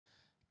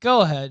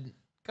Go ahead.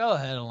 Go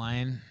ahead,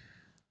 Elaine.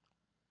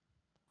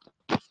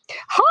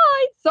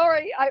 Hi,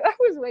 sorry, I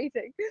was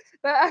waiting.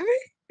 But I mean,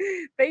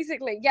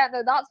 basically, yeah,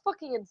 no, that's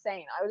fucking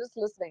insane. I was just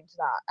listening to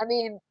that. I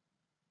mean,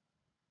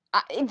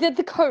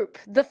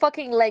 the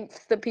fucking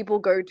lengths that people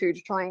go to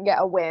try and get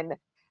a win,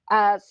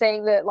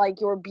 saying that like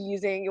you're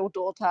abusing your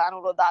daughter and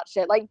all of that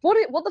shit. Like, what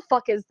the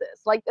fuck is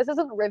this? Like, this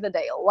isn't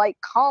Riverdale. Like,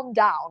 calm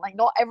down. Like,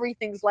 not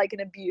everything's like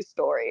an abuse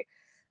story.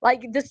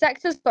 Like, the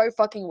sector's so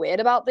fucking weird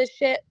about this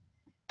shit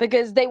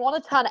because they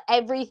want to turn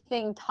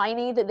everything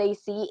tiny that they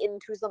see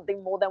into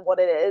something more than what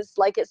it is.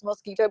 Like it's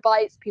mosquito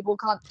bites. People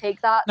can't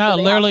take that. No, So it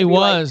they have literally to be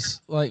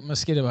was like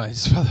mosquito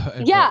bites, by the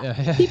way.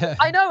 yeah, Yeah.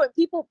 I know it.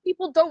 People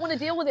don't want to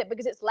deal with it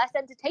because it's less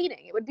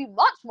entertaining. It would be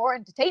much more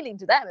entertaining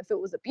to them if it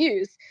was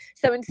abuse.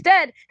 So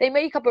instead, they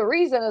make up a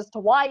reason as to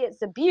why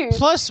it's abuse.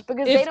 Plus,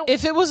 because they don't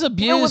if it was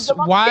deal with abuse, the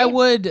why mundane.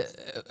 would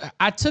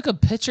I took a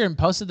picture and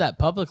posted that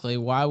publicly?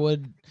 Why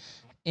would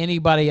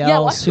anybody Yeah,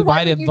 else who why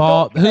might would you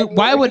involve document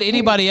why your would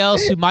anybody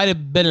abuse? else who might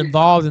have been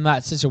involved in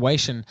that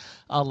situation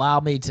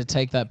allow me to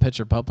take that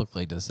picture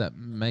publicly? Does it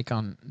make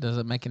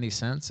any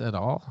sense at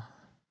all?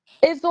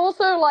 It's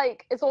also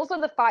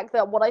the fact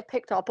that what I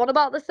picked up on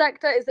about the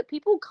sector is that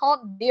people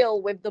can't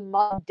deal with the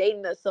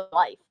mundaneness of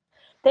life.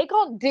 They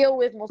can't deal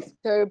with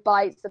mosquito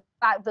bites, the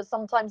fact that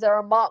sometimes there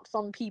are marks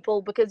on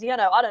people because, I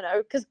don't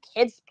know, because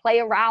kids play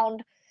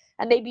around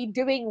and they be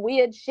doing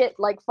weird shit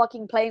like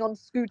fucking playing on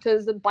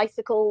scooters and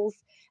bicycles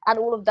and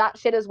all of that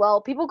shit as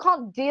well. People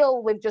can't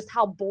deal with just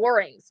how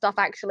boring stuff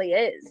actually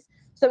is.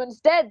 So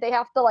instead, they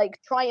have to like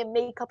try and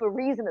make up a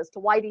reason as to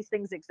why these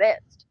things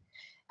exist.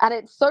 And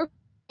it's so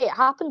it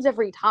happens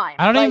every time.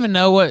 I don't Like, even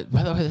know what.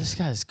 By the way, this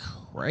guy's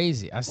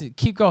crazy. I see.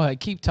 Go ahead.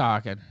 Keep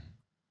talking.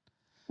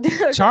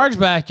 okay.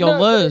 Chargeback, you'll No,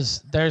 but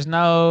lose. The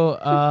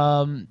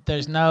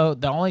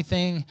only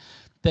thing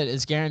that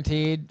is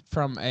guaranteed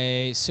from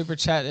a super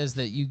chat is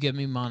that you give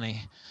me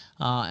money,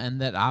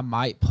 and that I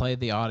might play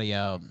the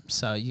audio.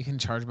 So you can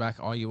charge back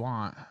all you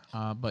want,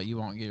 but you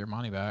won't get your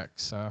money back.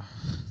 So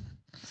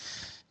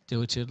do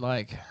what you'd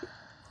like.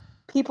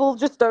 people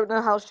just don't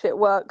know how shit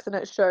works, and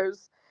it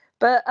shows.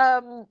 But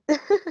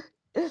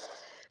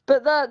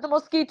but the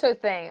mosquito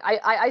thing,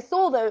 I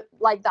saw the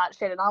like that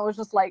shit, and I was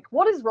just like,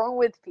 what is wrong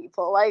with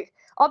people? Like,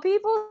 are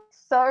people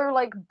so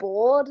like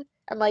bored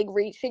and like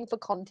reaching for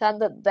content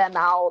that they're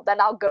now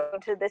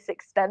going to this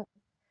extent?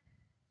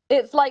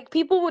 It's like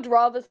people would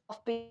rather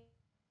stuff be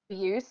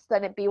abuse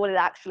than it be what it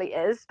actually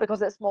is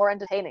because it's more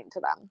entertaining to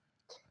them.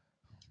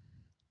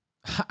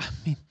 I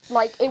mean,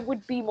 Like it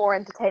would be more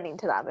entertaining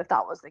to them if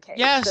that was the case. So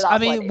yes. I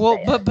that's why mean, they well,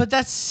 say it. but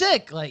that's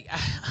sick. Like,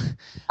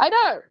 I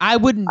know, I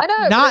would I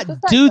know, but it's the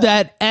not do sector.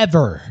 that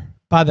ever.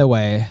 By the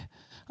way,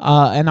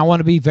 and I want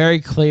to be very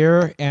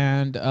clear.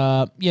 And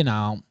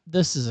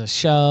this is a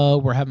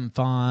show. We're having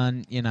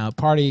fun.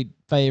 Party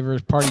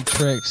favors, party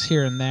tricks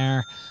here and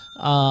there.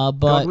 But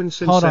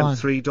Godwinson hold sent on.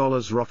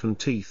 $3 rotten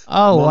teeth.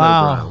 Oh Monobrow,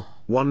 wow,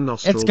 one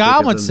nostril it's bigger than the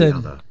Godwinson.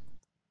 other.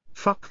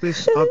 Fuck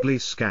this ugly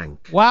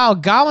skank. Wow,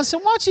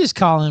 Godwinson, why don't you just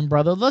call in,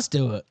 brother? Let's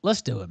do it.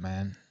 Let's do it,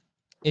 man.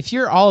 If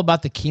you're all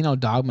about the Kino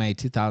Dogma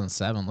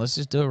 2007, let's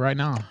just do it right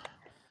now.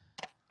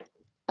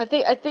 I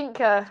think I think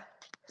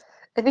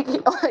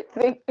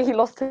he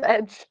lost his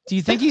edge. Do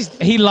you think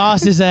he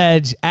lost his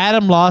edge?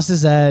 Adam lost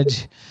his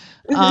edge.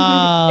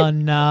 Oh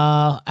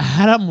no,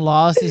 Adam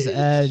lost his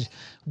edge.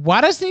 Why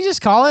doesn't he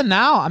just call in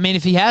now? I mean,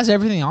 if he has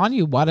everything on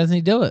you, why doesn't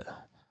he do it?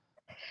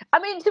 I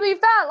mean, to be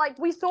fair, like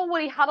we saw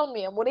what he had on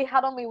me, and what he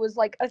had on me was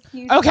like a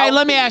huge. Okay,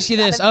 let me ask you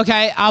this.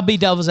 Okay, I'll be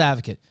devil's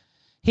advocate.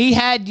 He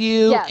had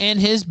you in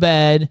his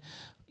bed.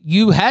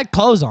 You had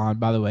clothes on,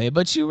 by the way,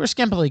 but you were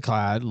skimpily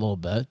clad a little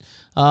bit.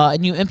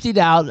 And you emptied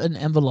out an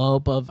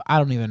envelope of I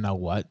don't even know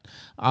what. It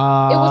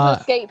was an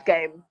escape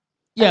game.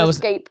 Yeah, an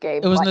escape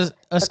game. It was like,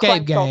 an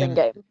escape game.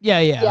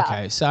 Yeah.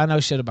 Okay, so I know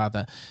shit about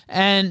that.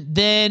 And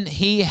then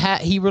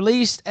he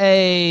released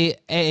a.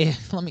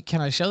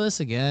 Can I show this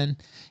again?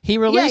 He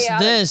released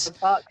this.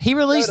 He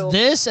released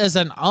this as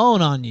an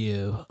own on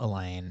you,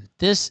 Elaine.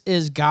 This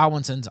is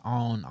Godwinson's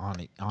own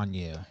on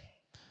you.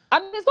 I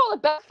mean, it's not the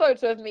best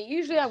photo of me.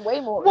 Usually, I'm way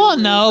more. Well,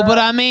 no, but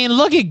I mean,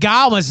 look at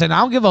Godwinson. I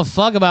don't give a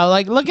fuck about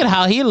like. Look at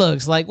how he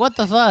looks. Like, what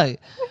the fuck?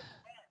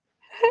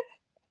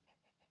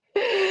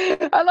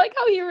 I like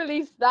how he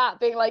released that,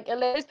 being like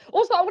hilarious.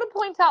 Also, I want to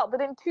point out that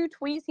in 2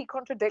 tweets he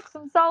contradicts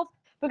himself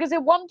because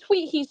in one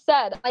tweet he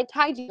said, I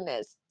tagged you in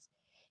this.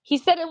 He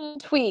said in one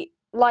tweet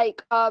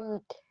like, I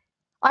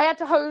had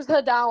to hose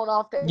her down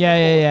after.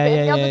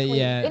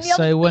 Yeah.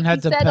 So he wouldn't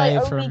have to pay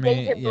for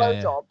me.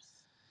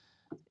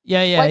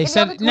 Yeah. He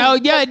said no.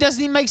 Yeah, it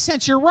doesn't even make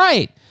sense. You're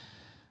right.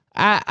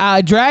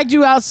 I dragged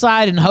you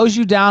outside and hosed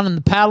you down in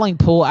the paddling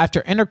pool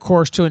after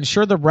intercourse to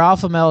ensure the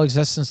Ralph Amell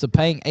existence of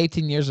paying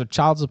 18 years of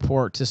child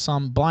support to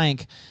some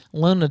blank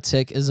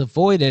lunatic is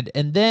avoided.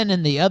 And then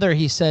in the other,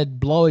 he said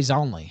blowies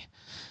only,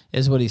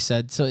 is what he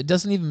said. So it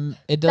doesn't even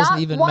make sense.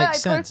 That's why I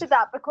posted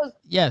that because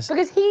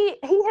he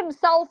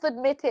himself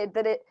admitted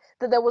that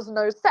there was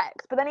no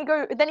sex, but then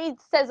he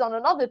says on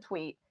another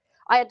tweet,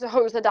 I had to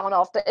hose her down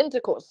after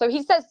intercourse. So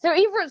he says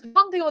either it's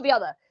one thing or the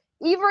other.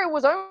 either it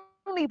was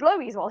only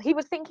blowies while he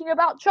was thinking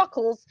about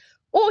Chuckles,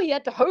 or he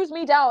had to hose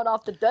me down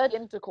after dirty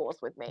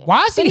intercourse with me.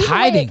 Why is he But either way,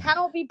 hiding? it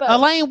cannot be both.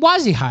 Elaine, why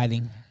is he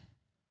hiding?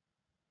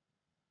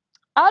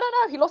 I don't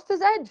know. He lost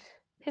his edge.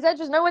 His edge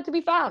is nowhere to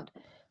be found.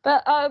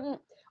 But I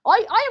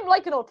am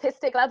like an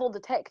autistic level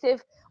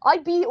detective. I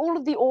beat all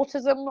of the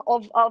autism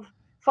of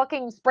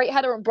fucking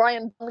Spraigheader and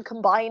BRYAN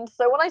combined.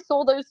 So when I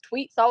saw those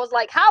tweets, I was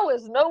like, how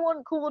is no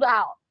one called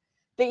out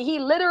that he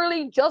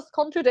literally just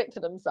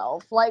contradicted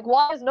himself? Like,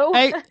 why is no one...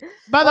 Hey,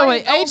 by the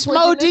way,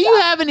 H-Mo, do you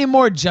have any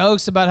more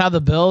jokes about how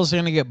the Bills are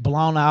going to get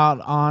blown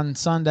out on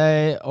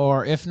Sunday?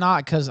 Or if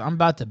not, because I'm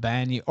about to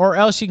ban you. Or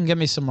else you can give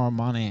me some more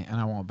money and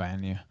I won't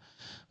ban you.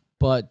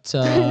 But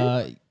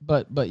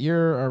but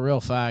you're a real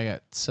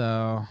faggot,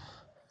 so...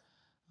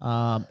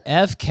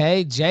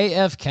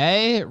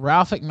 JFK,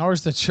 Ralph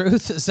ignores the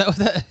truth. Is that what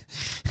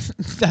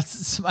that's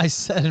what somebody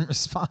said in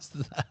response to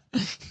that?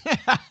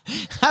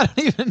 I don't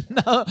even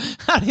know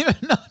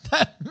what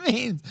that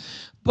means.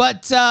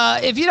 But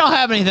if you don't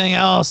have anything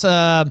else,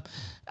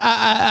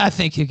 I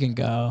think you can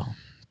go.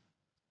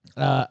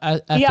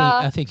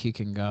 I think you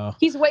can go.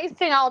 He's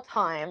wasting our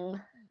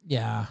time.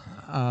 Yeah.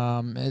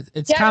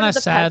 It's kind of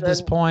sad at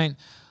this point.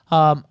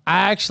 I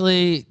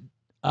actually...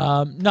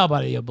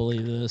 nobody will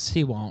believe this.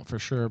 He won't for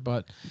sure,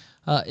 but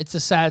it's a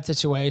sad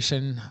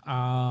situation.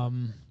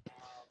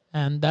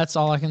 And that's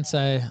all I can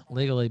say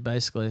legally,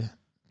 basically.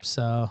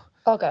 So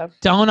okay.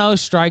 Dono,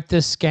 strike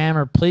this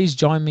scammer. Please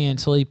join me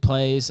until he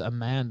plays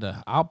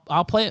Amanda.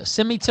 I'll play it.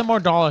 Send me $10 more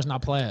and I'll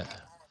play it.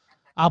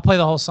 I'll play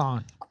the whole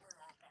song.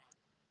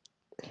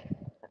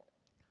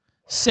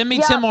 Send me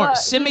 $10 more.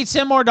 Send me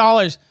 $10 more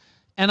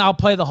and I'll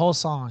play the whole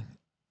song.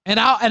 And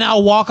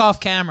I'll walk off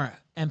camera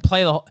and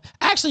play the whole...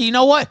 Actually, you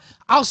know what?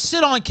 I'll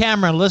sit on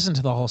camera and listen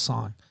to the whole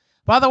song.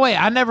 By the way,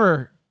 I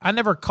never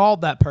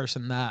called that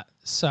person that,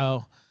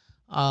 so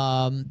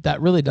that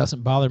really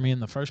doesn't bother me in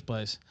the first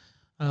place.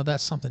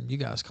 That's something you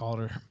guys called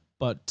her,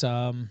 but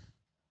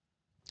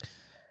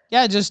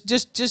yeah,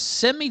 just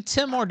send me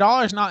 $10 more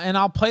and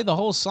I'll play the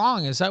whole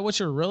song. Is that what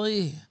you're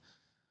really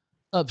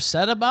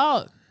upset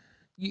about?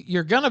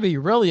 You're gonna be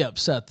really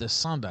upset this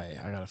Sunday.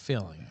 I got a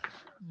feeling,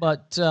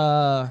 but.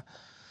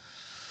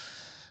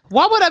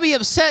 Why would I be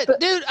upset,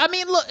 dude? I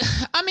mean, look.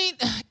 I mean,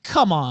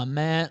 come on,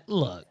 man.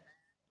 Look.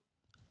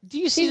 Do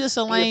you see this,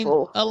 Elaine?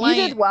 Beautiful. Elaine,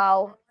 you did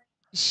well.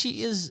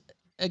 She is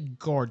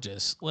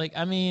gorgeous. Like,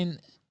 I mean,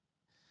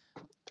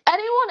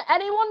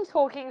 anyone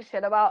talking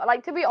shit about,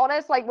 like, to be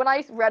honest, like when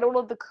I read all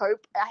of the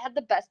cope, I had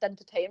the best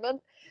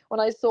entertainment when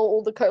I saw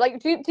all the cope.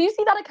 Like, do you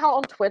see that account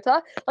on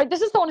Twitter? Like,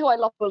 this is someone who I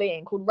love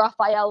bullying called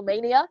Raphael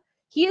Mania.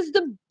 He is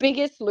the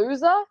biggest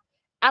loser,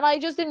 and I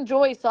just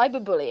enjoy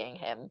cyberbullying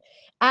him.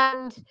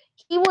 And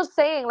he was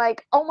saying,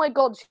 like, oh my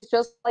god, she's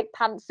just like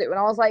pantsuit. And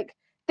I was like,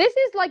 this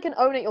is like an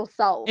own it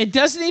yourself. It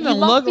doesn't even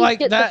look like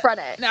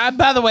that. Now,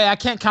 by the way, I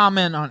can't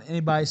comment on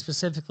anybody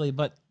specifically,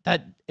 but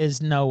that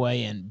is no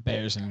way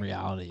bears in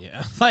reality.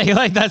 Yeah.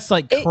 like that's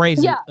like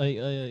crazy. Yeah.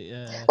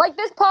 Like,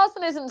 this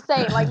person is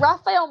insane. Like,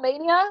 Raphael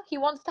Mania, he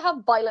wants to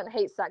have violent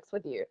hate sex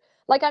with you.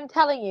 Like, I'm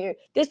telling you,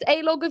 this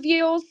A-log of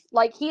yours,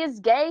 like, he is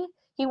gay.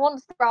 He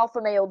wants the alpha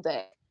male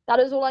dick. That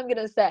is all I'm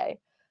gonna say.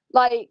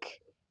 Like,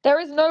 there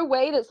is no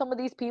way that some of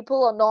these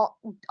people are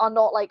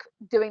not like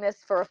doing this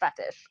for a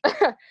fetish.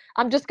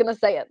 I'm just gonna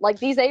say it. Like,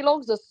 these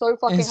A-logs are so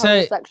fucking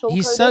homosexual.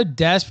 He's so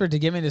desperate to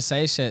get me to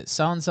say shit.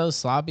 So and so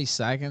sloppy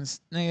seconds,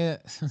 nigga.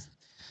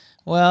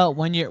 Well,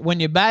 when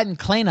you're batting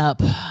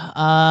cleanup,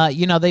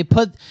 you know, they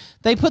put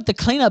the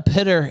cleanup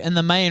hitter in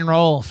the main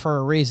role for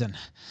a reason,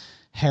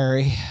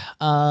 Harry.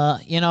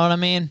 You know what I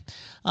mean?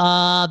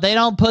 They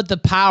don't put the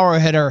power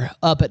hitter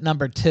up at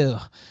number 2.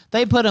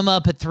 They put him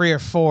up at 3 or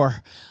 4.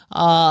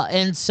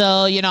 And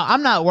so, you know,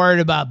 I'm not worried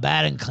about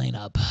batting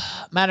cleanup.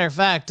 Matter of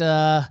fact,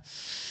 there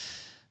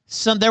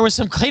was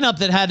some cleanup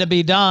that had to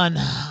be done,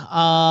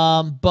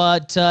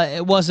 but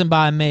it wasn't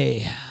by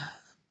me.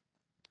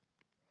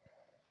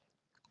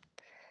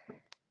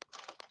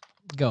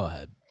 Go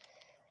ahead.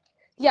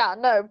 Yeah,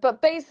 no,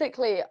 but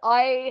basically,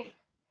 I've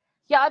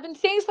been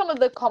seeing some of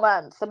the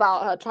comments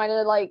about her trying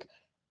to, like,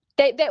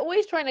 they're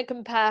always trying to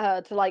compare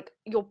her to, like,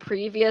 your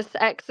previous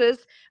exes,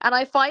 and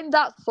I find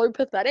that so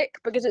pathetic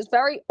because it's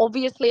very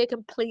obviously a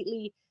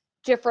completely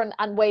different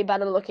and way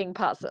better looking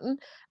person.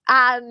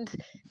 And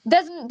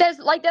there's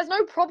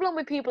no problem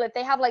with people if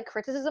they have, like,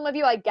 criticism of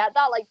you. I get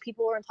that, like,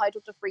 people are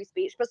entitled to free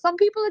speech, but some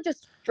people are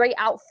just straight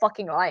out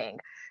fucking lying.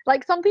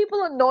 Like, some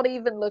people are not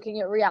even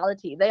looking at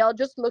reality. They are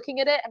just looking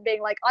at it and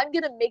being like, I'm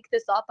gonna make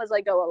this up as I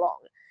go along.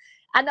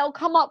 And they'll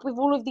come up with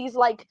all of these,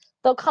 like,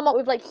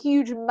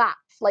 huge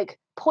maps, like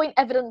point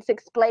evidence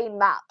explain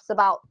maps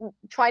about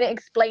trying to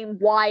explain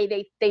why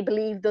they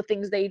believe the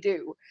things they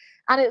do.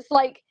 And it's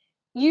like,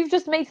 you've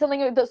just made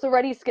something that's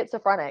already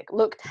schizophrenic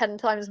look 10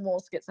 times more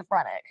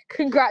schizophrenic.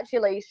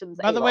 Congratulations.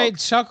 By the way,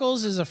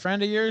 Chuckles is a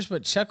friend of yours,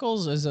 but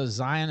Chuckles is a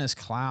Zionist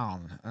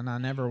clown, and I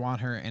never want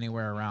her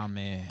anywhere around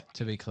me,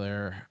 to be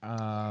clear.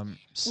 Yeah,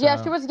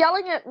 she was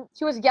yelling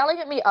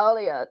at me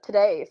earlier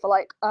today for,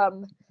 like,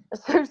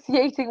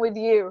 associating with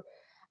you.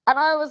 And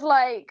I was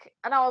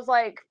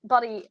like,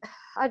 buddy,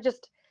 I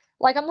just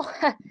like I'm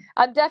not,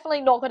 I'm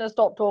definitely not gonna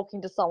stop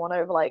talking to someone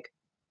over like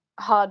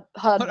hard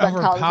Whatever,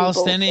 mentality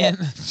Palestinian.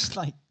 bullshit. Just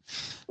like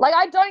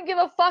I don't give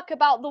a fuck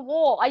about the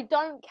war. I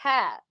don't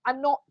care.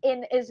 I'm not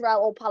in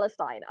Israel or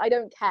Palestine. I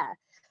don't care.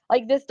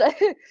 Like this,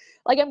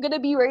 like I'm gonna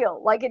be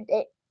real. Like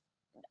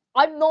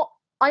I'm not.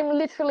 I'm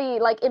literally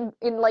like in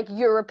like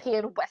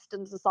European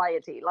Western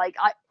society. Like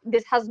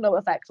this has no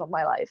effect on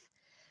my life.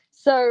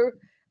 So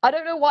I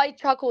don't know why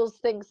Chuckles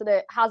thinks that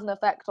it has an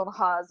effect on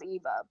hers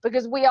either,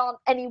 because we aren't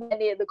anywhere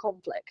near the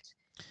conflict.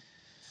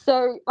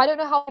 So I don't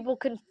know how people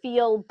can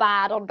feel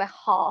bad on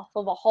behalf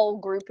of a whole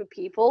group of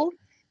people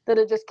that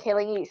are just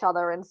killing each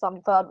other in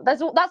some third.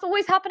 That's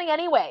always happening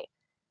anyway.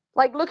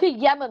 Like look at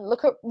Yemen,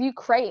 look at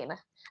Ukraine.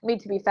 I mean,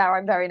 to be fair,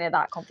 I'm very near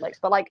that conflict,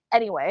 but like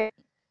anyway,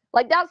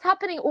 like that's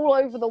happening all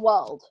over the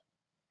world.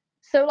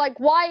 So like,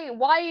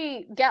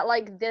 why get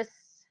like this?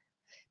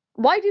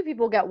 Why do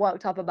people get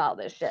worked up about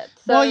this shit?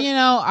 So,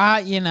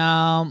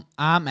 well,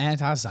 I'm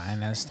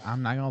anti-Zionist.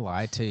 I'm not gonna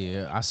lie to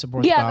you. I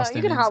support the Palestinians. No,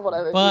 you can have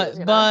whatever. But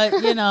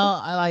views,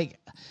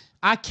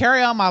 I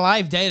carry on my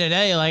life day to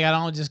day. Like I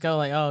don't just go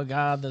like, oh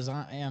God,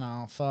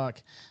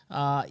 fuck.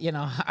 I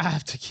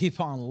have to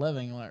keep on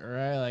living,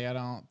 right? Like I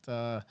don't.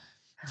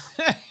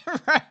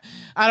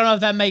 I don't know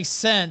if that makes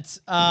sense,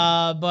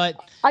 but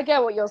I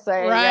get what you're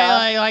saying.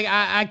 right? Yeah. Like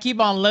I keep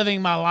on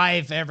living my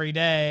life every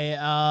day,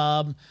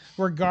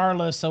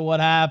 regardless of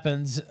what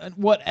happens,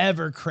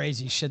 whatever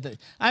crazy shit that.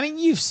 I mean,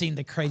 you've seen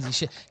the crazy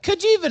shit.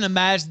 Could you even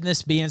imagine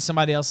this being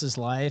somebody else's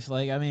life?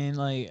 Like, I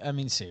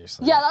mean,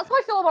 seriously. Yeah, that's how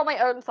I feel about my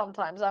own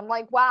sometimes. I'm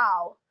like,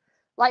 wow.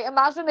 Like,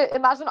 imagine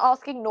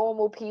asking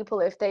normal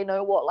people if they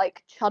know what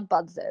like Chud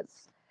Buds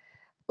is.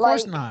 Of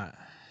course not.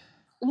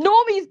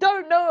 Normies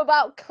don't know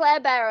about Claire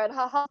Bear and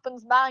her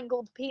husband's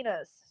mangled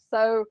penis.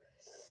 So,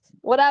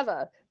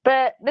 whatever.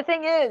 But the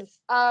thing is,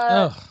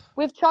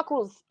 with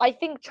Chuckles, I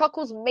think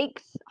Chuckles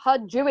makes her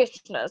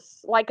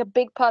Jewishness like a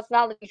big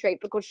personality trait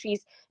because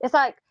it's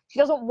like she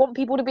doesn't want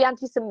people to be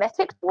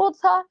anti-Semitic towards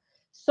her.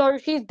 So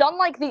she's done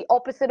like the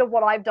opposite of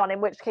what I've done,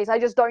 in which case I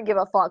just don't give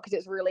a fuck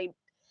because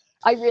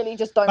I really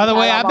just don't. By the care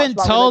way, that I've much been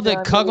about told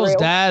religion that and being Cuckle's real.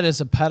 dad is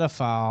a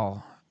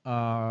pedophile.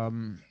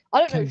 I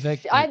don't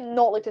convicted. know. I have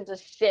not looked into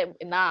shit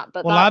in that,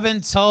 but well, I've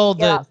been told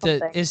that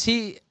something. is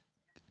he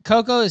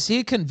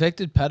a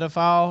convicted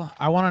pedophile?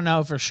 I want to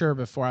know for sure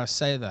before I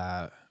say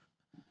that.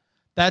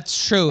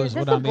 That's true, is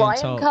what I'm being BRYAN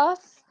told.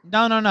 curse?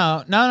 No.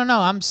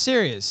 I'm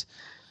serious.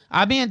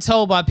 I'm being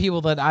told by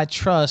people that I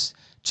trust.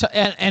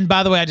 And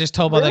by the way, I just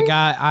told by the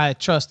guy I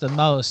trust the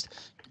most.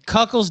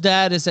 Cuckle's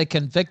dad is a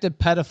convicted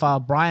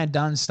pedophile, Brian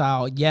Dunn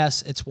style.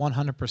 Yes, it's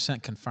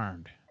 100%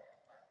 confirmed.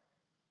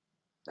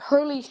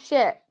 Holy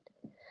shit.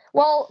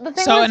 Well, the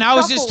thing and I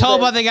was just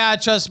told by the guy I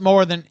trust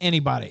more than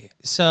anybody.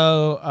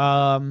 So,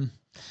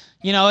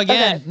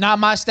 again, not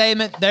my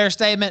statement, their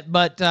statement,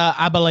 but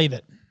I believe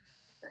it.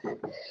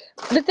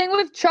 The thing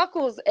with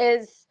Chuckles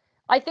is,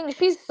 I think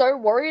she's so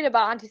worried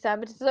about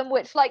anti-Semitism,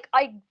 which, like,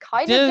 I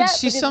kind of get.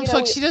 She's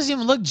because, she doesn't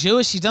even look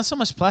Jewish. She's done so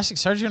much plastic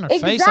surgery on her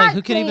face. Like,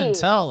 who can even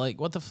tell?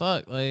 Like, what the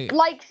fuck? Like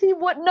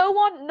no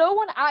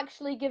one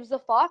actually gives a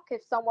fuck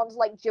if someone's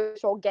like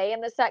Jewish or gay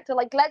in the sector.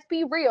 Like, let's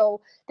be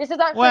real. This is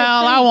actually.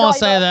 Well, I won't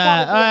say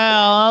that.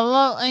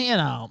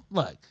 Well,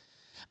 look.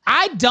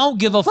 I don't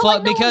give a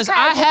fuck because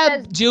I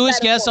have Jewish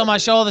guests on my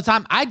show all the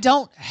time. I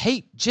don't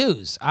hate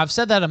Jews. I've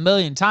said that a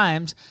million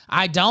times.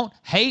 I don't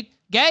hate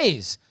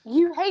gays.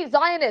 You hate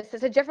Zionists.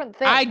 It's a different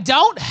thing. I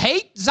don't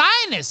hate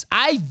Zionists.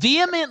 I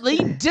vehemently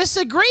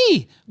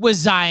disagree with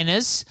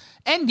Zionists.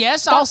 And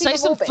yes, I'll say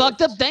some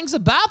fucked up things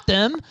about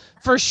them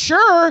for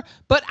sure,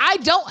 but I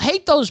don't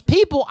hate those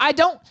people. I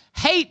don't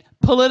hate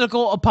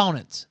political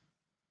opponents.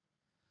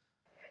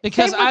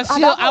 Because I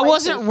feel I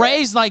wasn't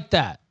raised like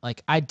that.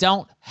 Like, I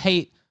don't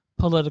hate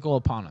political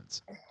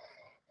opponents.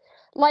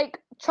 Like,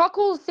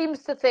 Chuckles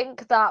seems to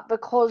think that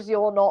because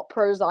you're not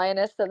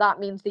pro-Zionist, that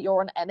means that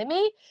you're an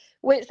enemy,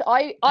 which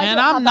I and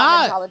I'm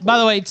not. By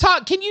the way,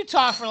 can you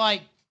talk for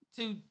like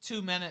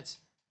two minutes?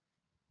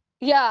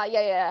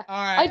 Yeah.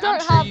 All right. I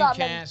don't have that.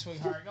 You can,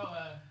 sweetheart. Go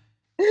ahead.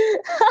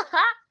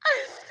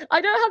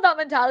 I don't have that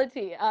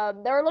mentality.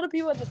 There are a lot of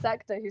people in the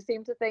sector who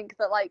seem to think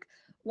that, like,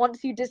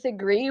 once you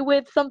disagree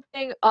with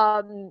something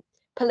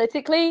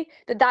politically,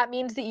 that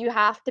means that you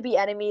have to be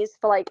enemies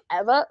for like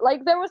ever.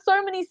 Like, there were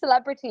so many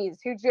celebrities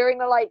who during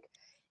the like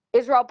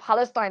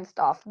Israel-Palestine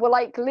stuff were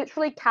like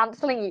literally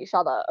canceling each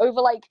other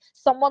over like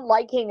someone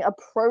liking a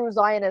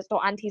pro-Zionist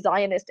or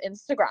anti-Zionist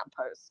Instagram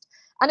post.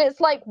 And it's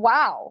like,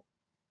 wow,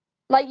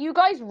 like, you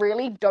guys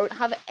really don't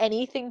have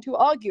anything to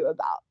argue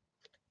about.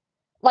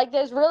 Like,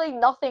 there's really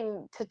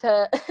nothing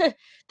to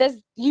this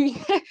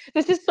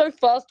is so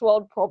first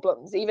world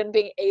problems, even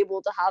being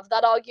able to have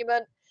that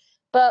argument.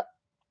 But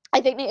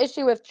I think the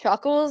issue with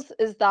Chuckles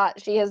is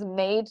that she has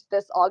made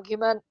this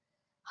argument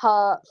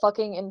her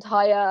fucking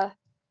entire,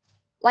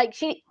 like,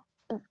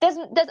 there's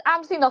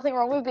absolutely nothing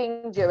wrong with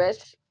being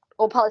Jewish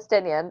or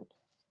Palestinian,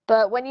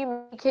 but when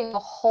you're making a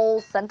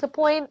whole center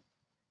point,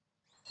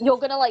 you're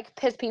gonna like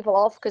piss people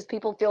off because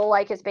people feel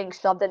like it's being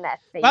shoved in their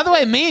face. By the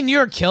way, me and you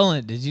are killing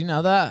it. Did you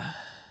know that?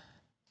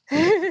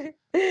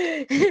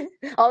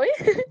 Are we?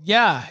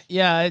 Yeah.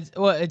 It's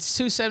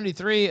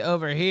 273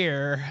 over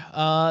here.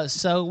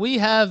 So we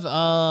have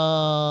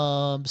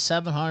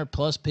 700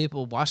 plus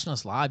people watching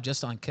us live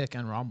just on Kick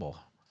and Rumble.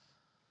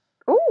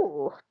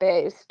 Ooh,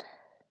 based.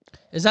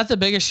 Is that the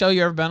biggest show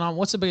you ever been on?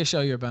 What's the biggest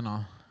show you ever been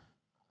on?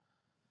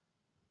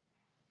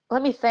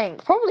 Let me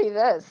think. Probably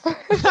this.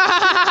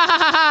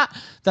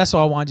 That's what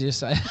I wanted you to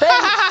say.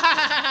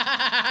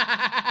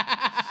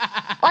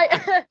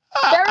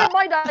 Bear in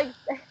mind,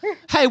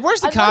 Hey,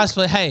 where's the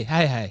cosplay?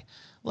 Hey.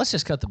 Let's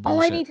just cut the bullshit.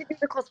 Oh, I need to do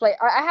the cosplay.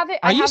 I have it.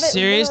 Are you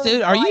serious,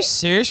 dude? Are you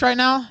serious right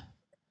now?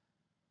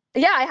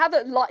 Yeah, I have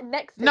it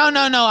next to No. me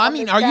I on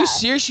mean, the are you desk.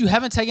 serious? You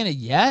haven't taken it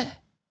yet?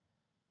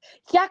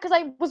 Yeah, because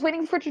I was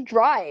waiting for it to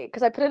dry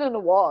because I put it in the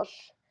wash.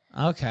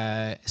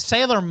 Okay.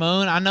 Sailor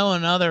Moon. I know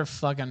another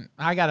fucking.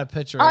 I got a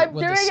picture I'm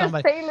with doing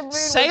somebody. a Sailor Moon.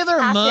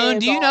 Sailor Moon.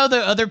 Do you know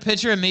the other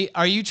picture of me?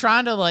 Are you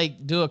trying to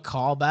like do a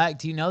callback?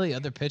 Do you know the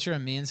other picture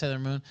of me and Sailor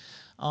Moon?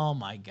 Oh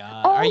my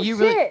god. Oh, are you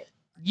shit. really?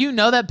 You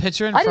know that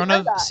picture in front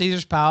of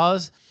Caesar's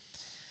Palace?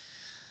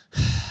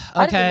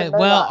 Okay,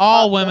 well,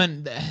 all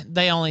women,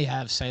 they only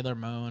have Sailor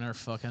Moon or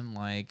fucking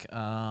like,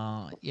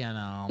 you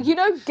know. You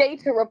know,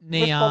 Gator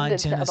Neon responded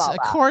Genesis. about that.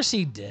 Of course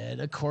he did.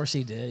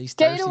 He's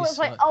Gator was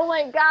like, "Oh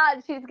my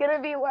god, she's gonna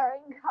be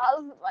wearing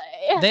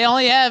cosplay." They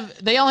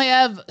only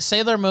have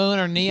Sailor Moon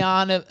or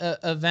Neon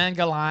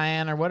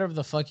Evangelion or whatever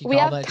the fuck you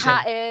call that shit. We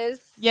have cat ears.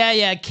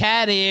 Yeah,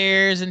 cat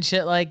ears and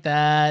shit like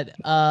that.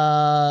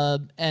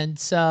 And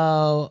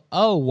so,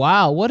 oh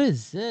wow, what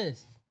is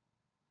this?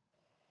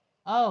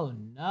 Oh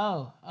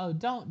no! Oh,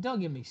 don't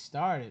get me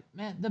started,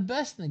 man. The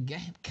best in the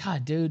game,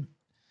 God, dude.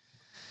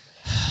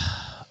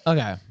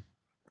 Okay.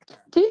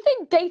 Do you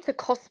think Data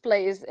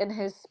cosplays in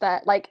his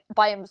spare, like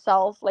by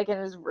himself, like in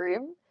his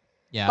room?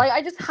 Yeah. Like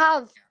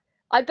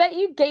I bet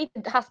you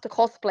Gator has to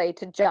cosplay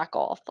to jack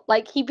off.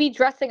 Like he'd be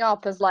dressing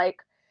up as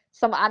like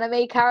some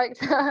anime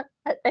character,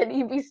 and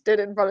he'd be stood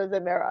in front of the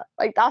mirror.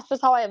 Like that's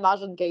just how I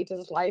imagine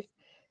Gator's life.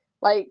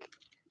 Like.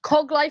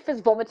 Cog life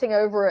is vomiting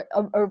over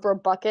a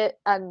bucket,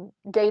 and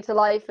Gator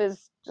life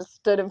is just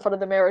stood in front of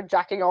the mirror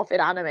jacking off in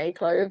anime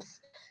clothes.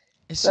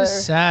 It's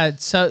just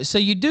sad. So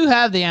you do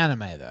have the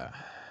anime though.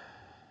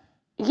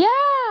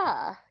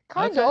 Yeah,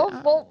 kind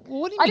of. Well,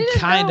 what do you mean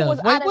kind of?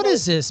 Wait, what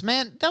is this,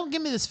 man? Don't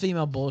give me this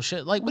female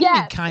bullshit. Like, what do you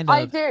mean kind of?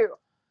 I do.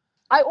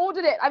 I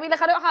ordered it. I mean,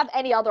 like, I don't have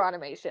any other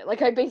animation.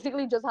 Like, I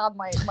basically just have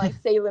my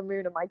Sailor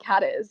Moon and my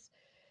cat is.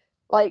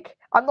 Like,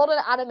 I'm not an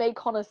anime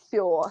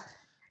connoisseur.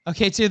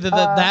 Okay, it's either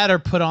that or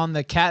put on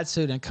the cat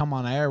suit and come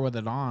on air with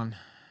it on.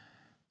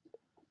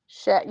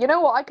 Shit, you know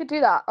what? I could do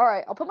that. All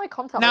right, I'll put my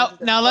contact.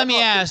 Now let me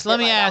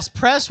ask.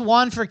 Press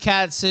 1 for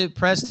cat suit.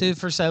 Press 2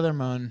 for Sailor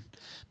Moon.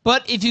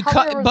 But if you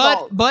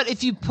but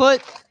if you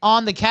put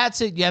on the cat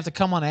suit, you have to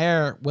come on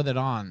air with it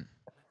on.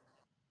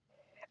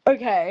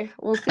 Okay,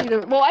 we'll see.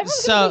 Well,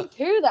 everyone's gonna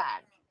say 2 then.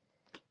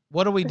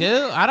 What do we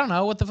do? I don't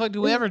know. What the fuck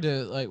do we ever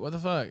do? Like, what the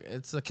fuck?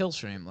 It's a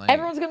Killstream. Like,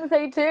 everyone's gonna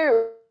say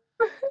 2.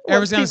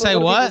 Everyone's gonna say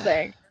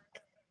what?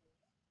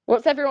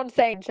 What's everyone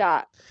saying in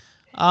chat?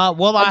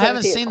 Well, I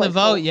haven't seen the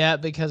vote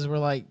yet because we're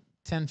like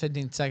 10,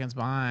 15 seconds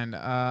behind.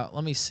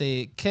 Let me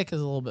see. Kick is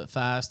a little bit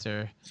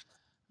faster.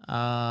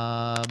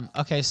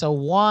 Okay, so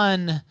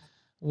 1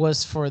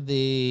 was for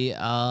the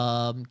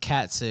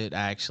cat suit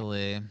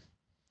actually.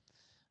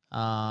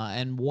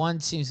 And 1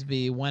 seems to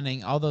be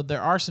winning, although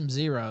there are some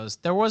zeros.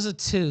 There was a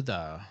 2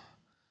 though.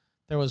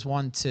 There was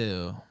 1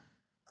 2.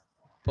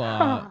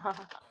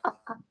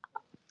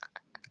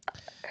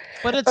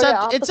 But it's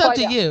up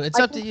to you. It's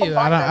up to you.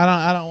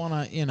 I don't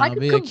want to,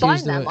 be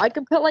accused of it. I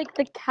can put like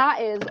the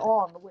cat ears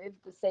on with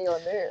the Sailor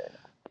Moon.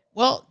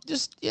 Well,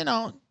 just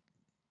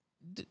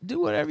do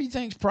whatever you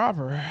think's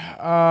proper.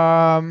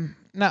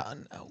 Now,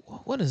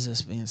 what is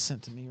this being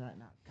sent to me right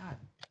now? God.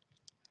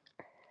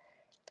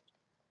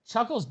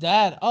 Chuckles'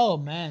 dad. Oh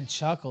man,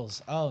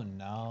 Chuckles. Oh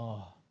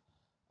no.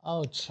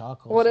 Oh,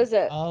 Chuckles. What is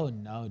it? Oh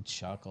no,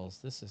 Chuckles.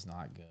 This is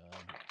not good.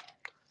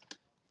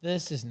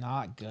 This is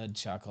not good,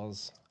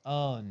 Chuckles.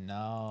 Oh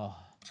no,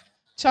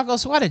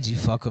 Chuckles, why did you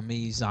fuck with me,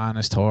 you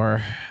Zionist whore?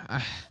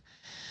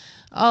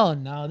 Oh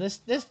no,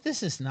 this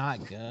is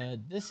not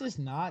good. This is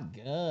not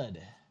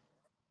good.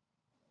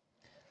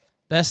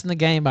 Best in the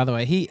game, by the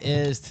way. He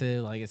is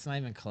too. Like, it's not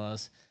even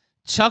close.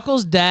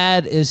 Chuckles'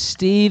 dad is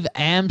Steve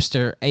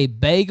Amster, a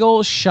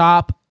bagel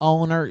shop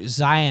owner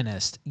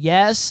Zionist.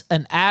 Yes,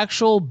 an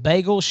actual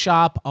bagel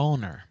shop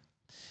owner.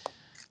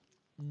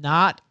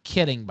 Not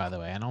kidding, by the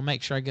way. And I'll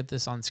make sure I get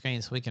this on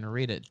screen so we can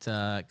read it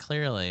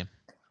clearly.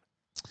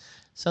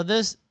 So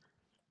this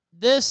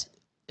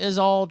is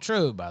all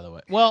true, by the way.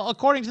 Well,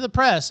 according to the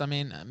press. I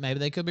mean, maybe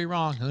they could be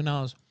wrong. Who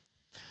knows?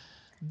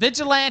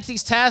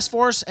 Vigilantes Task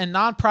Force and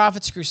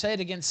nonprofits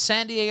crusade against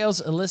San Diego's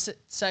illicit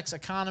sex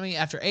economy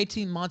after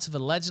 18 months of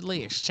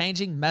allegedly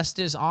exchanging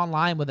messages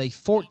online with a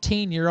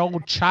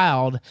 14-year-old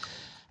child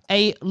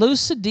A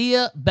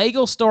Lucidia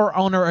bagel store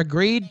owner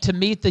agreed to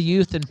meet the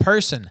youth in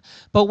person.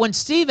 But when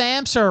Steve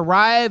Amster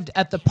arrived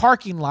at the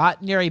parking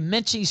lot near a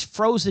Menchie's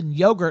frozen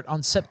yogurt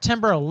on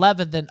September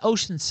 11th in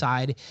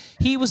Oceanside,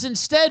 he was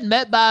instead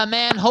met by a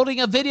man holding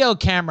a video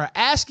camera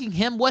asking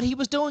him what he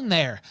was doing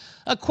there.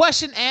 A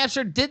question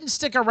Amster didn't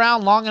stick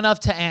around long enough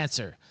to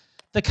answer.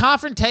 The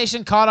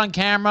confrontation caught on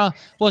camera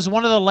was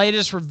one of the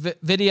latest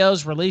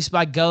videos released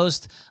by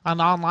Ghost, an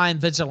online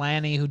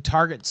vigilante who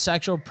targets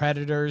sexual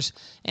predators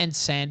in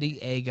San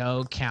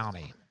Diego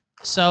County.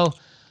 So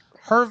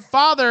her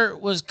father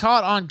was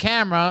caught on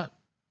camera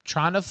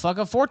trying to fuck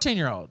a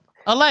 14-year-old,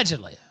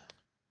 allegedly.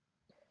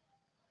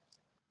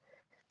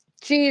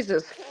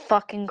 Jesus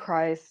fucking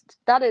Christ.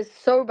 That is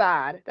so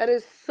bad. That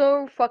is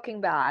so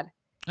fucking bad.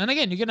 And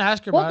again, you can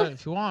ask her about it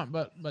if you want,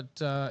 but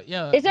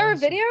yeah. Is there a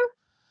video?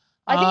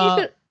 I think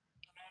you should.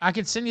 I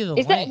could send you the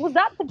link. Was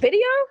that the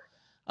video?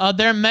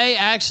 There may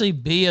actually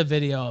be a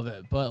video of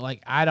it, but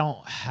like I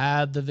don't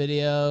have the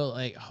video.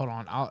 Like, hold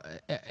on.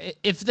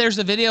 If there's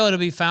a video, it'll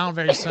be found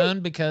very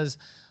soon because,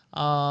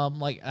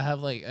 like I have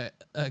like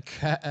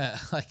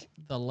like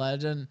the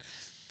legend,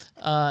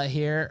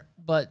 here.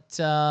 But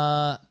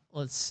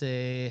let's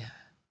see.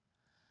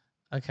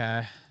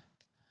 Okay.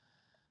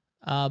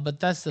 But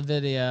that's the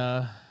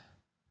video.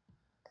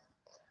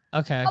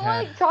 Okay.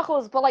 I like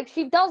Chuckles, but like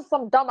she does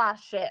some dumbass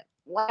shit.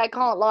 Like I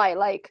can't lie.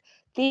 Like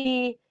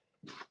the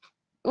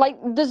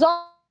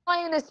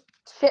Zionist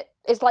shit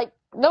is like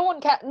no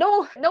one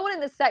in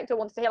this sector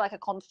wants to hear like a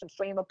constant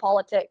stream of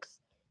politics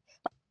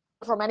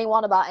from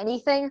anyone about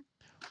anything.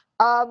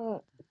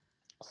 So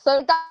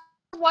that's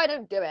why I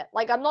don't do it.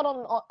 Like I'm not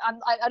on.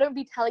 I don't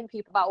be telling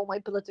people about all my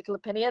political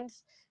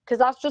opinions because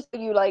that's just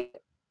you like.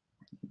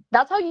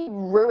 That's how you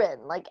ruin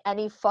like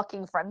any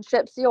fucking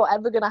friendships you're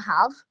ever gonna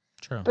have.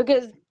 True.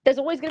 Because there's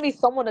always gonna be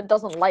someone that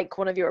doesn't like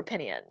one of your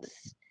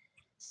opinions.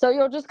 So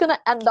you're just gonna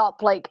end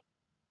up like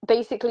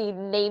basically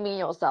naming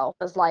yourself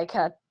as like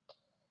a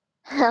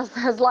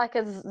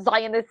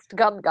Zionist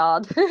gun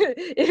guard.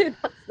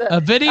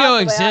 A video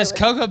exists.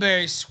 Coco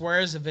Berry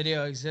swears a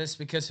video exists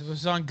because if it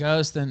was on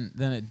Ghost, then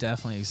it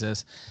definitely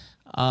exists.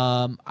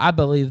 I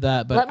believe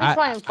that, but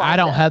I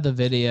don't have the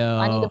video.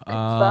 I need to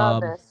confirm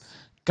this.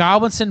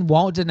 Godwinson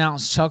won't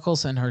denounce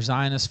Chuckles and her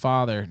Zionist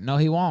father. No,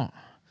 he won't.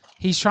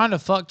 He's trying to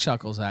fuck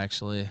Chuckles,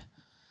 actually.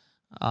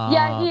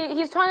 Yeah,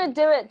 he's trying to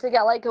do it to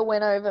get like a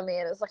win over me,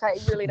 and it's like I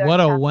really don't. What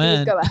a Please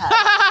win! go ahead.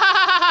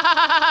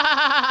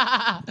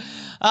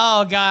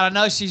 Oh God, I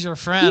know she's your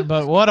friend,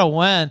 but what a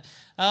win!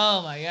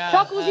 Oh my God,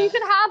 Chuckles, you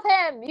can have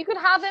him. You can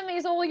have him.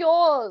 He's all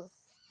yours.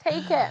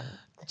 Take him.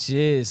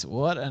 Jeez,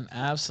 what an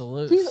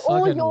absolute He's all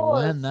fucking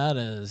yours. win that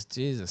is!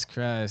 Jesus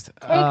Christ.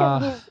 Take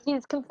him.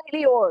 He's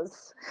completely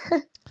yours.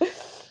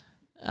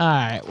 All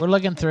right, we're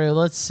looking through.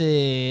 Let's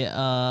see.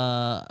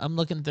 I'm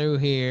looking through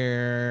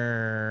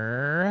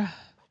here.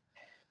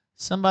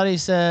 Somebody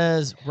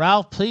says,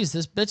 Ralph, please,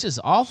 this bitch is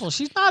awful.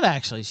 She's not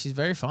actually. She's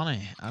very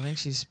funny. I think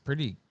she's a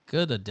pretty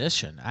good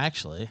addition,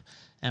 actually.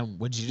 And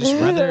would you just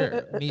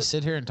rather me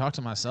sit here and talk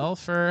to myself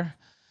for...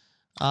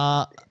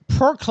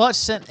 Poor Clutch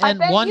sent in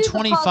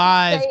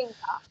 125.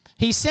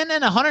 He sent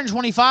in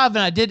 125,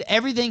 and I did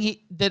everything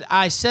that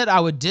I said I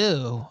would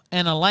do,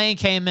 and Elaine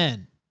came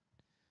in.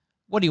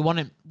 What do you want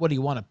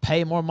to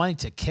pay more money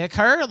to kick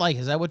her? Like,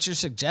 is that what you're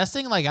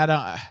suggesting? Like, I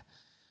don't...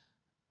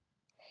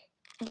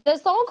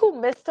 There's someone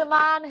called Mr.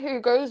 Man who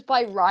goes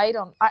by Ride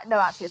on... no,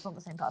 actually, it's not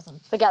the same person.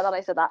 Forget that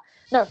I said that.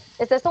 No,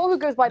 there's someone who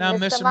goes by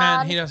Mr.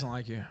 Man. He doesn't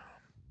like you.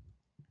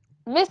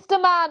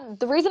 Mr. Man,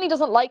 the reason he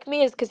doesn't like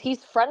me is because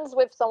he's friends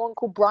with someone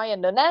called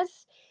BRYAN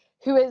Nunez,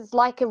 who is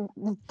like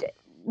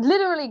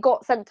literally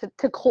got sent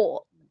to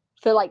court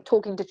for like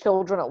talking to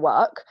children at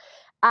work.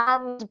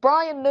 And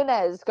BRYAN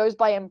Nunez goes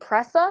by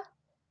Impressor,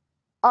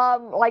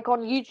 like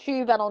on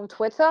YouTube and on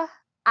Twitter.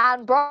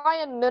 And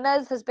BRYAN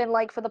Nunez has been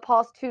like for the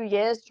past 2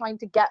 years trying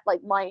to get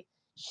like my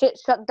shit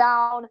shut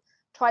down,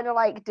 trying to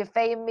like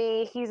defame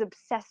me. He's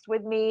obsessed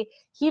with me.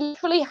 He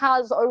literally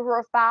has over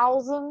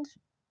 1,000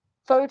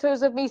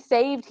 photos of me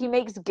saved. He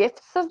makes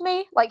gifs of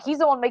me. Like he's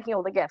the one making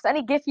all the gifs.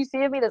 Any gif you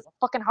see of me, there's a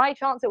fucking high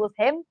chance it was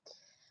him.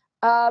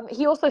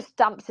 He also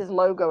stamps his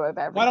logo over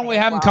everything. Why don't we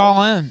have him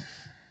call in?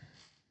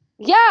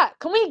 Yeah,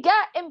 can we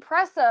get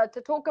Impressor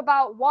to talk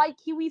about why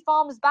Kiwi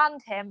Farms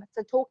banned him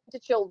to talking to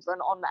children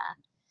on there?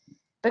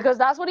 Because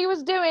that's what he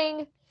was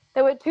doing.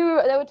 There were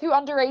two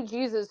underage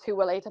users who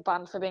were later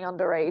banned for being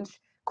underage,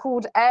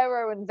 called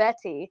Aero and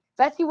Vetty.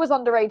 Vetty was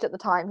underage at the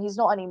time. He's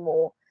not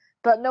anymore.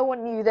 But no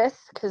one knew this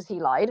because he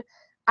lied.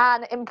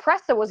 And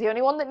Impressor was the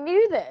only one that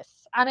knew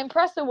this. And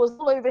Impressor was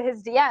all over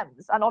his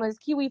DMs and on his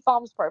Kiwi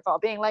Farms profile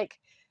being like,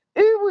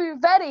 ooh,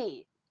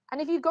 Vetty.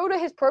 And if you go to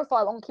his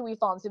profile on Kiwi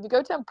Farms, if you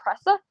go to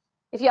Impressor,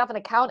 if you have an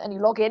account and you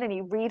log in and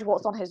you read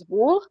what's on his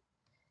wall,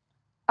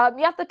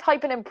 you have to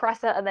type in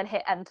Impressor and then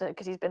hit enter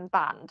because he's been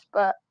banned,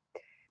 but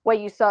where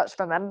you search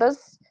for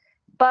members.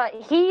 But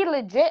he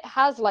legit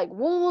has like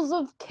walls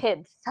of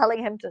kids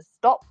telling him to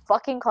stop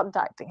fucking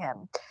contacting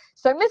him.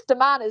 So Mr.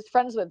 Man is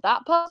friends with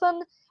that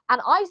person.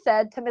 And I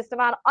said to Mr.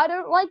 Man, I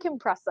don't like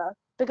Impressor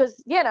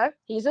because, you know,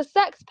 he's a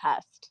sex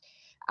pest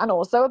and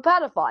also a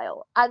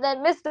pedophile. And then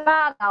Mr.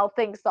 Man now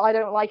thinks that I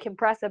don't like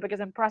Impressor because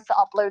Impressor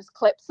uploads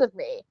clips of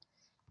me.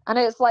 And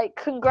it's like,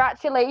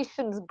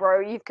 congratulations, bro.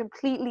 You've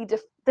completely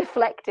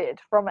deflected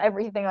from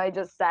everything I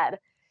just said.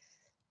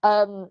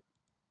 So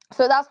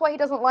that's why he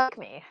doesn't like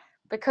me.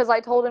 Because I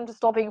told him to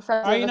stop being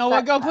friends with you know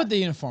what? Go put the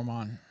uniform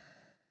on.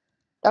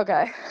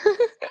 Okay.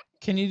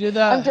 Can you do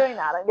that? I'm doing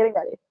that. I'm getting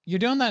ready. You're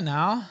doing that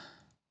now?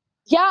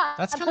 Yeah.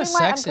 That's kind of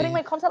sexy. I'm putting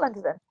my contact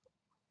lenses in.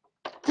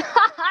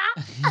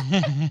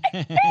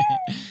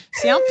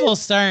 See, I'm full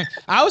Stern.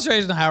 I was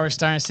raised on Howard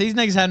Stern. See, these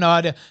niggas had no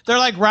idea. They're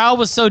like, Raul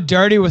was so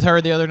dirty with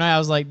her the other night. I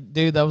was like,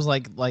 dude, that was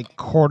like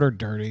quarter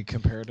dirty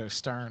compared to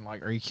Stern.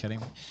 Like, are you kidding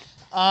me?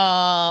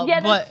 Yeah,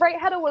 the straight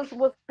header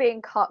was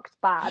being cucked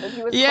bad, and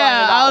he was.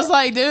 Yeah, I was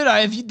like, dude,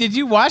 did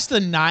you watch the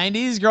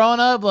 '90s growing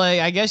up? Like,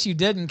 I guess you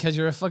didn't because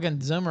you're a fucking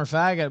Zoomer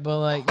faggot. But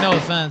like, no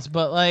offense,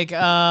 but like,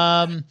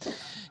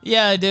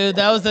 yeah, dude,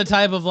 that was the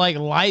type of like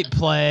light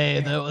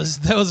play that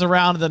was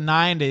around in the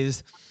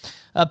 '90s.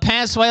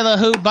 Pantsuela,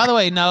 who, by the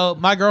way, no,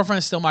 my girlfriend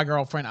is still my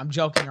girlfriend. I'm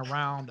joking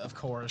around, of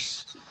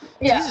course.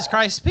 Yeah. Jesus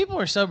Christ, people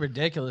are so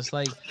ridiculous.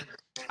 Like,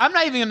 I'm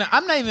not even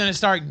gonna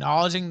start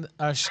acknowledging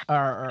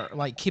or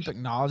like keep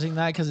acknowledging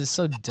that because it's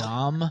so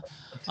dumb.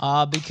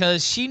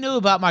 Because she knew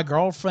about my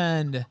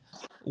girlfriend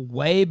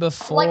way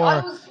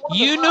before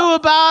you knew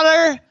about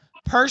her.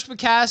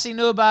 Perspicacity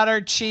knew about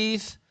her,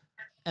 Chief,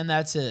 and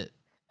that's it.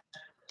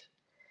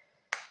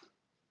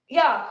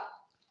 Yeah.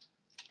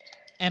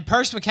 And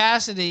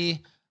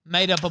Perspicacity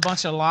made up a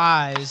bunch of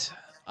lies,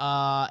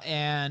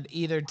 and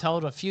either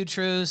told a few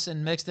truths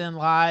and mixed in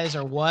lies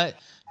or what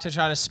to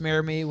try to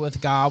smear me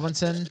with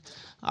Godwinson.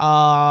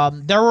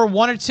 There were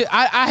one or two.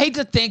 I hate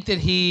to think that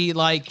he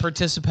like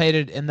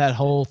participated in that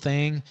whole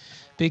thing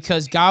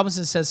because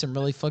Godwinson said some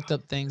really fucked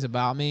up things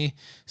about me.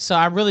 So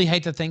I really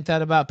hate to think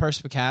that about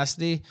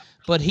Perspicacity,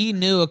 but he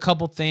knew a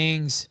couple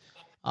things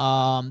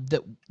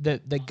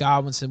that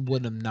Godwinson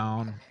wouldn't have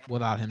known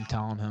without him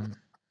telling him.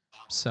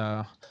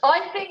 So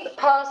I think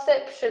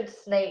Persip should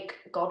snake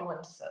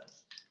Godwinson.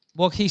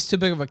 Well, he's too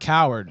big of a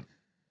coward.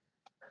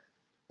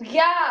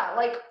 Yeah,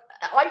 like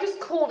I just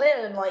called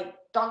in and like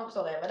dunked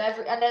on him,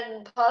 and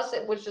then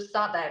Persip was just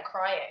sat there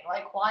crying.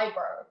 Like, why,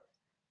 bro?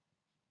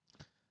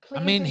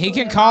 Please, I mean, he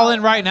can call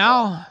in right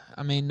now.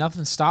 I mean,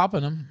 nothing's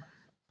stopping him.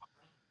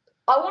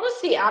 I want to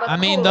see Adam. I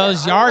mean,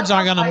 those yards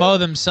aren't gonna mow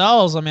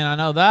themselves. I mean, I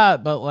know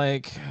that, but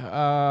like,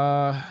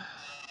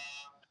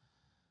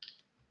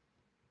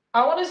 I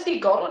want to see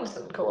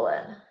Godwinson call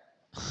in.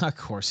 Of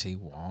course he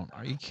won't.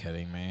 Are you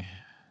kidding me?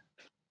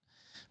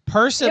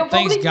 Persip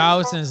thinks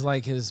Godwinson is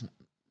like his.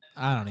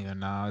 I don't even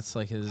know. It's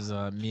like his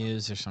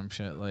muse or some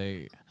shit.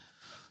 Like,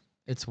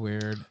 it's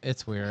weird.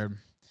 It's weird.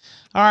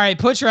 All right,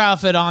 put your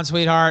outfit on,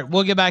 sweetheart.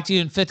 We'll get back to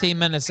you in 15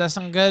 minutes. That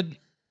sound good?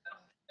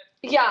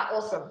 Yeah,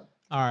 awesome.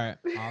 All right,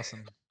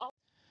 awesome.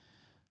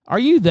 Are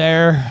you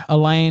there,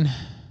 Elaine?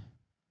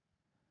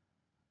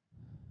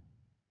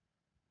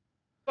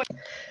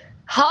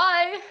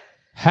 Hi.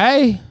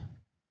 Hey.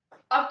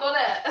 I've got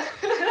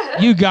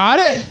it. You got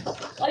it?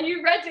 Are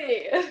you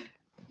ready?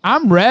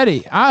 I'm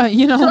ready.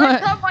 You know what? Should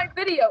I turn my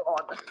video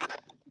on?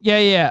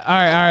 Yeah. All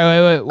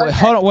right. Wait. Okay.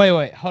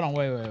 Hold on.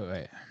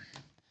 Wait.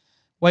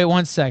 Wait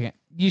 1 second.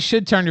 You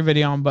should turn your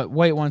video on, but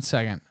wait 1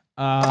 second.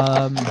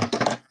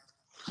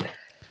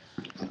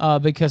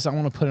 Because I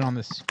want to put it on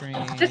the screen.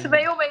 This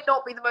may or may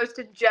not be the most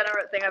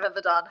degenerate thing I've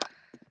ever done.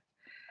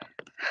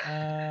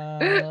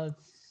 Let's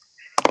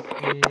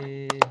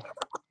see.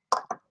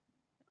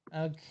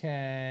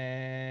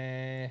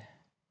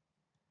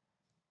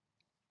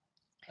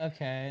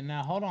 Okay,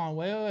 now hold on.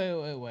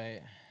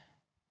 Wait.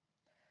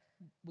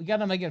 We got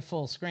to make it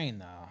full screen,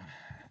 though.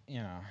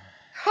 You know.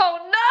 Oh,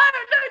 no,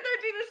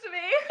 don't do this to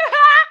me.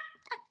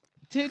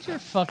 Dude, you're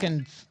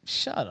fucking...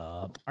 Shut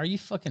up. Are you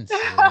fucking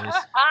serious?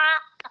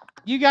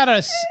 You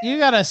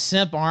got a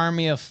simp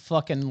army of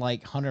fucking,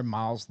 like, 100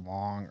 miles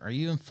long. Are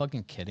you even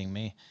fucking kidding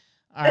me?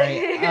 All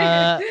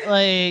right.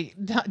 Like,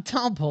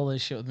 don't pull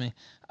this shit with me.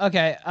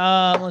 Okay,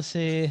 let's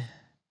see.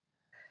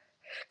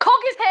 Cock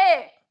is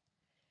here.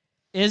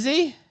 Is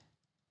he?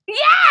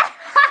 Yeah.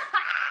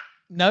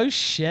 No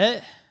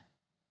shit.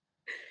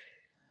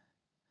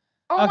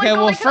 Oh okay, my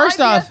God, well, first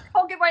off,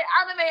 Cock in my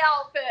anime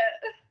outfit.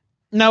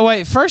 No,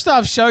 wait. First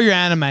off, show your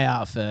anime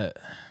outfit.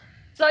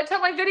 Should I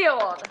turn my video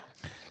on?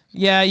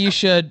 Yeah, you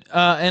should.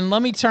 And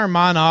let me turn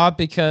mine off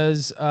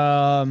because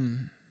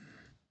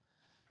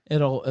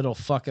it'll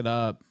fuck it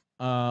up.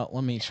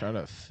 Let me try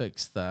to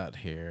fix that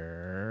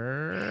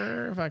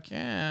here if I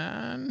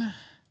can.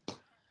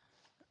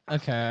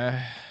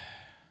 Okay.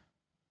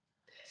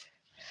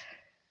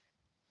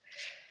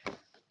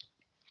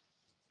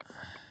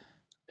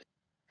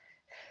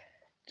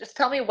 Just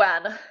tell me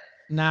when.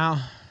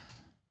 Now.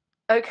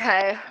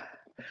 Okay.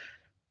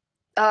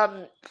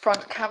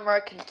 Front camera,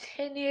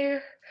 continue.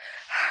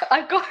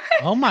 I've got.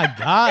 Oh my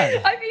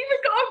God. I've even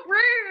got a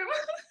broom.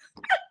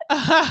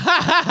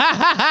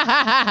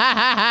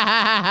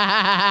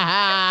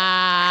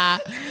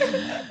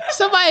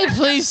 Somebody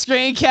please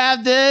screen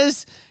cap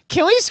this.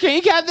 Can we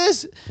screen cap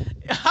this?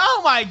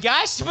 Oh my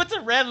gosh, she put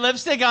the red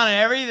lipstick on and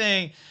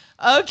everything.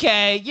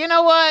 Okay, you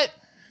know what?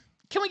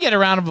 Can we get a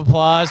round of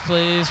applause,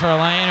 please, for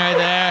Elaine right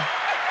there?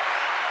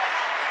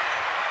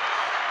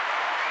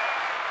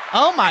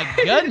 Oh my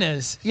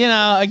goodness. You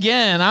know,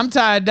 again, I'm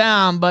tied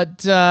down,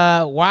 but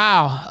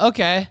wow.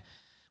 Okay.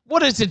 What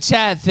does the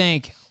chat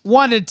think?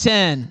 1 to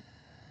 10.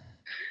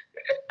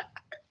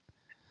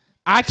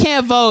 I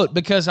can't vote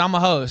because I'm a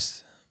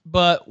host,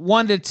 but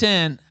 1 to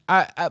 10,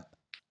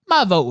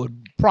 my vote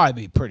would probably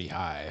be pretty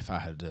high if I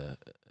had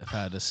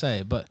to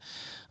say. But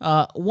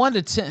 1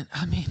 to 10,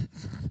 I mean,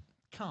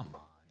 come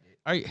on, dude.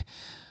 Are you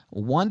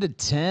 1 to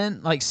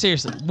 10? Like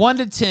seriously, 1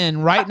 to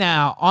 10 right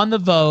now on the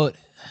vote.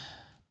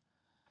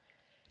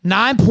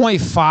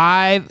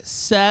 9.5,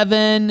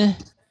 7.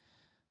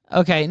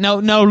 Okay, no,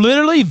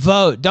 literally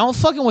vote. Don't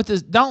fucking with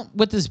this. Don't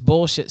with this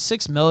bullshit.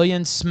 6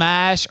 million,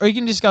 smash, or you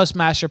can just go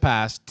smash or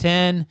pass.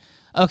 10.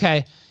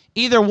 Okay,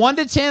 either 1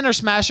 to 10 or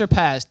smash or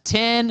pass.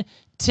 10,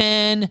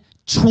 10,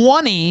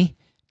 20,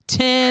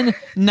 10,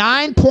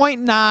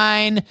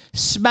 9.9,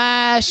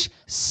 smash,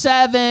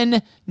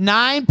 7,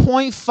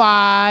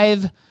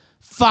 9.5,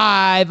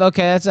 5.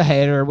 Okay, that's a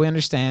hater. We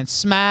understand.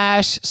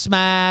 Smash,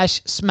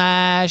 smash,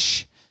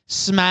 smash,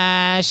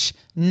 smash.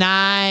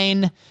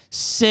 9,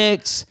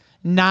 6.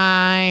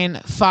 9,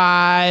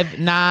 5,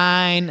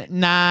 9,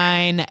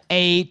 9,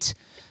 8,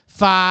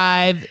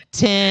 5,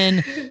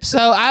 10. So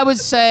I would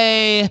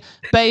say,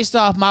 based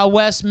off my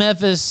West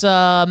Memphis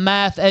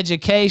math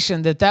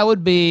education, that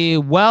would be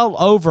well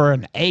over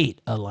an 8,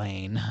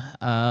 Elaine.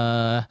 For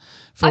I've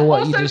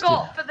what you also just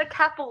got for the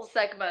KEFFALS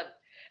segment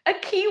a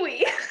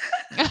kiwi.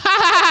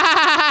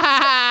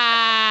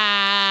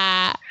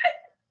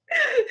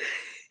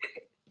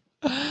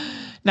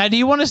 Now, do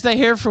you want to stay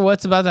here for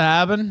what's about to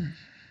happen?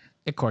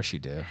 Of course you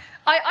do.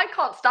 I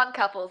can't stand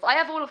KEFFALS. I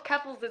have all of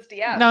KEFFALS'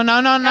 DMs. No,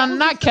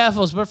 not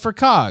KEFFALS, but for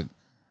COG.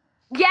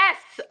 Yes,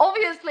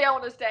 obviously I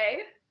want to stay.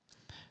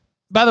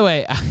 By the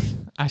way,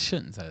 I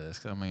shouldn't say this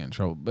because I'm gonna get in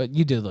trouble, but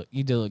you do look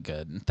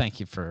good, and thank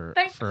you for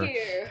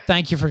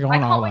thank you for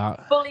going all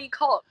out. Fully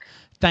cock.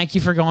 Thank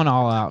you for going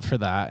all out for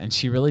that, and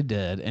she really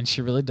did, and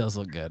she really does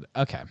look good.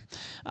 Okay,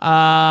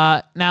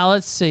 now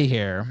let's see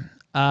here.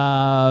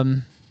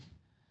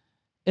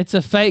 It's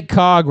a fake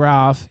COG,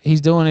 Ralph. He's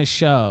doing his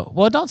show.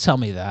 Well, don't tell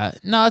me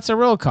that. No, it's a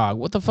real COG.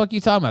 What the fuck are you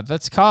talking about?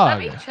 That's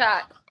COG. Let me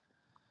check.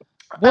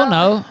 Well,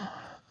 no.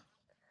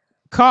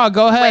 COG,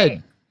 go ahead.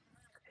 Wait.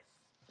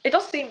 It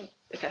does seem...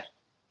 Okay.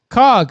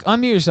 COG,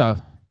 unmute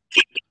yourself.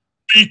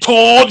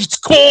 Retard, it's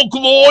COG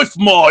Life,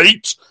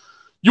 mate.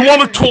 You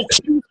want to talk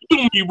to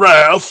me,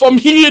 Ralph? I'm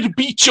here to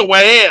beat your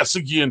ass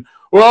again,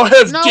 or I'll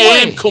have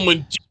Dan come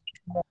and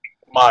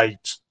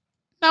mate.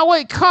 Now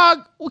wait,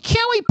 COG. Well,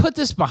 can't we put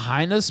this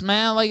behind us,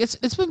 man? Like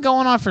it's been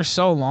going on for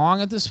so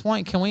long. At this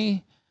point, can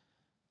we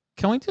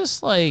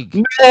just like?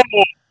 No,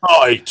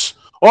 mate.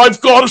 I've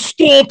got to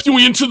stomp you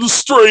into the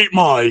street,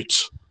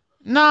 mate.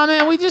 Nah,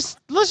 man.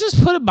 Let's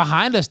just put it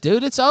behind us,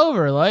 dude. It's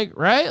over. Like,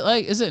 right?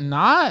 Like, is it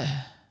not?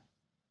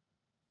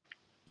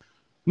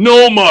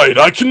 No, mate.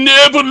 I can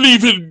never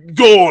leave it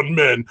gone,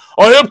 man.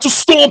 I have to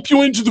stomp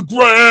you into the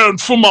ground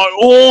for my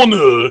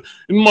honor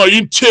and my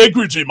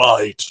integrity,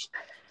 mate.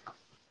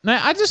 Man,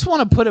 I just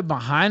want to put it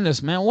behind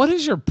us, man. What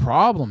is your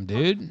problem,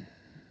 dude?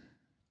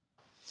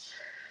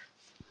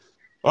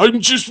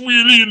 I'm just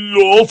really in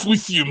love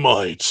with you,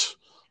 mate.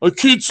 I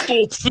can't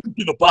stop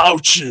thinking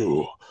about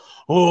you.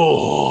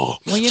 Oh.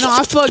 Well, you know,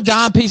 I fuck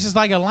dime pieces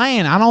like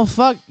Elaine. I don't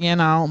fuck, you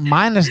know,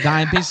 minus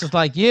dime pieces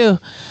like you.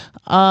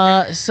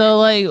 So,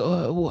 like,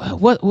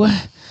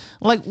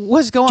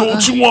 what's going on?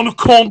 Don't you want to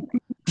come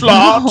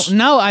flat?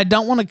 No, I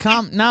don't want to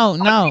come. No,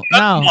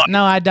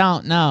 I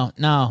don't.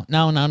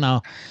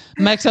 No.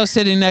 Mexico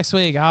City next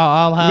week.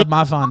 I'll have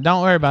my fun.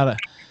 Don't worry about it.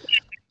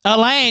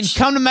 Elaine,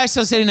 come to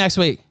Mexico City next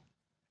week.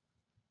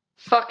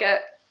 Fuck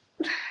it.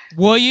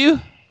 Will you?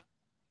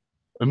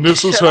 And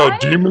this is how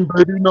Demon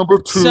Baby number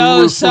 2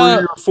 or 3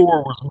 or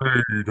 4 was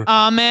made.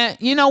 Man,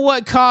 you know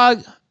what,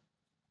 COG?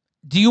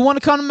 Do you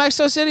want to come to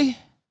Mexico City?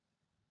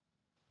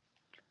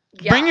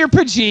 Yeah. Bring your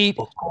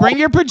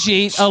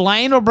Pajit.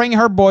 Elaine will bring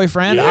her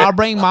boyfriend. Yeah. I'll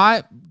bring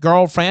my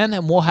girlfriend,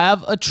 and we'll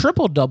have a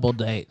triple-double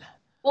date.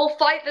 We'll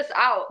fight this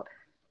out.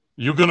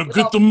 You're gonna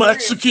get the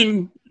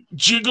Mexican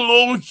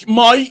gigolo,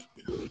 mate?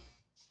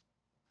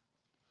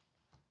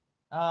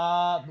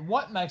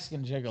 What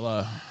Mexican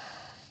gigolo?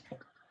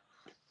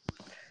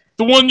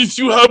 The one that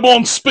you have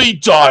on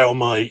speed dial,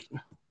 mate.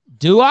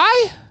 Do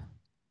I?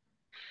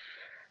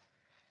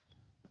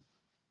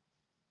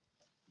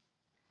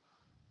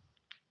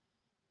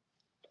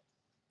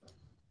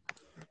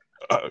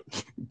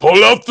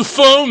 Pull out the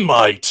phone,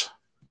 mate.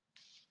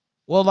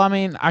 Well, I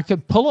mean, I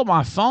could pull up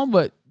my phone,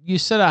 but you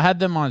said I had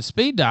them on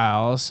speed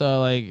dial.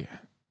 So, like,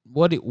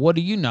 what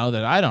do you know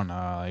that I don't know?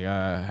 Like,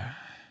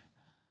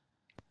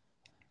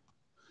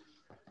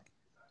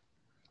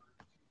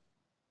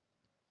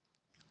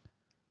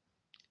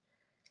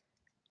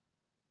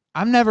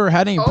 I've never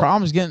had any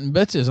problems getting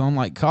bitches on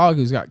like COG,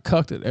 who's got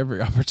cucked at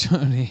every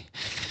opportunity.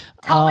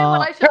 Tell me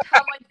when I should turn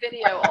my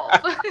video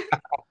off.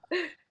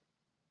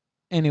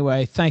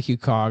 Anyway, thank you,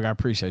 Cog. I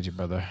appreciate you,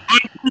 brother.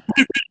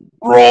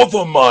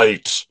 Brother,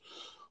 mate.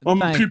 I'm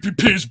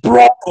PPP's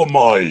brother,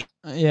 mate.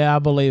 Yeah, I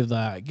believe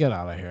that. Get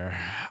out of here.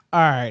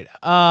 All right.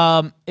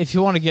 If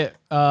you want to get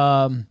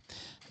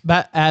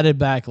added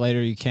back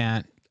later, you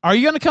can. Are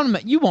you going to come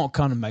to? You won't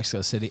come to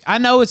Mexico City. I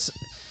know it's.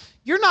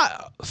 You're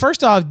not.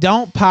 First off,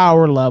 don't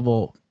power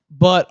level.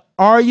 But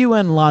are you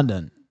in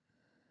London?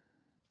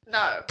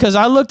 No. Because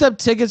I looked up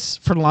tickets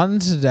for London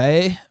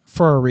today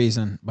for a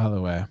reason, by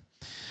the way.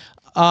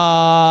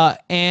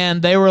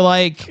 And they were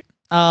like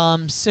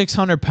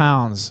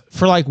 £600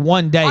 for like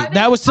one day.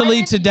 That was to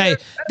leave today.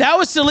 That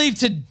was to leave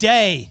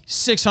today,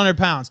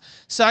 £600.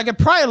 So I could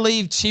probably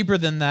leave cheaper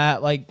than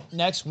that, like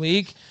next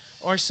week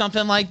or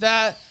something like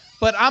that.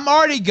 But I'm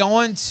already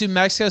going to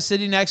Mexico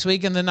City next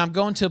week, and then I'm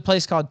going to a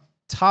place called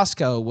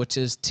Taxco, which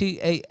is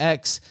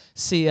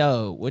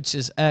Taxco, which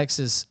is X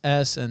is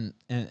S in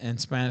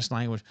Spanish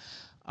language.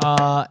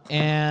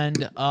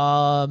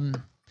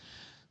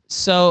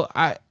 So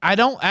I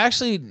don't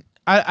actually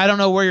I don't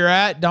know where you're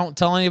at. Don't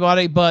tell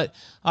anybody, but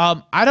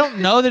I don't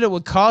know that it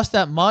would cost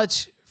that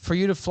much for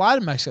you to fly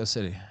to Mexico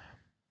City.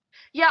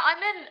 Yeah,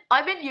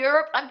 I'm in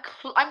Europe. I'm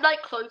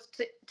like close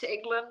to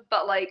England,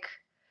 but like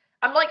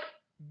I'm like.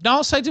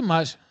 Don't say too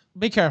much.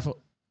 Be careful.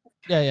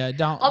 Yeah.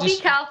 Don't. I'll be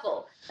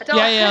careful.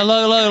 Yeah.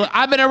 Look.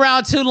 I've been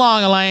around too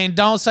long, Elaine.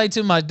 Don't say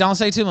too much. Don't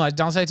say too much.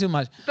 Don't say too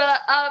much. But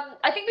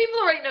I think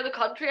people already know the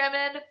country I'm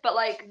in, but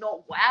like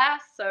not where.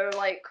 So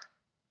like.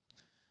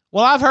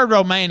 Well, I've heard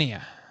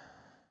Romania.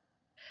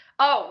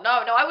 Oh no!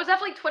 I was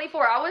definitely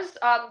 24 hours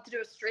to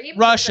do a stream.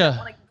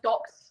 Russia.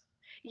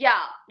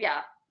 Yeah,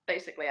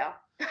 basically, yeah.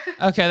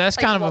 Okay, that's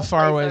like kind of a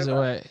far ways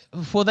away.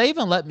 Will they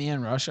even let me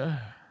in Russia?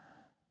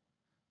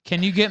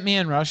 Can you get me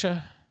in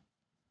Russia?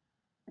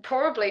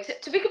 Probably.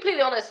 To be completely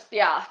honest,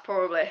 yeah,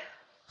 probably.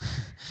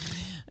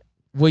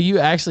 Will you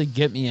actually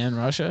get me in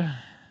Russia?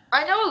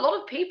 I know a lot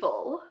of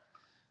people.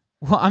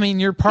 Well, I mean,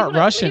 you're part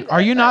Russian.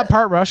 Are you not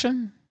part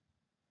Russian?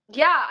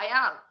 Yeah, I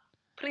am.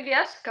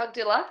 Привет, как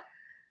дела?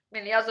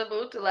 Меня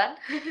зовут Elaine.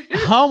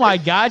 Oh my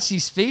God, she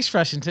speaks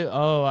Russian too.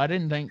 Oh, I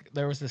didn't think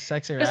there was a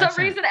sexier accent. For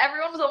some reason,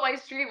 everyone was on my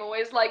stream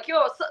always like,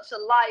 "You're such a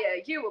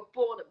liar. You were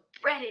born and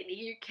bred in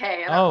the UK."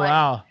 And oh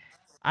wow,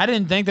 I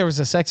didn't think there was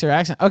a sexier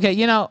accent. Okay,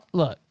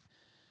 look.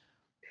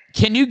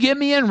 Can you get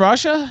me in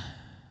Russia?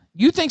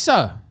 You think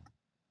so?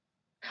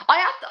 I'll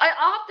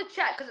have to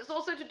check because it's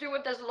also to do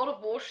with there's a lot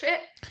of war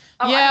shit.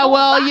 Yeah,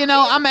 well,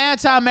 I'm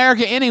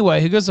anti-America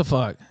anyway. Who gives a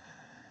fuck?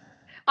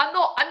 I'm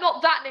not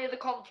that near the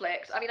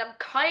conflict. I mean, I'm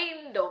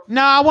kind of.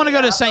 No, I want to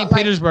go to St.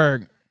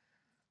 Petersburg.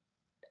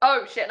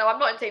 Oh shit! No, I'm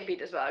not in St.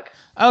 Petersburg.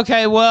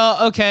 Okay,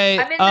 well, okay.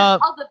 I'm in this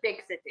other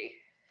big city.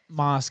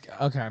 Moscow.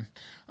 Okay.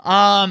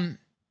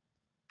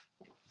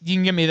 You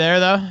can get me there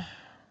though.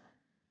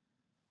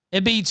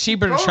 It'd be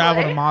cheaper to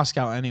travel to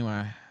Moscow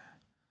anyway.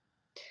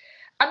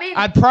 I mean,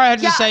 I'd probably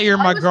have to say you're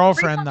my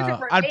girlfriend though.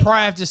 I'd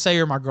probably have to say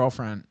you're my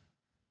girlfriend.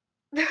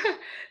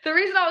 The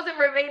reason I was in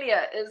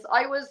Romania is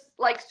I was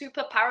like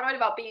super paranoid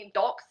about being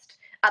doxxed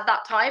at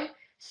that time.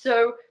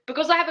 So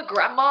because I have a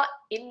grandma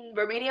in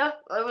Romania,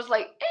 I was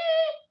like,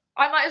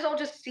 I might as well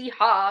just see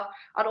her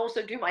and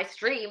also do my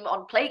stream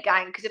on Play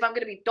Gang, because if I'm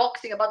going to be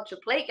doxing a bunch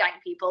of Play Gang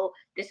people,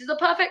 this is a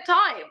perfect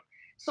time.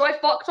 So I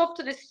fucked off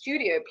to this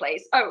studio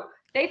place. Oh,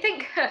 they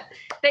think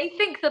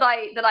that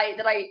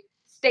I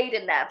stayed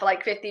in there for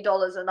like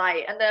 $50 a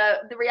night, and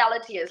the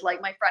reality is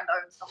like my friend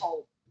owns the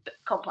whole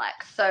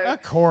complex. So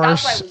of course,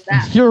 that's why I was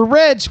there. You're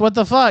rich. What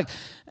the fuck?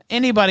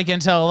 Anybody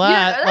can tell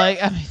that. You know,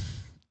 like, I mean,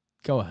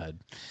 go ahead.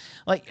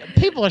 Like,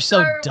 people are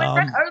so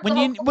dumb.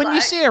 When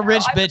you see a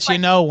rich bitch, you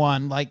know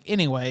one. Like,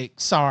 anyway,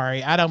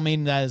 sorry, I don't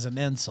mean that as an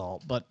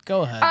insult, but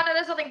go ahead. Oh no,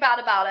 there's nothing bad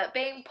about it.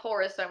 Being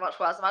poor is so much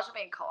worse. Imagine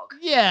being cog.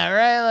 Yeah,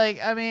 right. Like,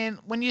 I mean,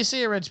 when you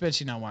see a rich bitch,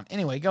 you know one.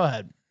 Anyway, go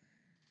ahead.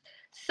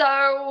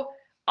 So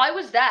I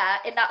was there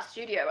in that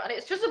studio, and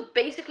it's just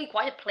basically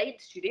quite a plain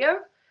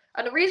studio.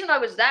 And the reason I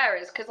was there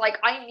is because, like,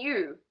 I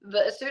knew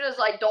that as soon as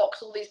I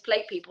dox all these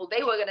plate people,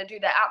 they were going to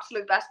do their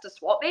absolute best to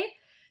swap me.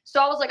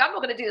 So I was like, I'm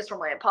not going to do this from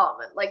my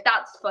apartment. Like,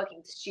 that's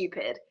fucking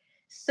stupid.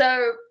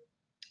 So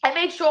I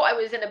made sure I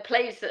was in a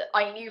place that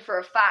I knew for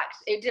a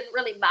fact it didn't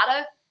really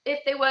matter if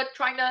they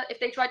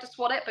tried to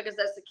swat it, because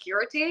there's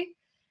security.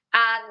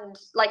 And,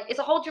 like, it's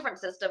a whole different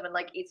system in,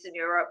 like, Eastern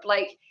Europe.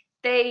 Like,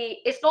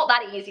 it's not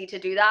that easy to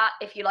do that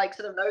if you, like,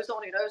 sort of know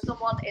someone who knows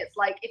someone. It's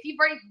like, if you've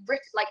already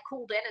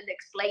called in and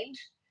explained.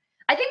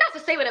 I think that's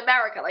the same in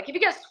America. Like, if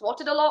you get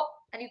swatted a lot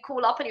and you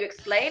call up and you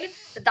explain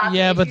that's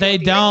yeah, but they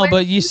don't.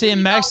 But you see,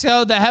 in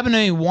Mexico, that happened to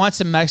me once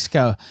in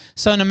Mexico.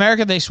 So in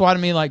America, they swatted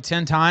me like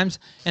 10 times,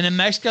 and in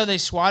Mexico, they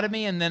swatted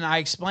me, and then I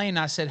explained.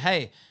 I said,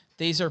 "Hey,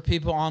 these are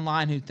people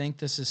online who think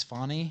this is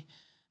funny,"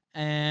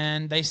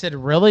 and they said,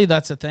 "Really?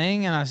 That's a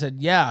thing?" And I said,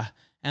 "Yeah,"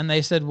 and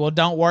they said, "Well,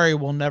 don't worry,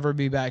 we'll never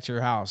be back to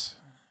your house."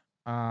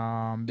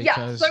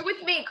 Yeah, so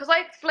with me, because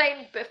I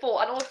explained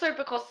before, and also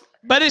because.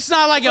 But it's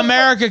not like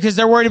America, because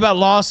they're worried about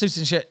lawsuits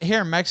and shit.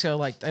 Here in Mexico,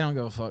 like, they don't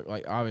give a fuck.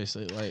 Like,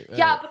 obviously, like.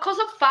 Yeah, because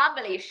of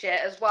family shit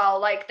as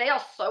well. Like, they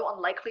are so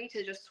unlikely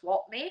to just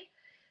swap me.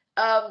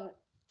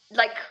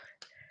 Like,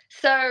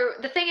 So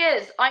the thing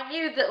is, I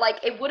knew that like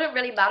it wouldn't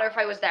really matter if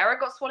I was there and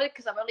got swatted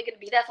because I'm only going to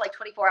be there for like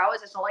 24 hours.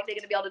 It's not like they're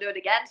going to be able to do it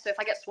again. So if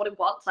I get swatted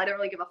once, I don't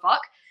really give a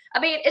fuck.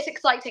 I mean, it's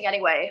exciting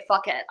anyway.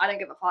 Fuck it. I don't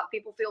give a fuck.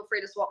 People feel free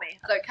to swat me.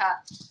 I don't care.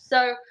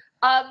 So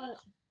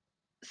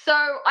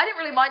I didn't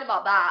really mind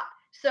about that.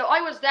 So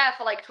I was there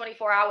for like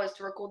 24 hours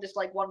to record this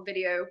like one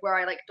video where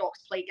I like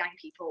doxed play gang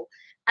people,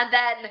 and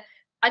then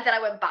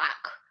I went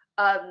back.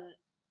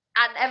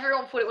 And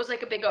everyone thought it was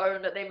like a big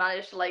own that they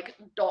managed to like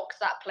dox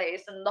that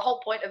place, and the whole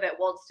point of it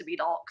was to be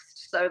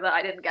doxed so that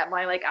I didn't get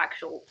my like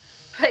actual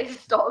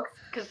place doxed,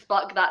 because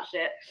fuck that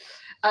shit.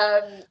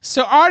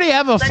 So I already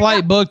have a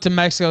flight booked to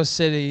Mexico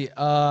City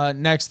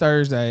next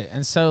Thursday,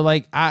 and so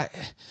like I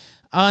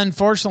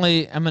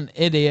unfortunately am an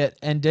idiot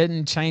and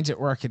didn't change it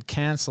where I could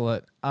cancel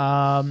it.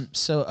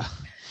 So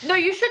no,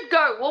 you should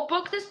go. We'll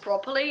book this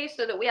properly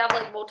so that we have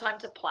like more time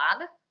to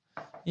plan.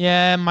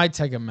 Yeah, it might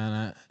take a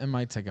minute. It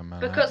might take a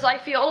minute. Because I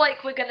feel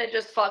like we're gonna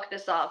just fuck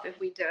this up if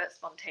we do it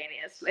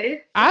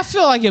spontaneously. I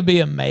feel like it'd be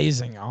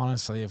amazing,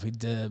 honestly, if we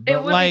did. But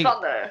it would be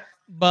fun though.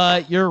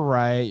 But you're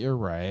right. You're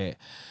right.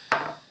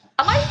 Am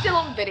I still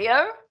on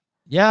video?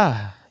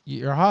 Yeah,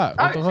 you're hot.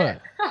 What the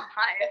fuck?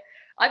 Hi.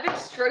 I've been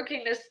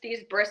stroking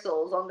these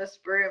bristles on this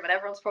broom, and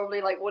everyone's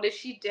probably like, "What is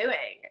she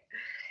doing?"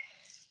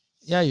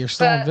 Yeah, you're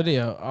still on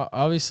video.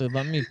 Obviously,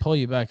 let me pull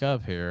you back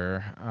up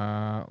here.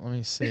 Let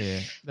me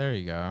see. There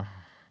you go.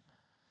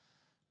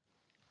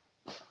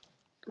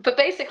 But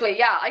basically,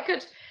 yeah, I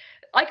could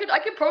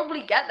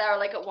probably get there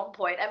like at one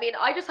point. I mean,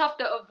 I just have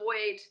to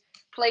avoid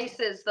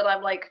places that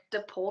I'm like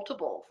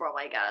deportable from,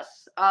 I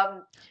guess.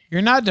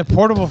 You're not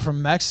deportable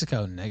from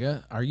Mexico,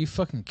 nigga. Are you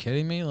fucking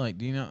kidding me? Like,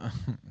 do you know?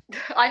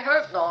 I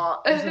hope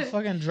not. It's a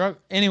fucking drug.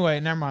 Anyway,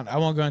 never mind. I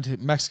won't go into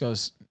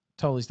Mexico's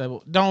totally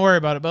stable. Don't worry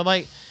about it. But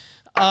like,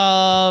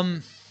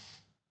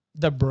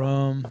 the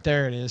broom.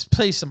 There it is.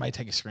 Please, somebody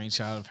take a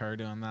screenshot of her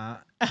doing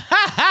that. I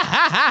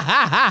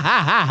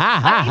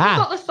even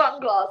got the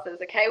sunglasses.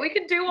 Okay, we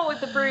can do one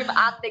with the broom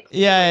and the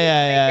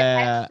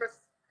yeah.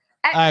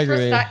 Extra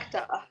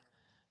sector.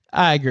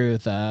 I agree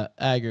with that.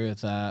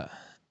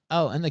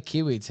 Oh, and the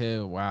kiwi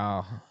too.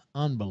 Wow,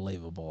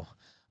 unbelievable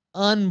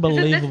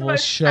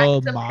show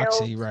of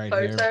moxie right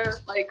here.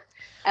 Like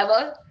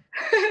ever.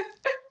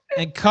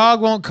 And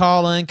Cog won't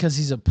call in because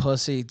he's a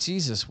pussy.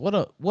 Jesus, what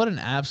an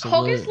absolute.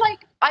 Cog is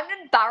like, I'm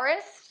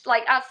embarrassed,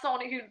 like as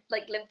someone who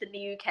like lived in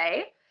the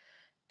UK,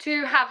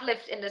 to have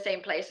lived in the same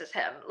place as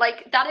him.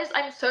 Like that is,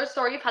 I'm so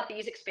sorry you've had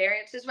these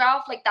experiences,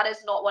 Ralph. Like that is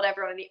not what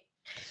everyone.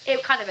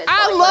 It kind of is.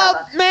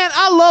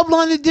 I love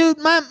London, dude.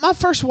 My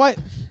first wife.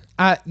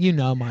 You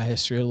know my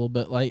history a little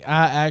bit. Like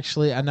I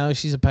know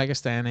she's a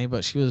Pakistani,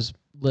 but she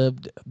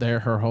lived there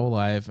her whole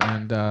life,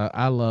 and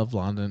I love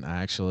London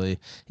actually,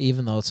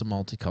 even though it's a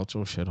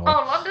multicultural shithole.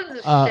 Oh, London's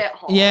a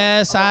shithole.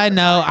 Yes, I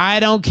know.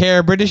 I don't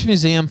care. British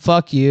Museum,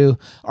 fuck you.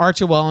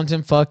 Arch of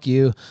Wellington, fuck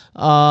you.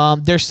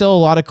 There's still a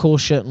lot of cool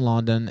shit in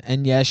London,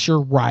 and yes, you're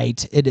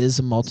right. It is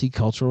a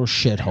multicultural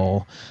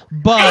shithole,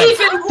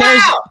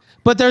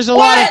 but there's a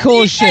lot of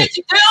cool shit.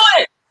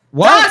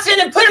 What?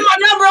 Johnson and putting my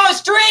number on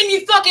stream,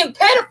 you fucking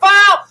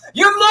pedophile!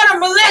 Your mother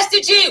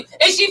molested you,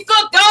 and she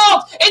fucked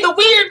dogs, and the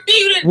weird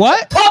mutant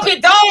puppet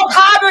dog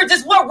hybrids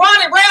is what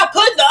Ron and Ralph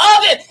put in the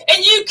oven,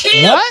 and you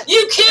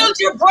killed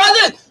your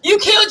brother, you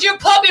killed your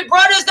puppet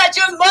brothers that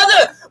your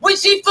mother, when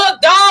she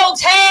fucked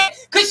dogs, had,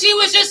 because she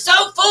was just so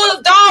full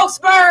of dog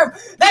sperm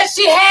that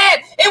she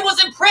had, it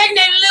was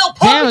impregnated little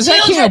puppet is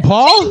that children. King of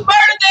Paul? You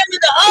murdered them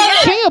in the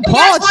oven. King of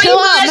Paul, chill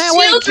out, man.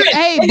 Wait,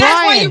 hey, and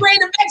that's why you ran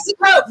to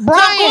Mexico.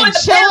 Brian,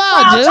 chill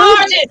out,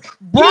 dude.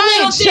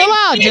 Brian, chill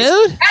out,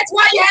 dude. That's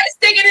why you had to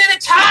stick it in a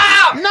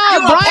child. No,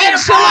 Brian,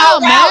 chill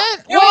out, man.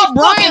 Wait,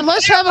 Brian,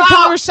 let's have a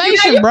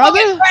conversation,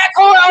 brother. Crack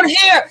whore on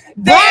here,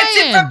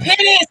 dancing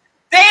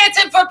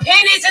for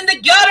pennies in the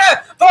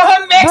gutter for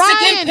her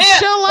Mexican pimp.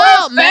 Chill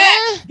out,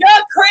 man.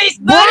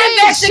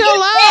 Brian,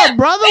 chill out,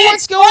 brother.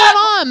 What's going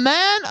on,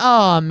 man?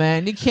 Oh,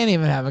 man, you can't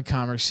even have a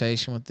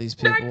conversation with these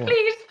people. No,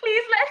 please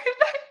let him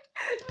back.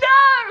 No.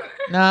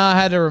 No, I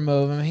had to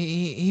remove him.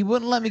 He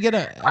wouldn't let me get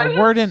a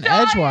word in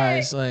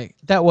edgewise. Like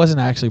that wasn't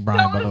actually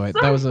Brian, by the way.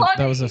 So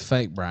that was a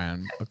fake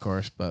Brian, of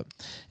course, but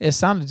it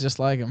sounded just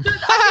like him.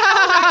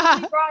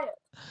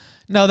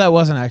 No, that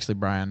wasn't actually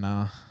Brian.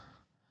 No.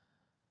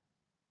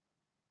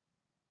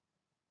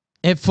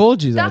 It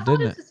fooled you though,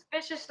 didn't it?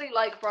 Suspiciously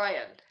like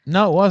Brian.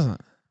 No, it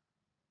wasn't.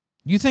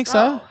 You think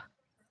so?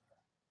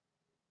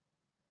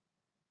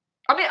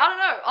 I mean, I don't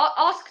know.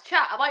 I'll ask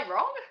chat. Am I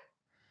wrong?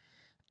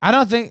 I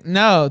don't think.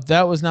 No,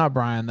 that was not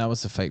Brian. That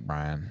was the fake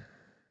Brian.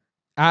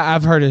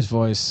 I've heard his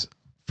voice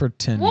for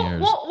 10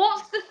 years.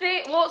 What's the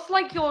thing? What's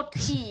like your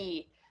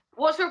tea?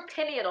 What's your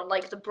opinion on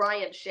like the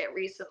Brian shit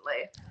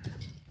recently?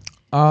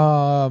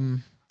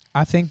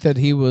 I think that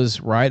he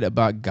was right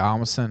about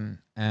Godwinson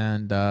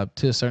and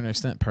to a certain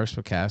extent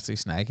perspicacity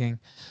snaking.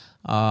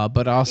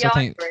 But I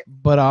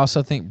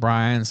also think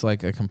Brian's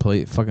like a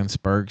complete fucking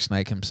spurg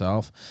snake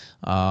himself.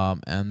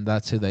 And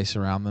that's who they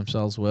surround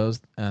themselves with,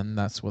 and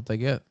that's what they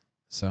get.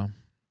 So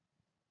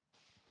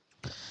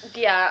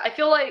yeah, I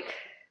feel like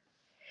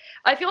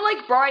I feel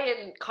like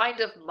BRYAN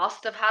kind of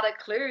must have had a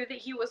clue that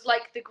he was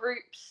like the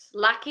group's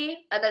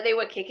lackey and that they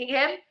were kicking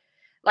him.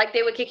 Like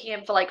they were kicking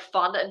him for like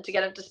fun and to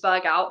get him to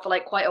spurg out for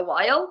like quite a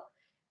while.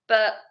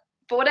 But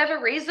for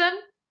whatever reason,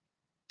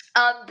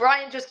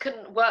 BRYAN just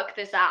couldn't work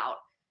this out.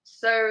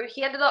 So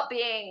he ended up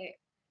being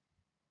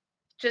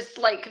just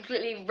like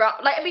completely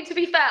like, I mean, to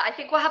be fair, I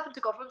think what happened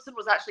to Godwinson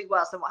was actually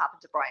worse than what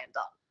happened to BRYAN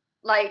Dunn.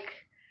 Like,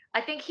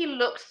 I think he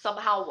looked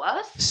somehow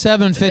worse.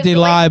 750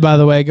 live, by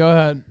the way. Go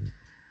ahead.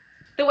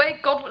 The way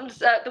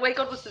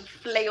Godwinson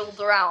flailed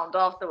around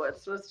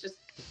afterwards was just.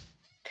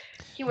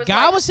 He was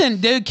Godwinson,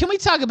 like, dude. Can we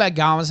talk about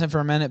Godwinson for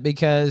a minute?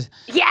 Because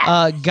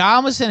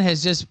Godwinson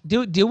has just.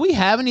 Do we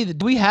have any?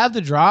 Do we have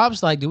the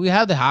drops? Like, do we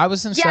have the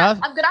Godwinson stuff?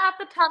 I'm gonna have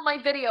to turn my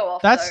video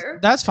off.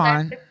 That's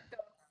fine.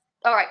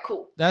 All right,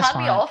 cool. That's turn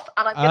fine. me off,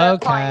 and I'm gonna.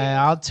 Okay,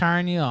 I'll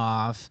turn you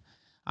off.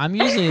 I'm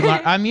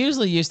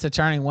usually used to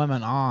turning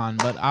women on,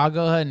 but I'll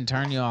go ahead and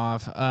turn you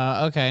off.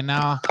 Okay,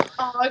 now.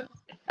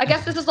 I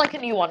guess this is like a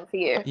new one for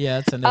you. Yeah,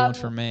 it's a new one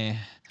for me.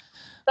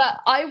 But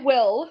I'm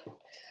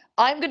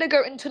gonna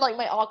go into like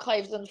my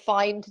archives and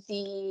find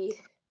the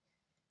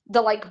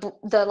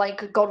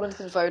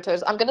Godwinson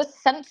photos. I'm gonna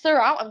censor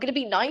out. I'm gonna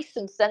be nice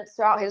and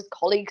censor out his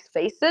colleagues'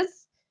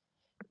 faces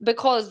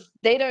because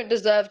they don't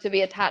deserve to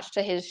be attached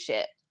to his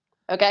shit.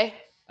 Okay.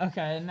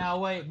 Okay. Now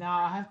wait. Now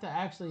I have to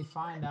actually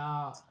find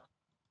out.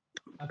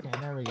 Okay.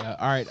 There we go.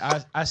 All right.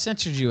 I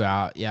censored you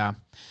out. Yeah.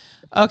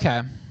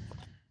 Okay.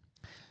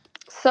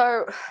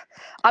 So,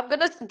 I'm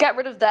gonna get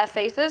rid of their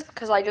faces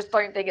because I just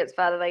don't think it's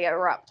fair that they get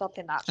wrapped up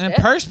in that shit. And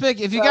Perspic,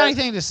 if you got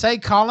anything to say,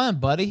 call in,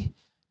 buddy.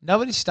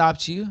 Nobody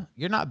stopped you.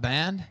 You're not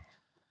banned.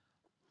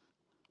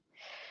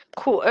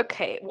 Cool.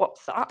 Okay.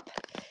 What's up?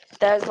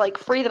 There's like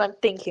 3 that I'm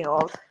thinking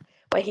of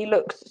where he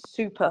looks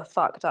super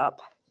fucked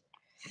up.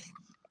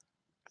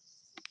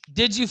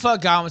 Did you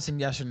fuck Godwinson?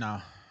 Yes or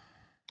no?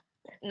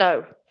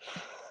 No.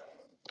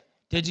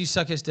 Did you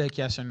suck his dick?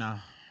 Yes or no?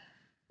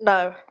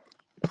 No.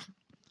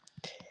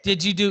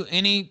 Did you do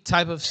any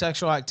type of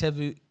sexual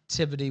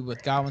activity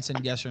with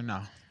Godwinson? Yes or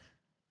no?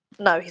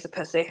 No, he's a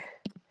pussy.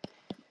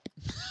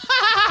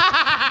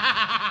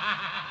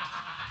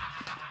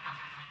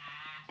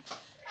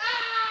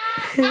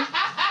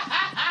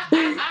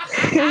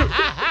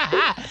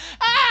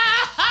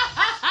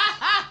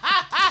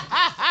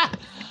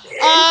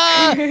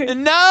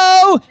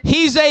 No,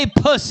 he's a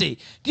pussy.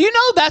 Do you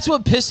know that's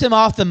what pissed him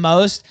off the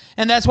most?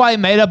 And that's why he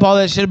made up all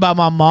that shit about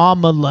my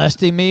mom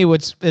molesting me,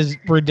 which is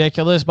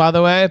ridiculous, by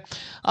the way.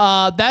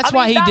 That's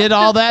why he did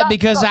all that,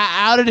 because I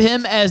outed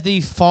him as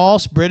the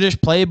false British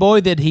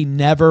playboy that he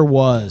never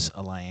was,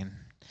 Elaine.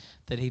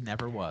 That he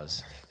never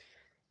was.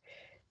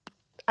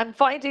 I'm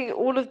finding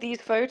all of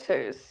these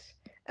photos.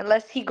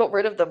 Unless he got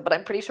rid of them, but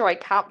I'm pretty sure I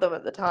capped them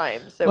at the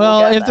time. So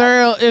well,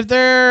 if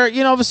they're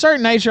of a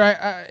certain nature,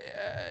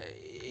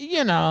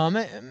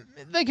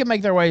 they can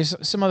make their way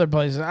some other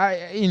places.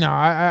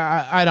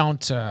 I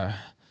don't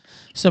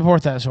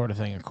support that sort of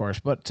thing, of course.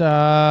 But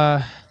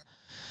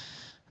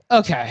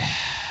okay,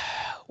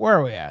 where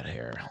are we at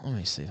here? Let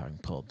me see if I can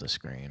pull up the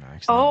screen.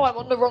 I'm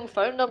on the wrong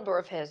phone number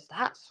of his.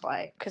 That's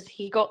why, because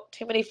he got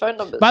too many phone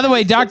numbers. By the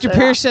way, Dr.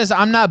 Pierce says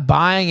I'm not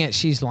buying it.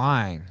 She's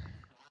lying.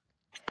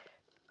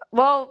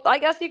 Well, I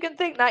guess you can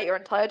think that. You're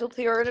entitled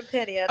to your own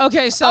opinion.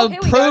 Okay, so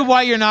prove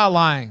why you're not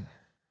lying.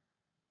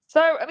 So,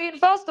 I mean,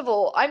 first of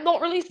all, I'm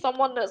not really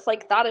someone that's,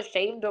 like, that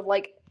ashamed of,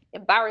 like,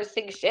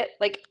 embarrassing shit.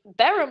 Like,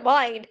 bear in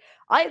mind,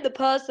 I'm the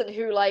person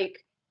who,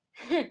 like,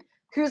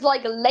 whose,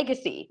 like,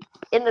 legacy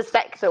in the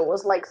sector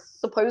was, like,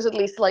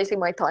 supposedly slicing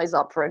my thighs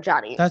up for a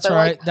Janny. That's so,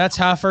 right. Like, that's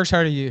how I first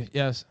heard of you,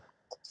 yes.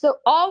 So,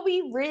 am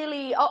I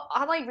really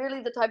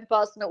the type of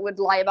person that would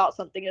lie about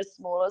something as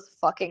small as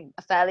fucking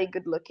a fairly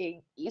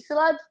good-looking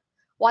e-celeb?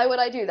 Why would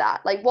I do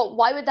that? Like,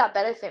 why would that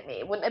benefit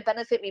me? Wouldn't it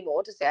benefit me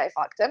more to say I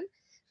fucked him?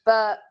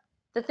 But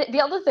the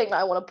other thing that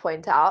I want to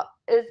point out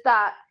is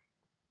that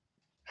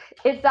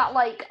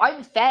like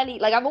I'm fairly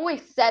like I've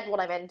always said what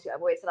I'm into.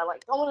 I've always said I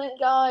like dominant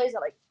guys, I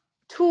like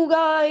tool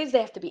guys. They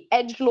have to be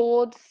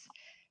edgelords.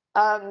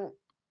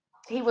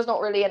 He was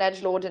not really an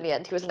edgelord in the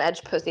end. He was an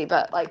edge pussy,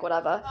 but like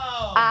whatever.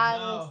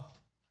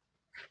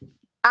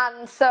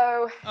 And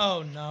so.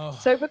 Oh no.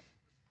 So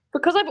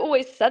because I've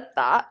always said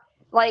that,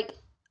 like.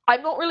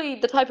 I'm not really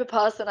the type of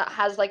person that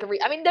has like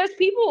I mean, there's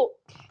people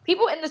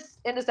in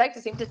the sector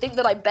seem to think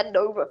that I bend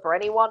over for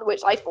anyone,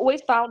 which I've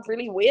always found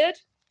really weird.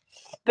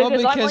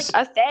 Because I'm like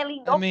a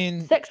fairly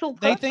non-sexual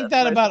person. They think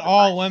that about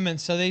all women,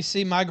 so they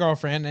see my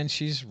girlfriend and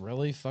she's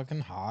really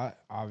fucking hot,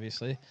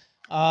 obviously.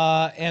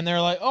 And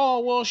they're like, oh,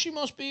 well, she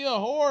must be a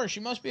whore. She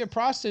must be a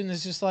prostitute. And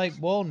it's just like,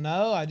 well,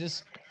 no, I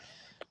just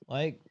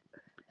like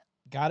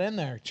got in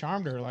there,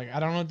 charmed her. Like, I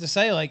don't know what to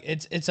say. Like,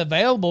 it's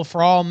available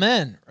for all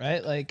men,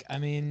 right? Like, I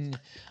mean,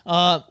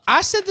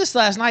 I said this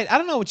last night. I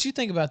don't know what you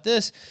think about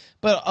this,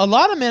 but a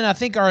lot of men, I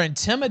think, are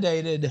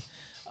intimidated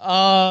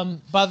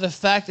by the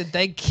fact that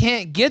they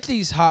can't get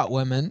these hot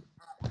women,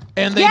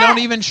 and they don't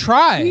even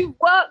try. You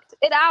worked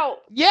it out.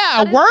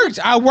 Yeah,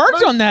 I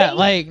worked on that.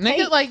 Like,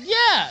 nigga, like,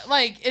 yeah,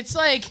 like, it's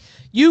like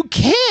You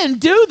can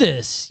do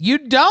this. You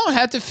don't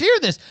have to fear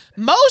this.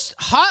 Most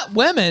hot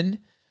women,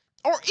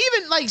 or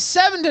even like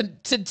 7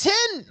 to 10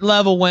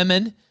 level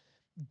women,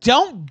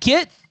 don't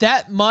get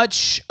that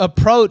much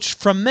approach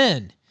from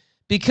men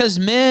because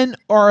men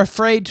are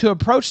afraid to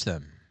approach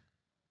them.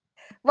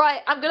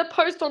 Right, I'm gonna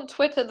post on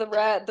Twitter the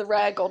rare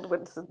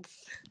Godwinsons.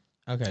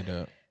 Okay, do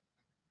it.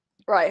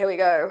 Right, here we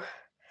go.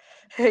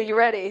 Are you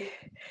ready?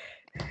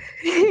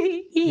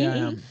 Yeah, I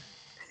am.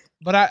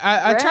 But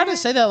I tried to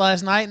say that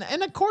last night,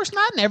 and of course,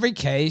 not in every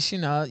case. You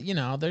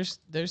know,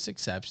 there's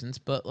exceptions,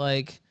 but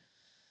like,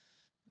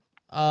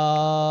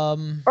 All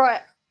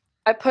right,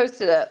 I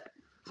posted it.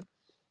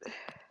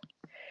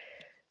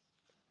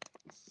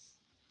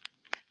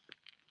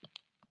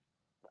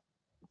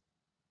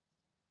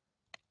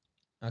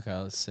 Okay,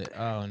 let's see.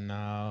 Oh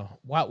no,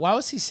 why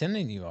was he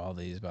sending you all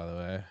these, by the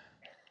way?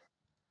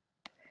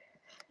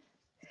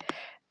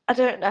 I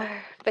don't know,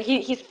 but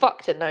he's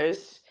fucked in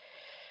those.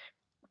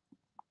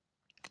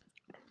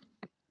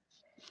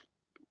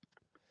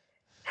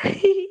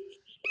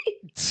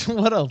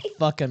 What a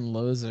fucking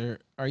loser.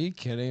 Are you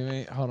kidding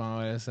me? Hold on,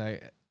 wait a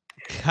second.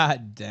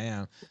 God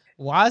damn.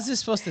 Why is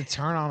this supposed to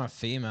turn on a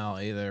female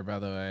either, by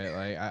the way?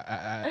 Like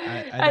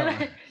I don't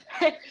know.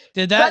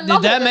 Did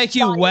that make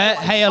you wet?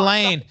 Hey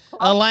Elaine,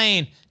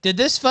 did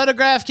this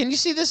photograph, can you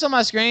see this on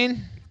my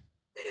screen?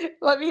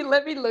 Let me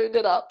load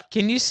it up.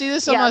 Can you see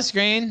this on my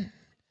screen?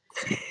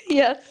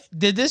 Yes.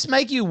 Did this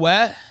make you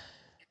wet?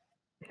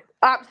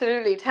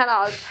 Absolutely, 10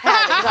 out of 10.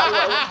 Exactly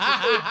what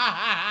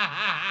I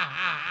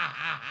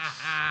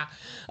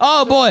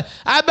Oh boy,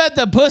 I bet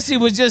the pussy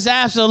was just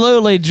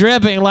absolutely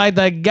dripping like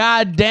the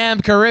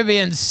goddamn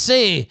Caribbean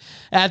Sea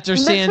after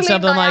seeing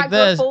something like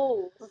this.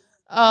 Falls.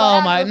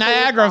 Oh my,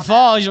 Niagara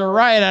Falls, you're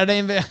right. I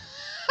didn't even...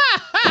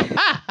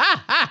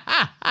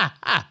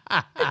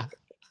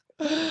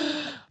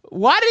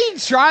 Why did he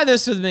try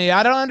this with me?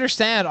 I don't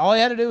understand. All he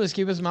had to do was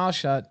keep his mouth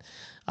shut.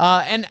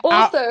 And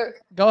also,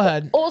 go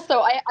ahead.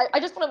 Also, I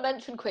just want to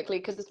mention quickly,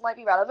 because this might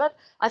be relevant.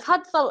 I've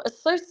had some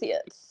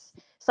associates,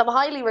 some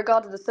highly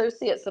regarded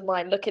associates of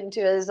mine, look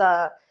into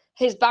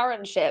his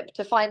baronship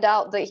to find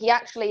out that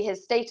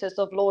his status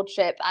of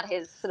lordship and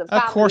his sort of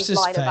family's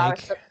line of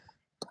aristocracy.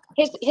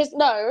 His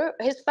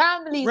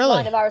family's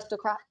line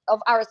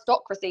of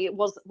aristocracy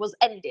was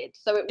ended.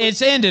 So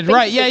it's ended,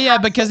 right? Yeah,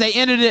 because they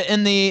ended it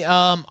in the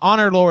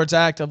Honor Lords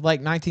Act of like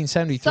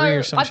 1973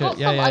 or some shit. I'm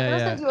gonna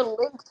send you a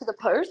link to the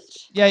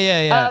post.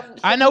 Yeah. So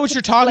I know what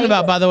you're talking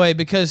about, by the way,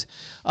 because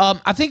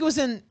I think it was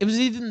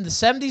either in the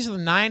 70s or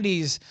the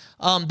 90s.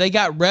 They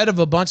got rid of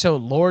a bunch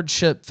of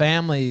lordship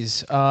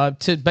families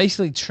to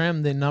basically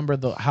trim the number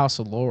of the House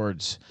of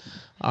Lords.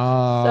 So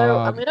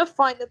I'm gonna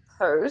find the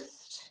post.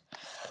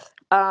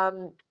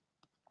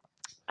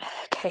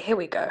 Okay, here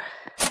we go.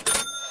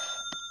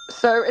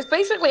 So it's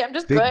basically, I'm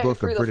just Big going Book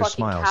through of the British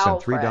fucking Smile cow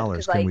sent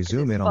 $3. Can we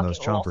zoom in on those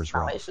chompers,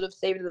 Ralph? I should have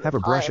saved it at Have the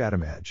a brush time. at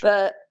him, Edge.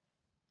 But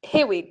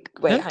here we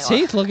wait. Them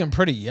teeth looking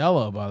pretty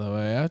yellow, by the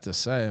way. I have to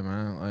say,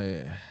 man.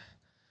 Like,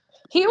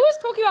 he was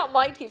talking about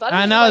my teeth.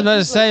 I know. I was about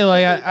to say,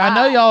 like, I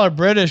know y'all are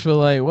British, but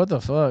like, what the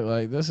fuck?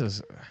 Like, this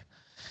is.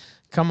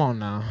 Come on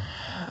now.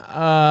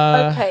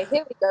 Okay,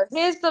 here we go.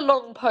 Here's the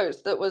long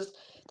post that was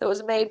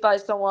made by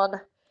someone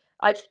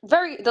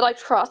that I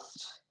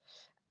trust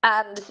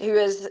and who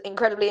is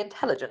incredibly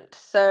intelligent.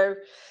 So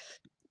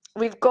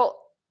we've got,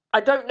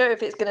 I don't know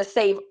if it's going to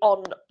save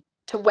on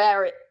to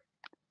where it,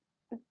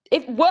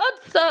 if word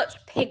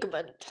search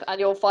pigment and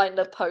you'll find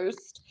the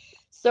post.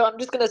 So I'm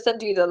just going to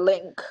send you the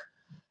link.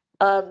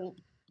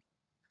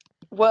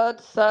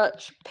 Word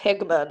search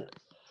pigment.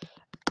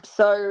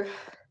 So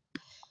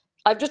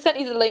I've just sent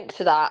you the link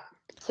to that,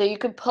 so you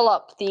can pull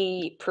up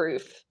the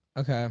proof.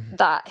 Okay.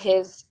 That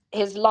his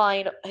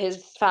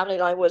family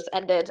line was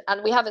ended,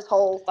 and we have his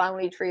whole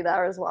family tree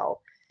there as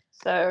well.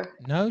 So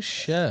no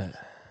shit.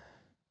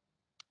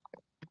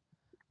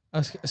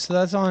 So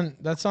that's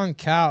on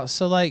cow.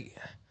 So like,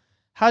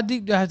 how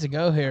deep do I have to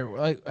go here?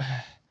 Like,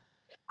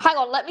 hang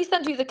on, let me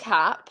send you the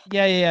cap.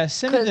 Yeah.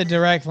 Send me the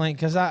direct link,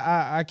 because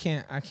I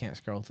can't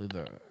scroll through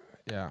the.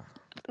 Yeah.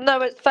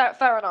 No, it's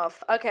fair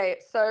enough. Okay,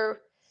 so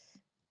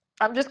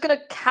I'm just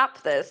gonna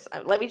cap this.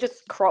 Let me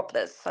just crop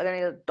this. I don't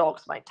need to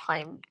dox my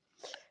time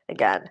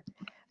again.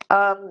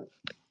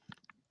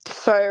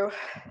 So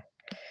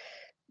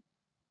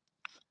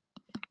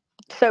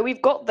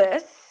we've got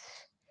this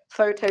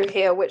photo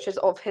here, which is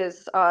of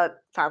his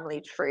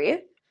family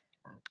tree.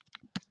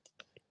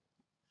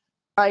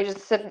 I just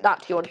sent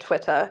that to you on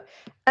Twitter,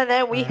 and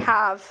then we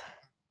have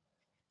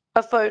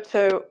a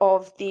photo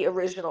of the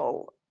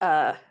original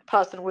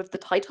person with the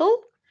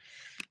title.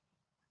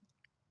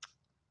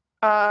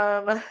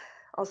 I'll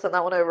send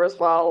that one over as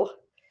well.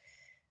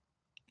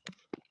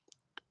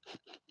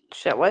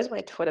 Shit, why is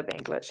my Twitter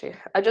being glitchy?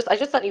 I just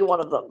sent you one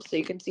of them, so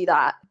you can see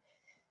that.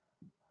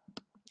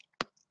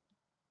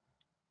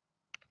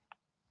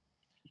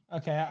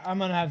 Okay, I'm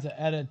gonna have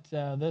to edit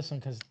this one,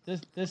 because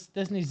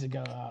this needs to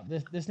go out.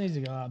 This needs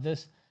to go out.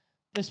 This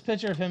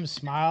picture of him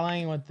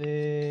smiling with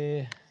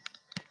the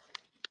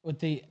with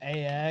the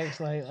AX,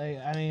 like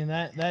I mean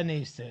that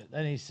needs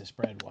to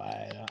spread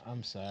wide.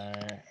 I'm sorry,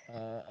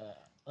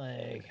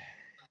 like,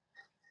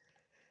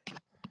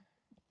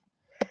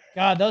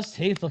 God, those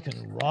teeth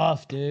looking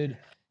rough, dude.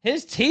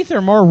 His teeth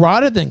are more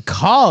rotted than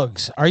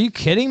cogs. Are you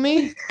kidding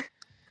me,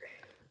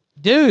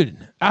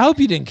 dude? I hope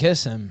you didn't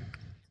kiss him.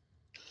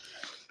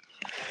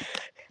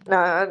 No,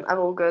 I'm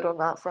all good on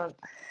that front.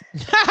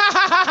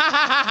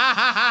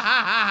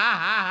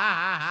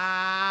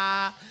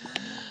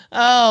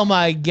 Oh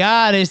my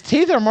God, his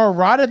teeth are more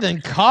rotted than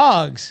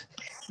cogs.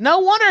 No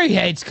wonder he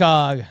hates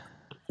Cog.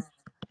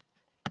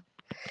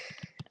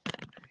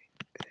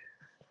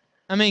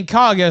 I mean,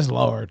 Cog is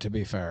lower, to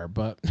be fair,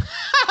 but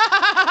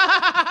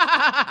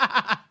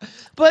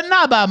but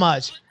not by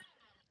much.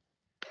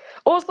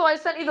 Also, I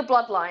sent you the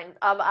bloodline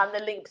and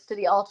the links to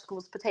the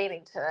articles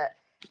pertaining to it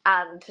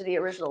and to the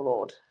original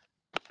Lord.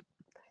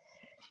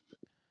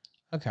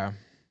 Okay.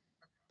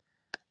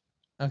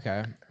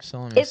 Okay, so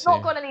let me see. It's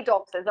not got any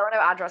doxes. There are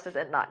no addresses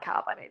in that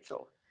cap, I made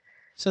sure.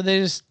 So they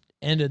just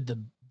ended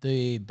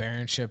the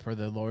baronship or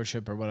the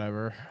lordship or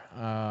whatever.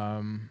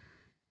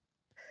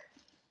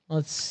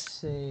 Let's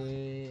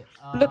see.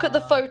 Look at the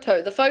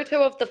photo. The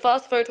photo of the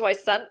first photo I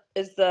sent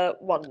is the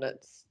one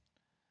that's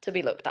to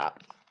be looked at.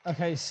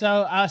 Okay,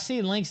 so I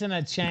see links in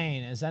a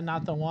chain. Is that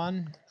not the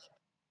one?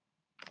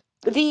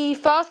 The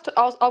first,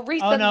 I'll resend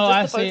Oh no,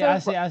 just the I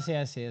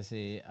photo.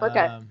 see.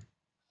 Okay. Let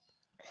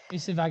me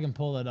see if I can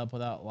pull it up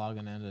without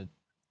logging into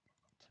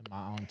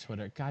my own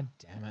Twitter. God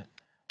damn it.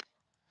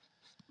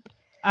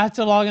 I have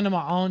to log into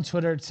my own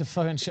Twitter to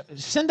fucking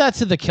send that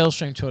to the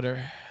Killstream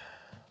Twitter.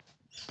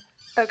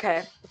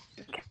 Okay.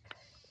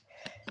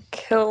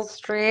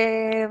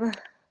 Killstream.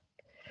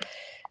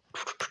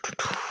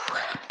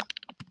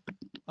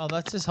 Oh,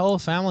 that's his whole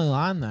family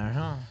line there,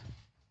 huh?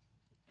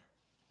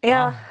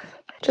 Yeah. Wow.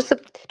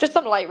 Just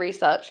some light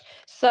research.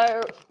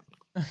 So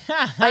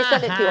I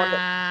sent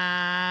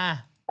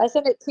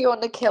it to you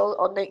on the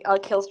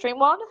Killstream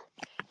one,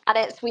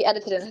 and we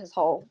edited in his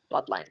whole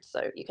bloodline,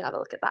 so you can have a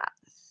look at that.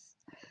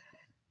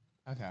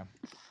 Okay.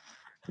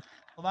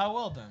 Well, I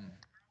will then.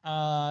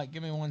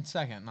 Give me 1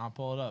 second, and I'll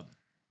pull it up.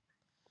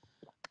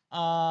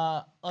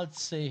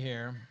 Let's see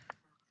here.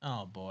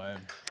 Oh boy.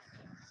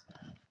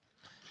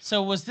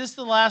 So was this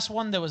the last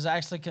one that was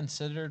actually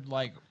considered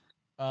like,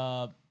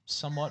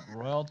 somewhat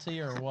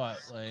royalty or what?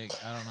 Like,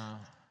 I don't know.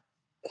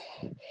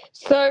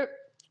 So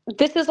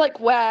this is like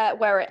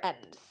where it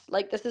ends.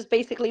 Like this is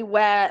basically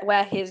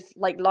where his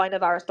like line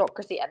of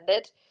aristocracy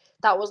ended.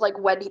 That was like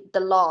when the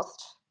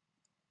last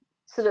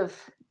sort of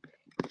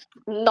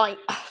knight.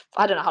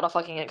 I don't know how to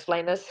fucking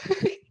explain this.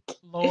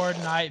 Lord,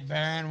 knight,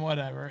 baron,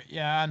 whatever.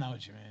 Yeah, I know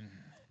what you mean.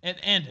 It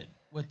ended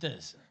with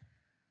this.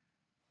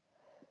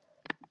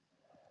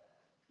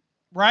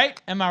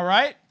 Right? Am I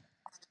right?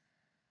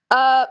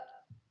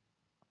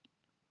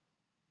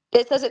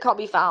 It says it can't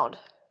be found.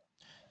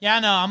 Yeah, I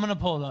know. I'm gonna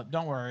pull it up.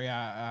 Don't worry.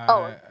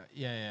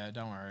 Yeah.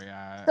 Don't worry.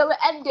 So it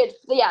ended.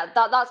 Yeah,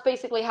 that's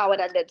basically how it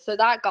ended. So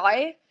that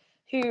guy,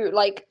 who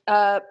like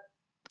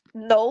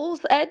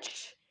Noel's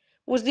Edge,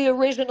 was the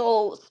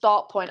original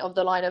start point of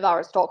the line of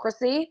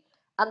aristocracy,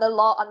 and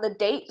the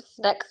dates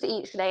next to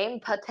each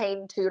name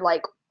pertain to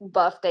like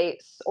birth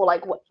dates or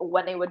like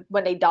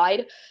when they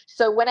died.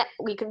 So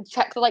we can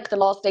check the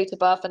last date of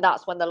birth, and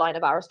that's when the line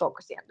of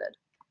aristocracy ended.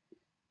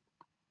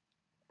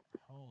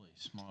 Holy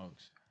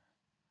smokes!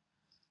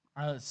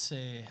 All right, let's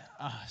see.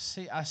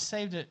 See, I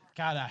saved it.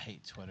 God, I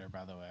hate Twitter,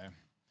 by the way.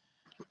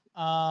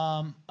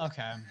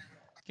 Okay,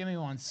 give me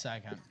 1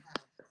 second,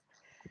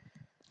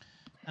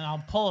 and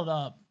I'll pull it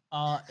up.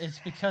 It's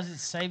because it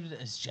saved it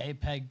as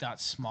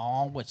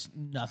JPEG.small, which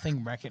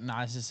nothing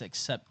recognizes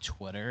except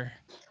Twitter.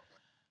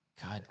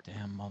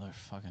 Goddamn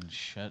motherfucking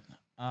shit.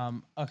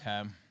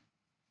 Okay.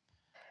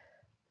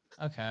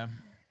 Okay.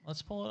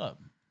 Let's pull it up.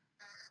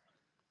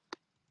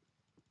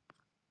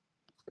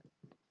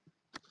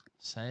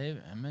 Save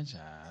image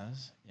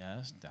as.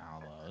 Yes.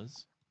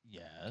 Downloads.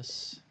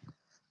 Yes.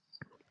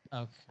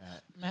 Okay.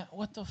 Man,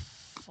 what the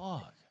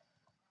fuck?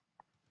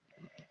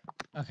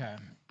 Okay.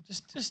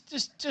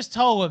 Just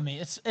hold with me.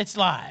 It's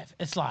live.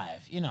 It's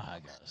live. You know how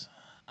it goes.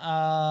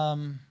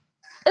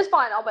 It's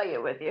fine. I'll make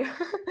it with you.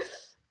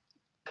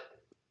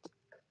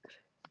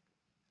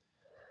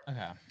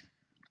 Okay.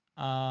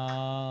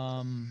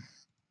 All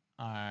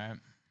right.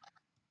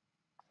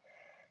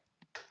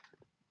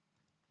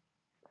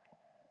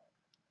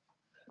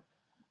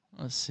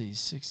 Let's see.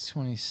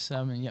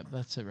 627. Yep,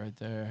 that's it right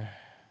there.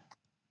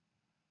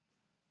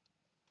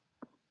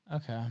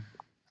 Okay.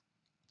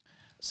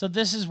 So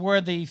this is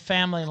where the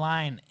family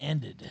line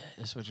ended,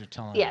 is what you're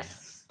telling me.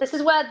 Yes. This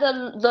is where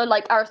the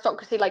like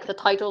aristocracy, like the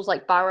titles,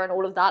 like baron,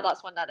 all of that,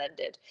 that's when that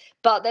ended.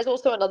 But there's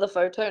also another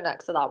photo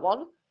next to that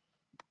one.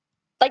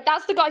 Like,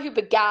 that's the guy who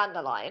began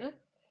the line.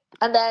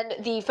 And then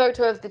the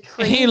photo of the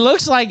tree. He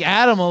looks like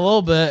Adam a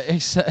little bit.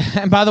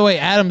 And by the way,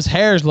 Adam's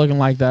hair is looking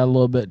like that a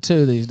little bit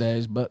too these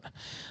days. But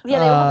yeah,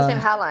 they all have the same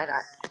hairline.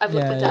 I've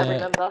looked into every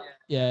member.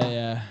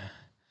 Yeah.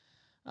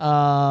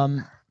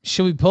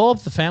 Should we pull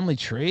up the family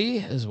tree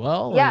as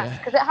well? Yes,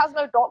 because it has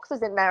no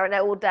doxers in there and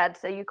they're all dead,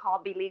 so you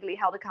can't be legally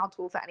held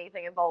accountable for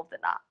anything involved in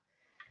that.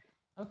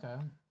 Okay.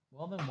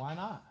 Well, then why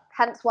not?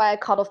 Hence why I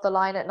cut off the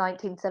line at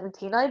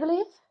 1917, I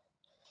believe.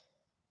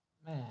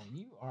 Man,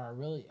 you are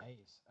really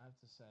ace, I have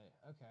to say.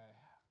 Okay.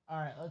 All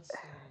right, let's see.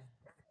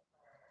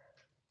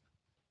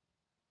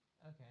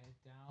 Okay,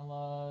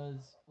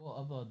 downloads. We'll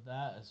upload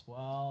that as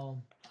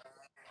well.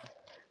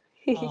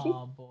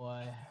 Oh,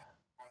 boy.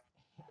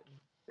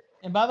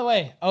 And by the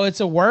way, it's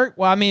a work.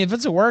 Well, I mean, if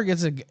it's a work,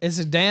 it's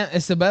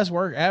the best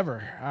work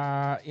ever.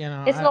 You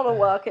know, it's not a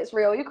work. It's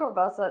real. You can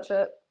reverse search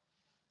it.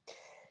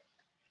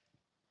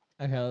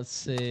 Okay, let's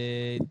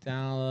see.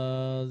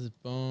 Downloads.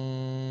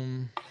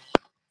 Boom.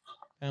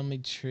 Family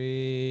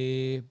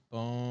tree.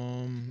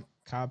 Boom.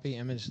 Copy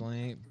image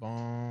link.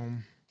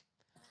 Boom.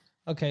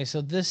 Okay,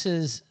 so this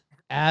is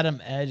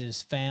Adam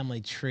Edge's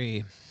family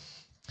tree.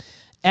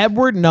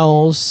 Edward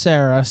Knowles,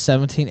 Sarah,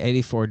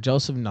 1784,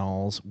 Joseph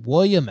Knowles,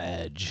 William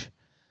Edge,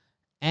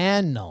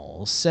 Ann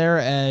Knowles,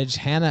 Sarah Edge,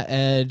 Hannah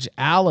Edge,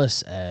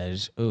 Alice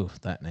Edge. Ooh,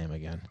 that name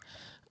again.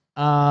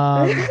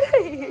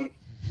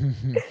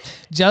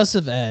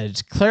 Joseph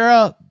Edge,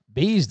 Clara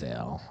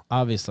Beesdale,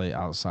 obviously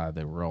outside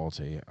the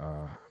royalty,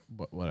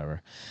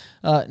 whatever.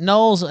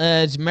 Knowles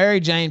Edge, Mary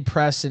Jane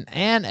Preston,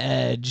 Ann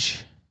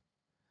Edge,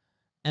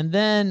 and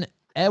then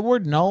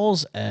Edward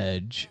Knowles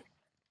Edge,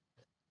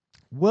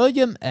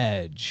 William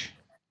Edge,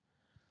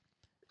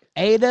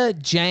 Ada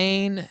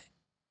Jane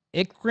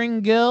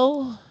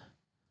Ickringill,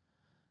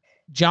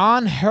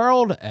 John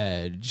Harold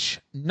Edge,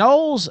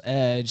 Knowles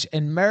Edge,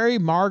 and Mary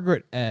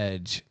Margaret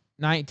Edge,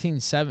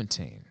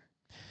 1917.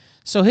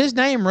 So his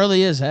name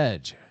really is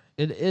Edge.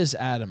 It is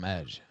Adam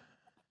Edge.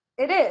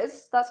 It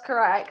is. That's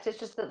correct. It's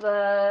just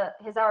that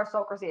his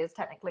aristocracy is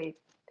technically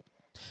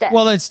dead.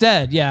 Well, it's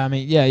dead. Yeah, I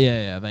mean,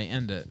 yeah. They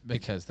end it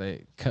because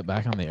they cut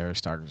back on the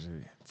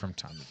aristocracy from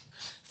time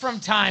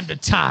to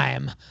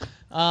time.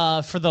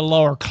 For the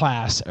lower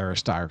class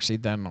aristocracy,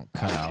 they don't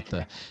cut out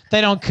the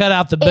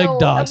big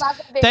dogs.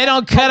 They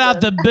don't cut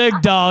out the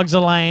big dogs,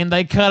 Elaine.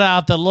 They cut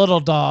out the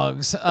little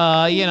dogs.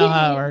 You know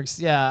how it works.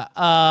 Yeah.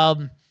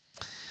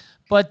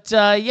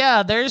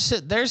 Yeah,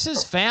 there's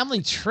his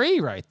family tree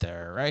right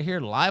there, right here,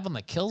 live on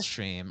the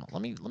Killstream.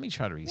 Let me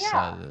try to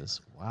reset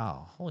this.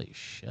 Wow, holy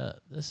shit,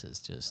 this is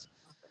just.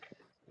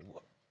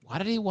 Why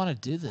did he want to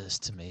do this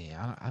to me?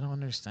 I don't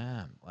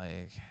understand.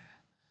 Like,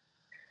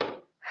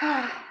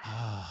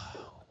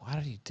 why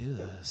did he do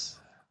this?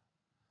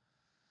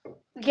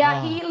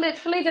 Yeah, he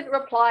literally didn't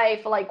reply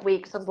for like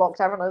weeks and blocked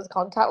everyone on his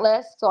contact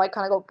list, so I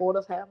kind of got bored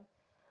of him.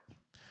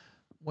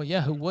 Well,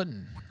 yeah, who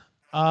wouldn't?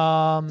 So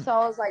I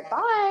was like,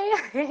 bye.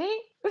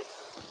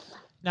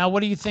 Now,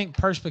 what do you think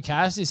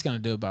Perspicacity's going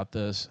to do about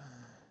this?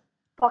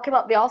 Fuck him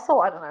up the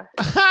arsehole? I don't know.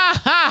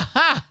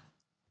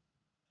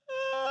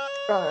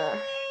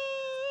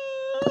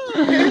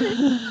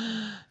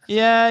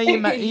 Yeah,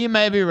 you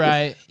may be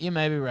right. You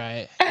may be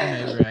right.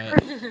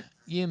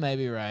 You may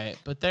be right.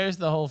 But there's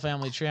the whole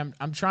family tree.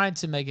 I'm trying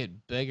to make it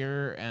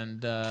bigger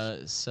and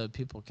so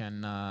people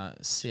can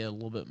see a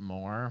little bit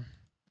more.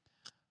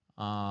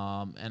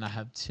 And I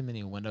have too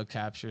many window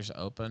captures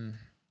open,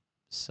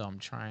 so I'm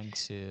trying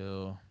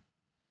to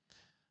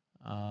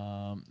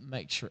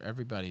make sure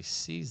everybody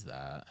sees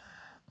that.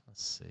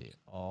 Let's see,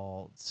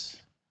 Alt.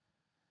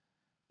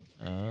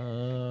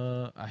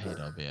 I hate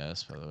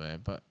OBS, by the way,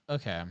 but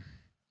okay.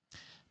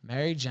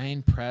 Mary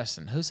Jane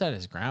Preston. Who's that?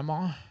 His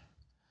grandma?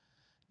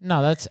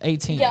 No, that's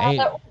 1880.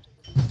 Yeah,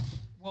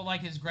 well,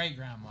 like his great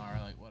grandma, or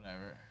like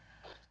whatever.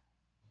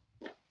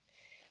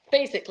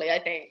 Basically, I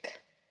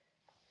think.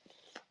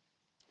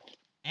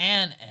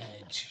 Ann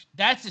Edge.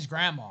 That's his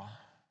grandma.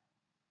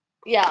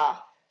 Yeah.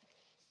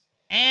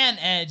 Ann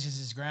Edge is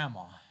his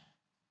grandma.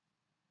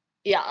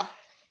 Yeah.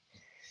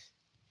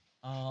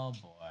 Oh,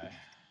 boy.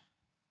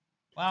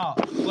 Wow.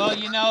 Well,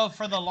 you know,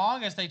 for the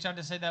longest, they tried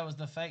to say that was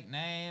the fake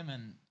name,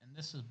 and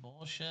this is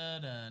bullshit,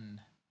 and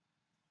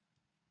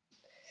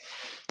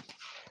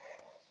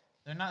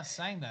they're not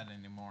saying that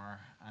anymore,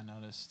 I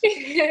noticed.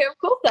 Of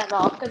course they're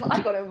not, because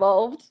I got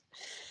involved.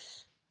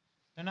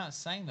 They're not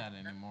saying that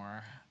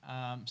anymore.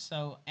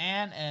 So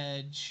Ann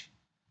Edge,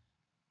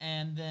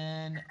 and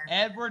then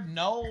Edward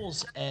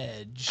Knowles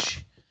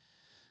Edge.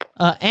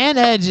 Ann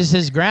Edge is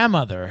his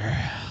grandmother.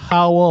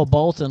 Howell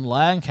Bolton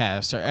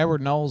Lancaster.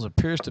 Edward Knowles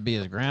appears to be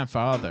his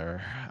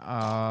grandfather.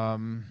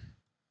 And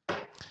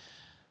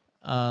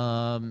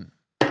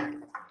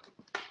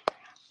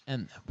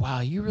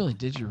wow, you really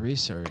did your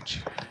research.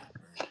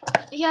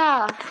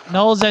 Yeah.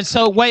 Knowles Edge.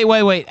 So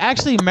wait.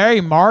 Actually, Mary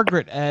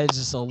Margaret Edge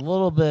is a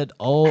little bit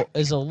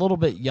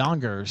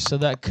younger, so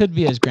that could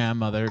be his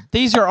grandmother.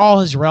 These are all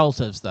his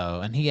relatives,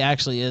 though, and he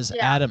actually is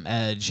Adam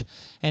Edge,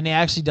 and he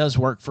actually does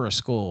work for a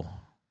school.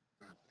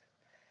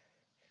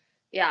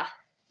 Yeah,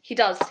 he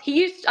does.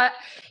 He used to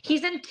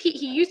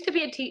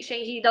be in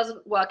teaching. He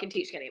doesn't work in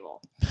teaching anymore.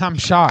 I'm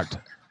shocked.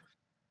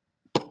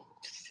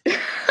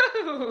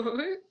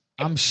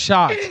 I'm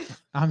shocked.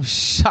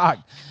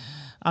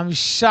 I'm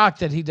shocked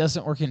that he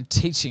doesn't work in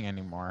teaching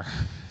anymore.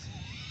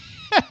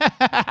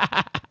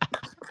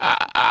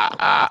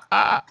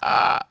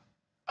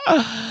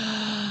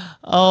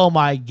 Oh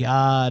my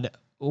God.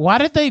 Why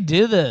did they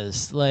do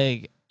this?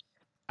 Like,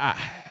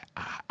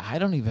 I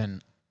don't even.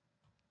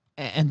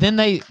 And then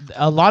a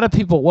lot of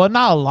people, well,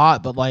 not a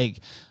lot, but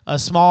like a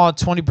small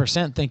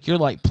 20% think you're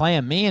like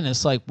playing me. And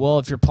it's like, well,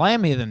 if you're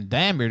playing me, then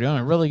damn, you're doing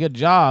a really good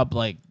job.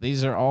 Like,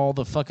 these are all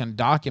the fucking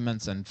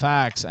documents and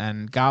facts,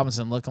 and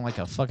Godwinson looking like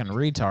a fucking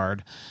retard.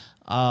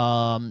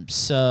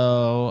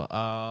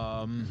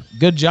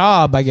 Good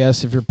job, I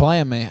guess, if you're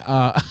playing me.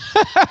 I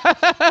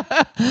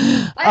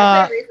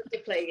have no reason to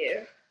play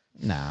you.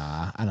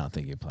 Nah, I don't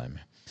think you play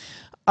me.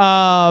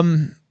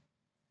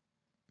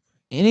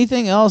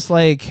 Anything else?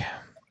 Like,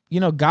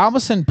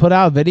 Godwinson put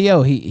out a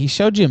video. He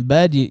showed you in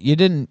bed. You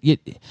didn't.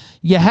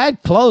 You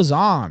had clothes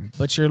on,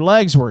 but your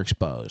legs were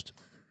exposed.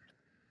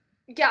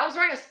 Yeah, I was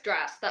wearing a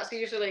dress. That's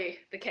usually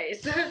the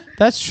case.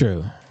 That's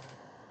true.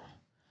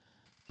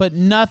 But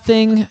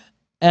nothing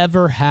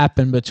ever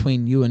happened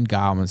between you and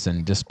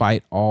Godwinson,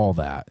 despite all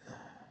that.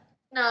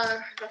 No,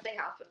 nothing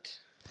happened.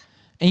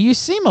 And you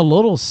seem a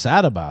little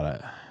sad about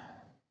it.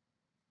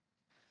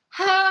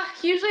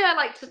 Usually I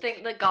like to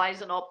think that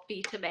guys are not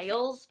beta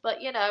males, but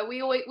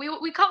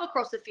we come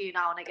across a few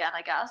now and again,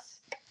 I guess.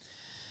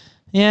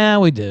 Yeah,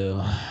 we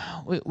do.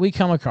 We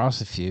come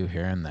across a few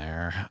here and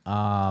there.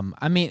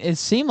 I mean, it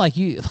seemed like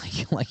you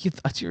like you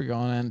thought you were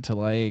going in to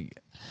like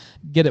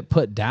get it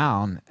put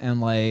down, and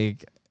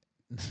like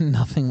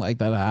nothing like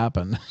that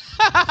happened.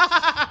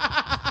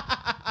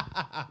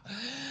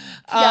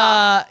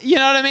 Yeah. You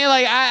know what I mean?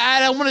 Like, I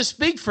don't want to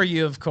speak for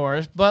you, of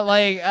course, but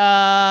like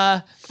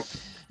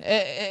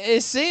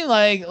it seemed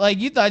like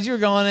you thought you were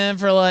going in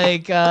for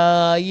like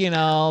the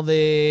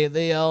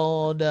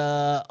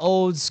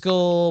old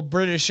school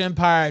British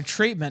Empire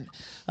treatment,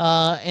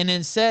 and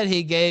instead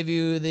he gave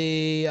you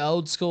the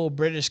old school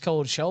British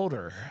cold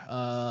shoulder,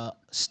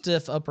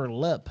 stiff upper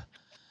lip,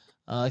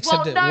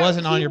 except it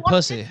wasn't on your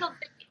pussy. No,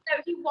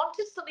 he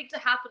wanted something to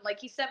happen. Like,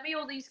 he sent me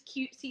all these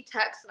cutesy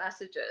text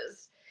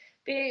messages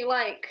being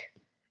like,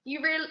 you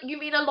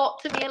mean a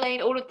lot to me,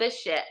 Elaine, all of this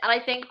shit. And I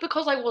think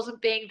because I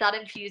wasn't being that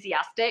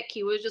enthusiastic,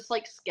 he was just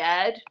like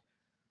scared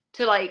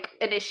to like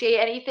initiate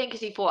anything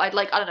because he thought I'd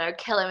like, I don't know,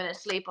 kill him in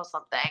his sleep or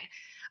something.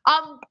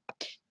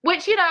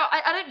 Which,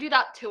 I don't do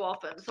that too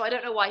often, so I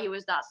don't know why he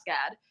was that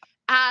scared.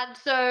 And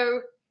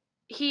so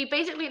he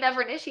basically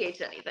never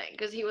initiated anything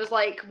because he was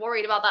like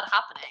worried about that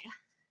happening.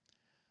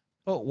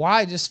 But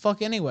why just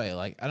fuck anyway?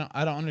 Like,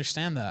 I don't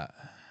understand that.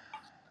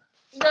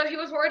 No, he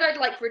was worried I'd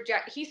like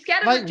reject. He's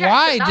scared of like rejection.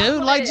 Why,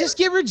 dude? Like, just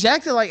get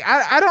rejected. Like,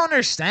 I don't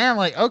understand.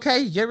 Like, okay,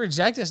 you get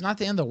rejected. It's not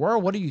the end of the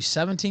world. What are you,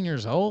 17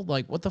 years old?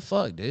 Like, what the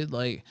fuck, dude?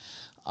 Like,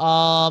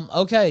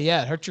 okay,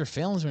 yeah, it hurt your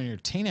feelings when you're a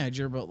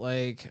teenager, but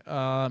like,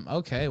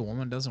 okay, a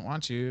woman doesn't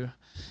want you.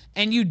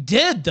 And you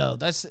did, though.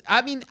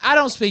 I mean, I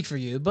don't speak for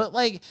you, but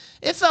like,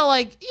 it felt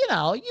like, you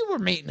were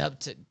meeting up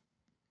to,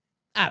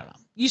 I don't know.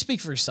 You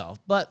speak for yourself,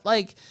 but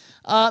like,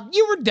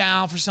 you were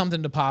down for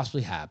something to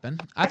possibly happen.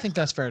 I think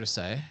that's fair to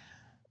say.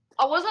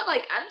 I wasn't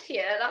like anti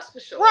it, that's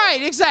for sure.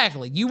 Right,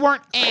 exactly. You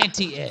weren't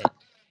anti it,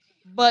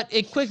 but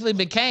it quickly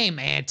became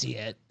anti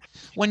it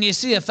when you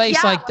see a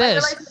face like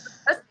this.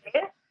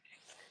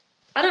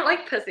 I don't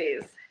like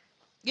pussies.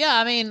 Yeah,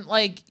 I mean,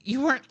 like,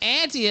 you weren't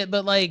anti it,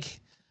 but like,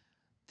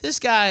 this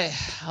guy.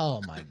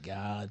 Oh my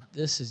God,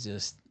 this is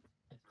just.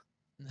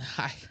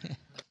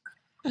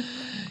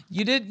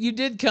 You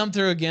did come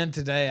through again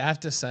today. I have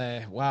to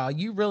say, wow,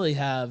 you really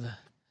have.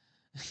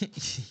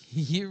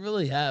 You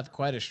really have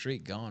quite a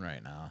streak going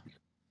right now.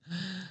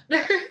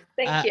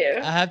 Thank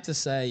you. I have to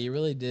say, you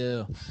really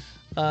do.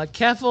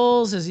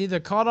 KEFFALS has either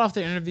called off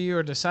the interview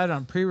or decided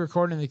on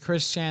pre-recording the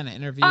Chris Chan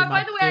interview.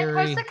 By the way, I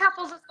posted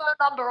KEFFALS' phone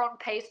number on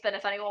Pastebin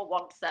if anyone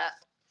wants it.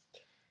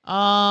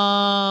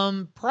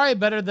 Probably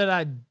better that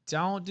I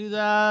don't do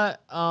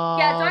that.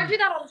 Yeah, don't do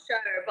that on show,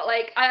 but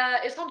like,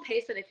 it's on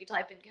Pastebin if you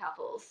type in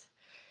KEFFALS.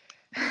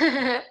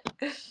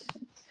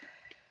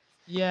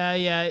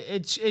 Yeah,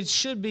 it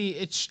should be.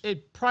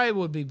 It probably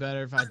would be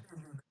better if I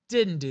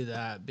didn't do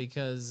that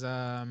because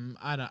I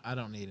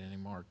don't need any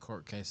more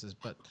court cases,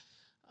 but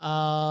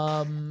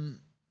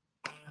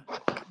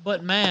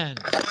man,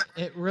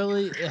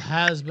 it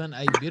has been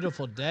a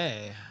beautiful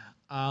day.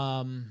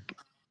 What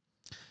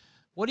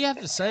do you have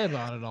to say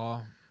about it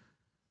all?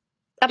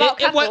 About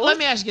KEFFALS? Let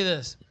me ask you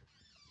this.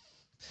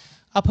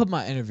 I'll put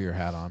my interviewer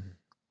hat on.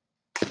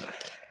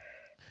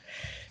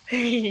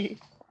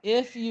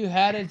 If you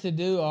had it to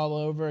do all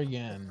over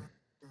again,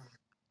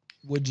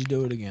 would you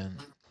do it again?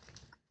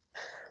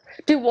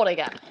 Do what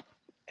again?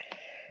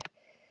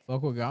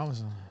 Fuck with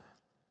Godwinson.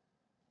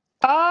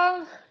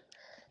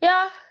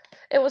 Yeah,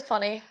 it was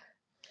funny.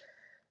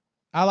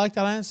 I like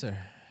that answer.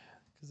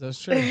 Because that's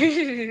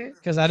true.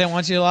 Because I didn't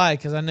want you to lie.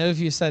 Because I knew if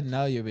you said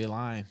no, you'd be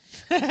lying.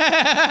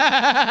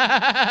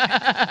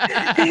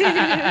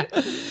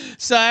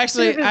 So I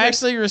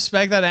actually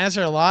respect that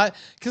answer a lot.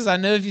 Because I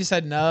knew if you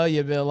said no,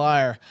 you'd be a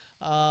liar.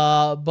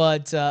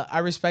 But I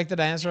respect that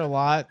answer a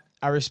lot.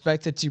 I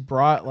respect that you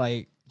brought,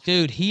 like,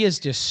 dude, he is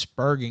just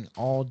spurging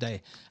all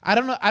day. I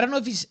don't know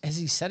if has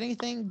he said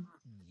anything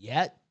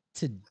yet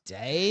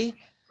today?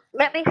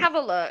 Let me have a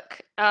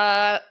look.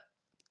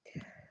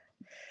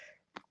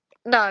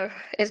 No,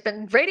 it's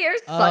been radio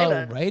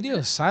silence. Oh,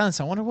 radio silence.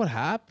 I wonder what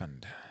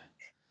happened.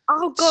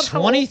 Oh God,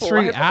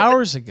 23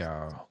 hours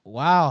ago.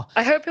 Wow.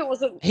 I hope it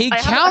wasn't. He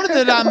counted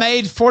that I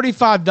made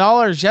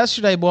 $45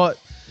 yesterday, but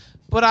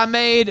I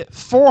made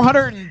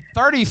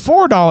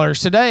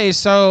 $434 today.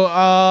 So,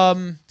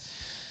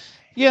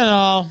 you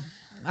know,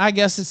 I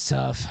guess it's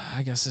tough.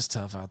 I guess it's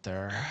tough out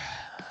there,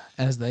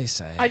 as they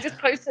say. I just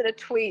posted a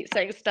tweet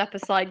saying "Step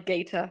aside,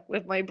 Gator"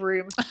 with my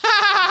broom.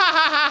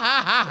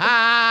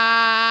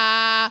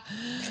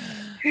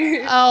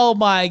 Oh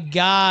my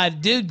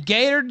God, dude!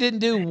 Gator didn't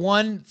do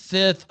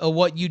 1/5 of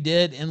what you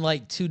did in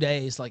like 2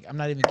 days. Like, I'm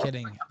not even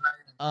kidding.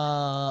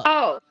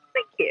 Oh,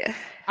 thank you.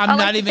 I'm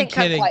not even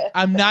kidding.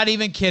 I'm not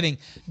even kidding.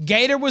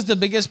 Gator was the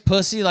biggest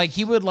pussy. Like,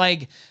 he would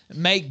like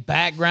make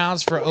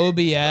backgrounds for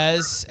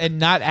OBS and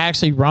not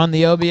actually run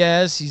the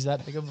OBS. He's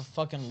that big of a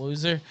fucking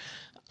loser.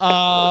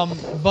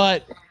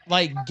 But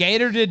like,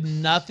 Gator did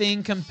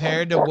nothing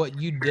compared to what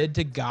you did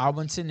to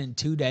Godwinson in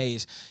 2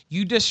 days.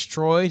 You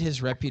destroyed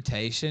his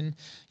reputation.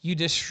 You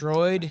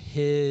destroyed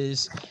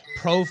his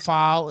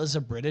profile as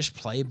a British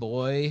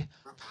playboy.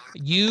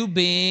 You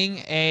being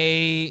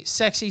a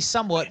sexy,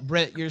 somewhat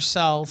Brit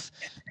yourself,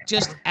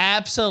 just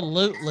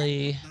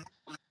absolutely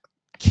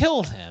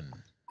killed him.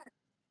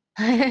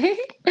 I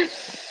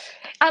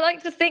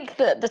like to think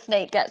that the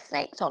snake gets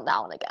snaked on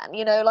now and again.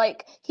 You know,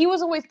 like, he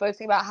was always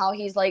boasting about how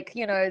he's like,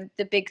 you know,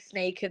 the big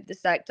snake of the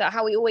sector,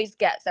 how he always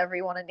gets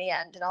everyone in the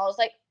end. And I was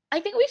like, I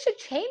think we should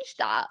change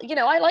that. You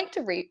know, I like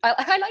to rewrite.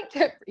 I like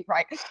to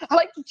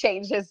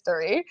change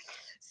history.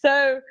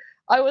 So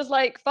I was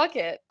like, fuck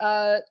it.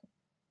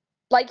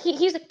 Like,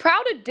 he's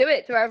proud to do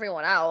it to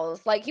everyone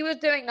else. Like, he was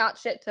doing that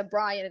shit to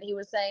BRYAN, and he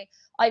was saying,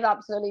 I've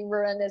absolutely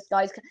ruined this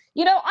guy's.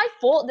 You know, I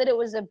thought that it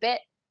was a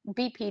bit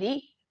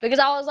BPD. Because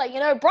I was like, you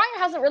know, BRYAN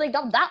hasn't really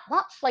done that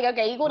much. Like,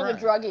 okay, he called him a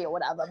druggie or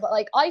whatever. But,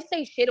 like, I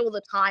say shit all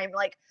the time.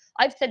 Like,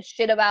 I've said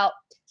shit about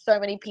so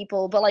many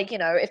people. But, like, you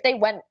know, if they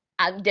went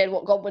and did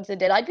what Godwinson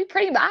did, I'd be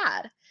pretty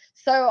mad.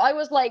 So I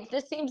was like,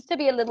 this seems to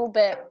be a little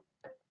bit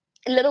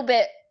of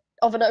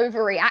an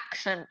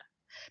overreaction.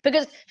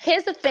 Because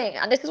here's the thing,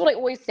 and this is what I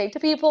always say to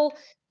people.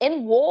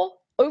 In war,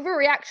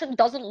 overreaction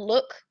doesn't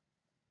look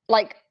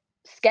like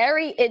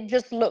scary. It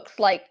just looks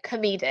like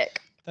comedic.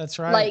 That's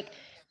right. Like,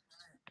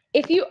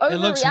 if you overreact, it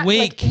looks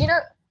weak. Like, you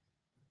know,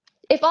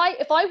 if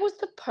I was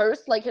to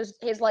post like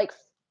his like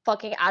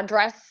fucking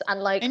address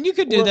and like, and you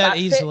could do that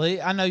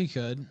easily. I know you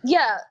could.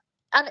 Yeah,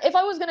 and if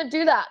I was gonna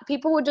do that,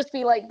 people would just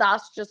be like,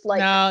 "That's just like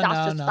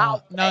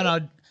foul." No.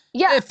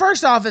 Yeah.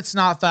 First off, it's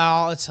not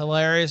foul. It's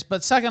hilarious.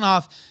 But second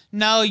off,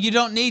 no, you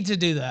don't need to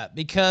do that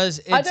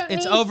because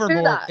it's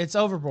overboard. It's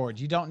overboard.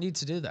 You don't need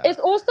to do that. It's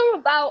also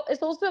about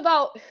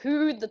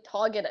who the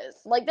target is.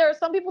 Like, there are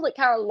some people that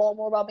care a lot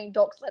more about being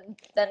doxxed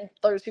than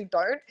those who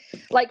don't.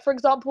 Like, for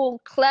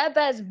example, Claire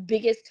Bear's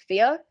biggest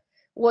fear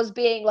was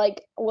being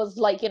like,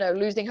 you know,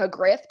 losing her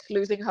grift,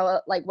 losing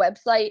her like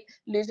website,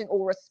 losing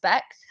all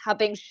respect,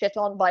 being shit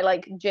on by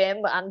like Jim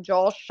and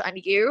Josh and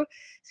you.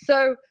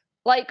 So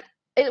like,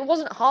 it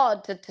wasn't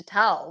hard to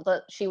tell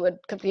that she would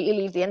completely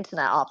leave the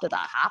internet after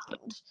that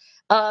happened.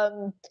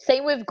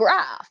 Same with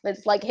Graf.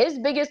 It's like his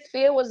biggest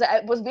fear was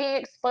being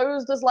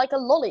exposed as like a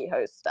lolly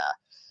hoster,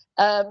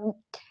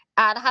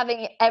 and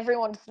having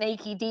everyone's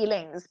snaky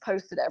dealings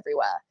posted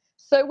everywhere.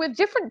 So with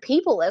different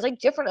people, there's like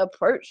different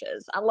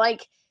approaches. And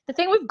like, the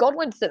thing with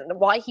Godwinson and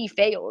why he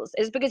fails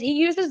is because he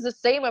uses the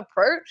same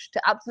approach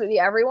to absolutely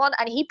everyone.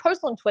 And he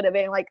posts on Twitter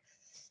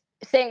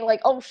saying like,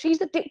 oh, she's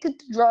addicted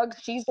to drugs.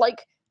 She's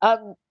like,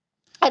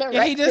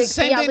 yeah, he does the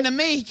same thing to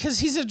me because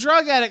he's a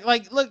drug addict.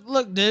 Like, look,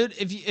 dude,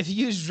 if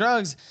you use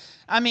drugs,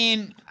 I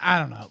mean, I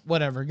don't know,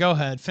 whatever. Go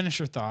ahead, finish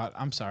your thought.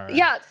 I'm sorry.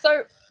 Yeah,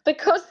 so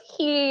because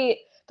he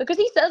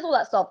says all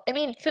that stuff. I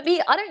mean, for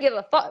me, I don't give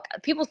a fuck.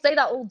 People say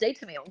that all day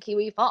to me on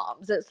Kiwi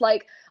Farms. It's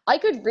like, I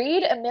could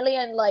read a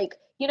million, like,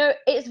 you know,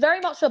 it's very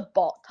much a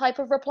bot type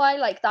of reply.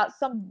 Like, that's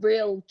some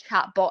real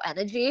chat bot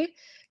energy.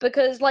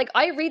 Because, like,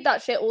 I read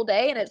that shit all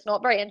day and it's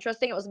not very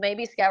interesting. It was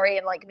maybe scary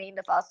and, like, mean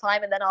the first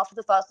time. And then after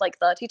the first, like,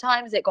 30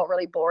 times, it got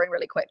really boring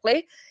really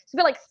quickly. It's a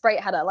bit like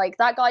Sprite Header. Like,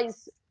 that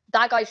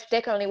guy's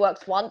shtick only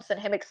works once, and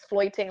him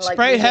exploiting, like...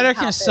 Sprite Header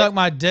can suck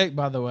my dick,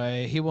 by the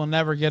way. He will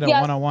never get a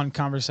one-on-one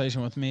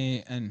conversation with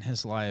me in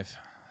his life.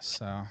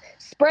 So...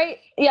 Sprite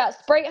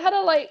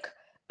Header, like,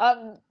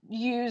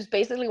 used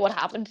basically what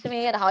happened to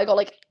me and how I got,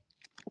 like,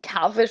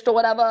 catfished or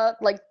whatever,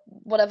 like,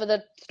 whatever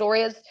the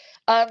story is.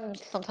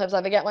 Sometimes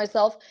I forget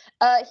myself.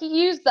 He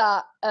used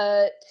that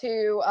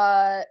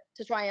to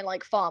try and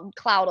like farm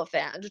clout off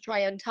it and to try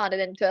and turn it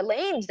into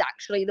Elaine's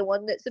actually the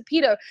one that's a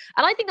pedo.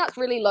 And I think that's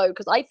really low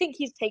because I think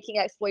he's taking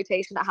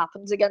exploitation that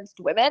happens against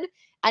women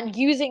and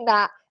using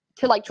that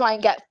to like try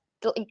and get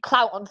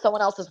clout on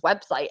someone else's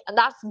website, and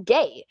that's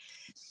gay.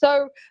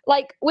 So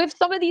like with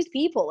some of these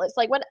people, it's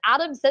like when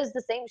Adam says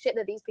the same shit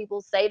that these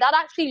people say, that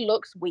actually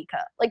looks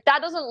weaker. Like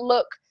that doesn't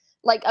look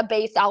like a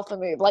base alpha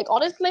move. Like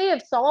honestly,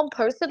 if someone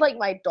posted like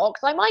my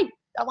docs, I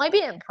might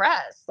be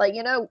impressed. Like,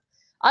 you know,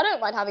 I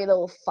don't mind having a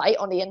little fight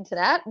on the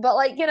internet, but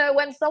like, you know,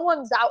 when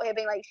someone's out here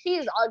being like,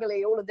 she's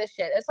ugly, all of this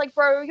shit, it's like,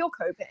 bro, you're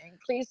coping.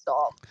 Please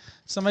stop.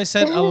 Somebody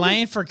said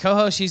Elaine for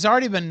co-host. She's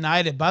already been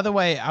knighted. By the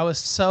way, I was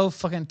so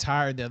fucking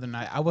tired the other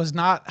night. I was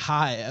not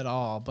high at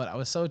all, but I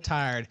was so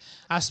tired.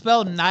 I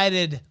spelled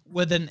knighted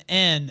with an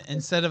N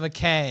instead of a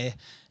K,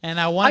 and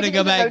I wanted to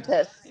go back.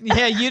 Notice.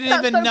 Yeah, you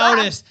didn't even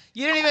notice.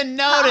 You didn't even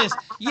notice.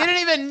 You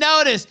didn't even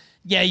notice.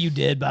 Yeah, you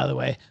did, by the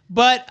way.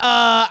 But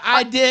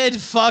I did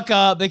fuck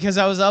up because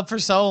I was up for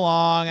so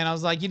long, and I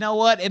was like, you know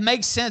what? It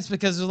makes sense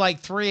because it was like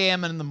 3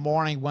 a.m. in the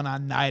morning when I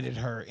knighted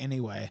her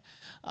anyway.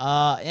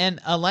 And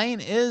Elaine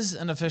is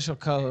an official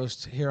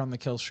co-host here on the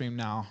Killstream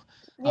now.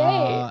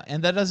 Yay.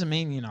 And that doesn't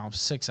mean, you know,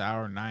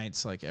 6-hour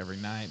nights like every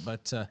night.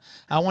 But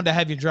I wanted to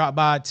have you drop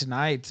by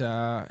tonight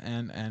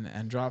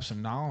and drop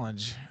some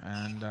knowledge.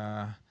 And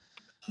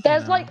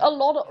there's like a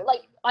lot of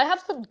like I have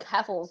some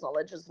KEFFALS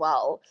knowledge as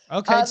well.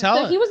 Okay,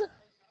 tell it.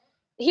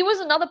 He was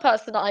another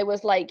person that I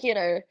was like, you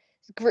know,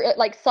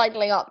 like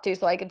sidling up to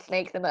so I could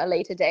snake them at a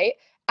later date.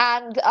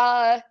 And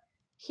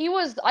he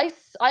was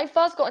I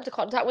first got into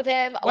contact with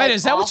him. Wait, like,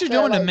 is that what you're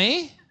doing to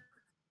me?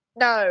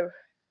 No.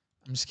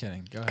 I'm just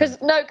kidding. Go ahead.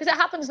 Because it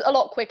happens a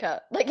lot quicker.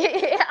 Like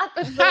it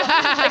happens a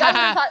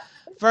lot. Like,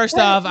 First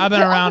off, I've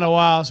been around a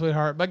while,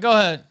 sweetheart. But go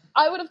ahead.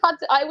 I would have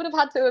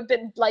had to have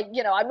been like,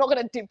 you know, I'm not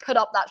gonna put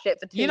up that shit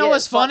for 2 years. You know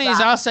what's funny is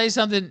I'll say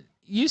something.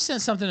 You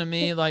sent something to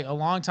me like a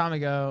long time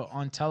ago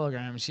on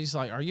Telegram. She's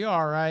like, "Are you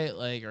all right?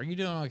 Like, are you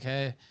doing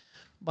okay?"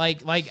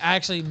 Like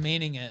actually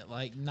meaning it,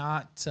 like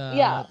not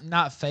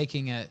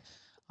faking it.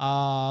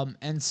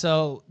 And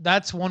so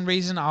that's one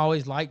reason I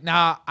always like.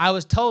 Now I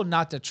was told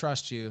not to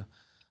trust you,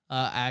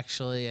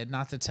 actually, and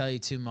not to tell you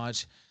too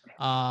much,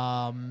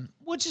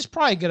 which is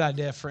probably a good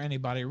idea for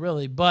anybody,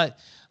 really. But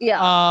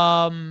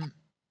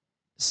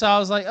so I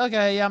was like,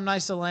 okay, yeah, I'm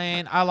nice to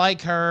Elaine. I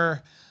like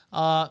her.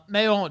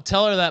 Maybe I won't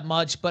tell her that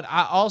much, but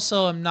I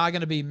also am not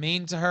going to be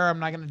mean to her. I'm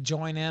not going to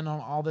join in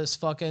on all this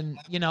fucking,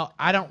 you know,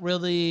 I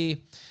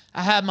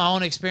have my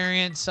own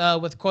experience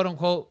with quote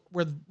unquote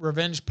with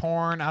revenge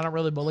porn. I don't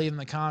really believe in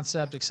the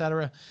concept,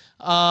 etc.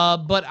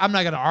 But I'm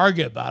not going to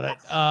argue about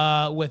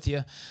it with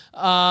you.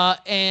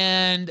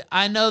 And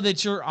I know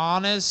that you're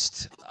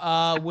honest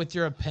with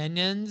your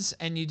opinions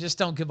and you just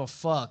don't give a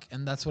fuck.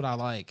 And that's what I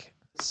like.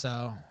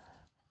 So...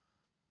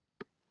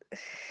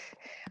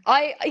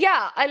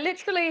 I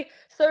literally,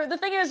 so the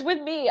thing is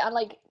with me and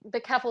like the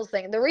KEFFALS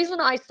thing, the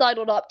reason I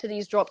sidled up to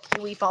these drop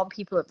Kiwi farm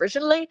people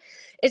originally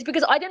is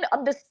because I didn't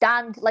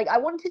understand, like I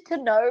wanted to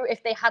know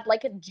if they had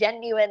like a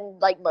genuine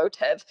like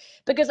motive,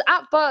 because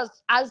at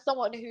first, as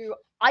someone who,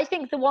 I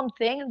think the one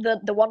thing,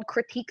 the one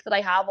critique that I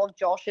have of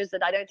Josh is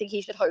that I don't think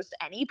he should host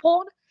any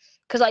porn,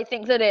 because I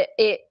think that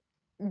it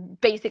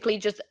basically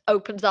just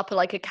opens up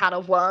like a can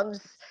of worms.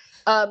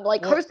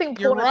 Hosting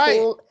porn at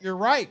all. You're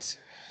right.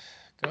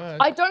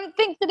 I don't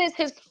think that is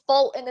his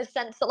fault in the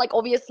sense that, like,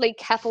 obviously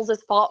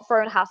KEFFALS'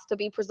 smartphone has to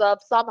be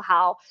preserved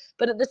somehow.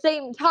 But at the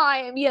same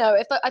time, you know,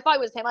 if I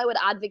was him, I would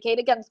advocate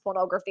against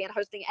pornography and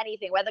hosting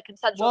anything, whether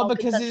consensual or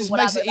because consensual, it just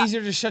whatever, makes it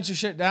easier to shut your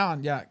shit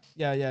down. Yeah.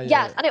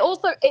 Yes, and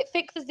it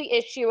fixes the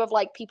issue of,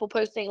 like, people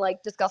posting,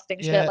 like,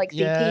 disgusting shit, like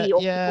CP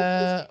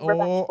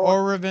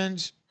or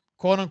revenge,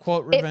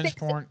 quote-unquote revenge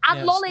porn.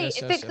 And Lolly,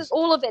 it fixes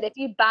all of it if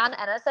you ban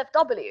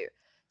NSFW.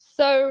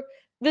 So...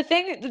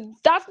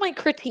 that's my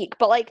critique,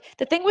 but like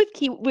the thing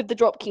with the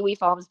drop Kiwi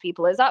farms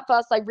people is at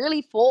first I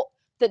really thought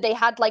that they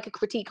had like a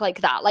critique like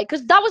that, like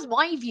because that was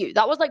my view.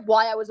 That was like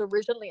why I was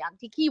originally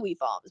anti-Kiwi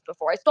farms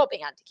before I stopped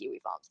being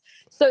anti-Kiwi farms.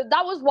 So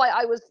that was why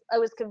I was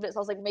convinced. I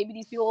was like, maybe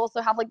these people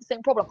also have like the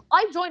same problem.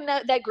 I joined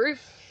their group.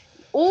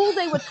 All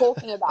they were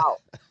talking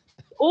about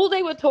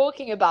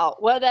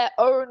were their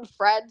own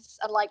threads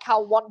and like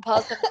how one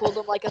person called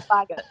them like a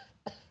faggot,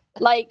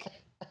 like.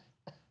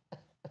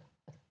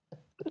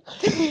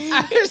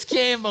 I just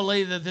can't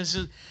believe that this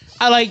is.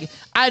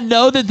 I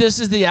know that this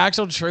is the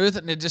actual truth,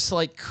 and it just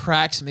like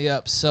cracks me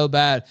up so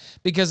bad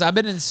because I've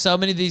been in so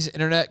many of these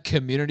internet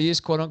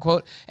communities, quote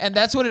unquote, and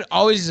that's what it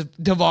always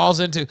devolves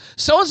into.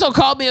 So and so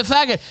called me a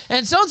faggot,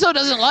 and so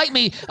doesn't like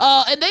me,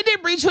 and they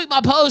didn't retweet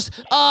my post,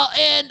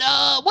 and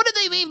what did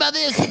they mean by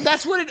this?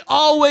 That's what it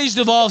always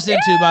devolves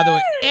into, by the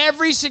way,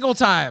 every single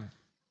time.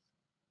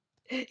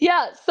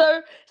 Yeah.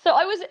 So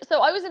I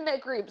was in their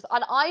groups,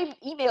 and I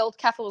emailed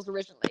KEFFALS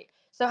originally.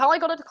 So how I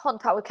got into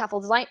contact with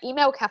KEFFALS is I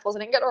emailed KEFFALS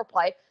and didn't get a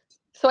reply.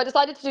 So I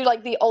decided to do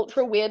like the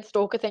ultra weird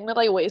stalker thing that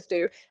I always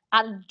do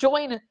and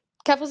join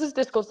KEFFALS'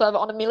 Discord server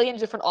on a million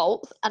different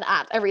alts and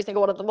at every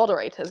single one of the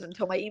moderators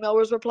until my email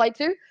was replied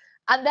to.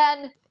 And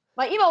then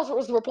my email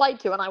was replied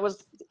to and I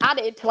was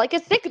added to like a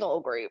Signal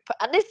group.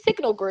 And this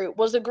Signal group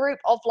was a group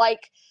of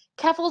like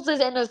KEFFALS'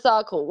 inner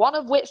circle, one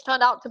of which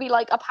turned out to be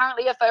like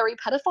apparently a furry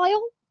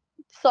pedophile.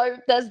 So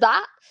there's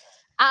that.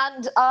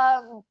 And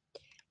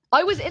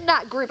I was in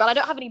that group, and I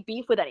don't have any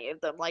beef with any of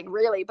them, like,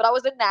 really, but I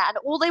was in there, and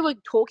all they were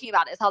talking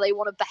about is how they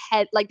want to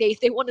behead, like, they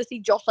want to see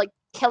Josh, like,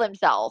 kill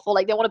himself, or,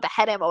 like, they want to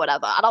behead him or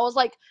whatever, and I was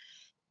like,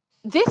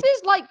 this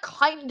is, like,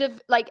 kind of,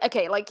 like,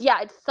 okay, like,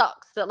 yeah, it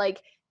sucks that,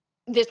 like,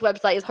 this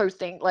website is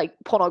hosting like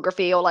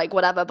pornography or like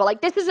whatever, but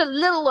like this is a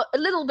little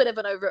bit of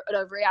an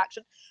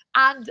overreaction.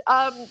 And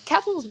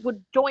KEFFALS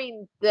would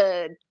join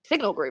the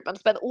Signal group and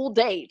spend all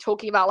day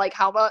talking about like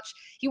how much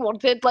he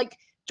wanted like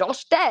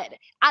Josh dead.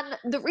 And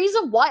the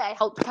reason why I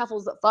helped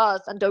KEFFALS at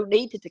first and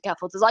donated to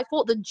KEFFALS is I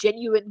thought the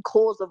genuine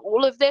cause of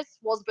all of this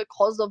was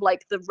because of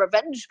like the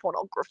revenge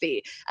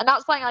pornography, and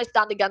that's something I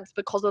stand against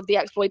because of the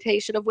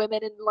exploitation of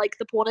women in like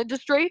the porn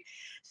industry.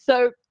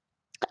 So,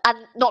 and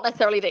not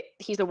necessarily that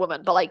he's a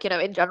woman, but like, you know,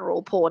 in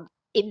general, porn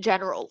in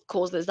general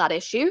causes that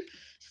issue.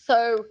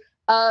 So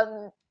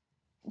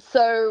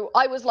so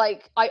I was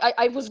like,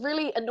 I was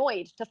really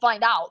annoyed to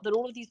find out that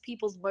all of these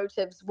people's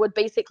motives were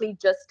basically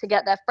just to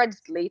get their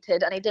friends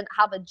deleted, and they didn't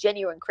have a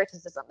genuine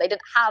criticism. They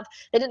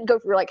didn't go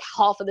through like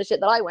half of the shit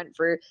that I went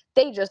through.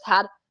 They just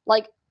had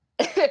like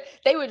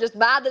they were just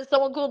mad that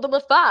someone called them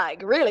a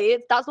fag.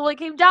 Really, that's all it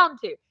came down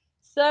to.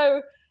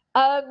 So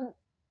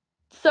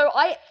so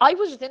I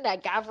was just in there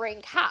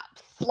gathering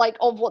caps like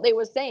of what they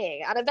were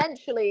saying, and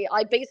eventually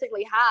I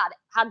basically had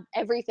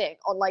everything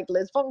on like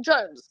Liz Von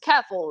Jones,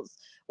 KEFFALS,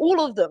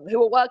 all of them who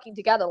were working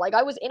together. Like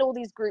I was in all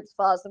these groups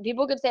first, and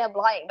people could say I'm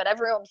lying, but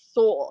everyone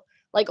saw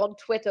like on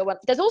Twitter when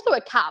there's also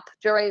a cap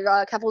during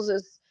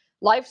KEFFALS'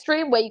 live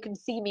stream where you can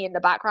see me in the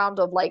background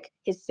of like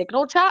his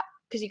Signal chat,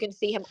 because you can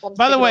see him on.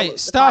 By the way,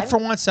 stop for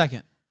 1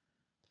 second.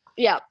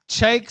 Yeah.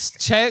 Chake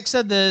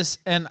said this,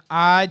 and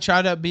I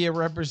try to be a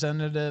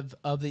representative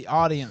of the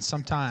audience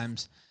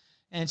sometimes,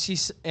 and he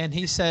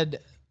said,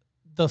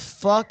 "The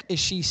fuck is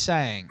she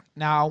saying?"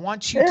 Now I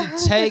want you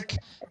to take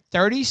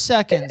 30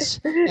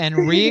 seconds and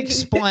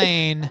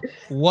re-explain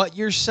what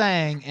you're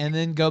saying, and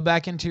then go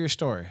back into your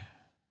story.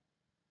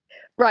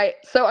 Right.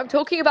 So I'm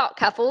talking about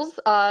KEFFALS,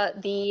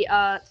 the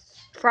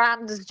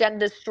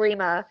transgender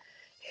streamer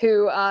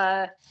who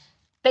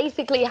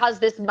basically has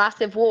this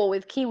massive war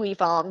with Kiwi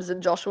Farms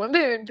and Joshua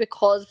Moon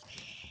because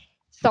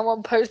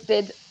someone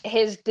posted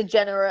his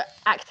degenerate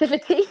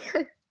activity.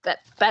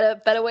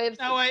 better way of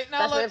no wait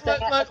no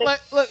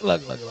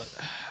look.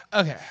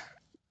 Okay.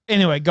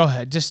 Anyway, go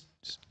ahead. Just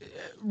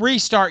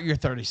restart your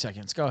 30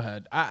 seconds. Go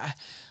ahead. I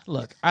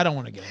don't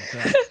want to get into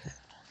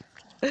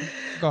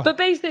that. But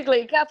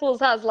basically,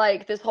 KEFFALS has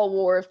like this whole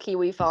war of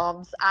Kiwi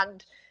Farms,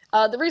 and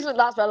the reason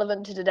that's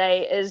relevant to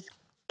today is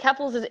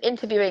KEFFALS is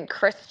interviewing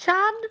Chris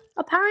Chan.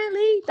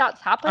 Apparently,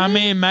 that's happening. I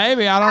mean,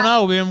 maybe. I don't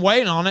know. We've been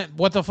waiting on it.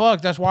 What the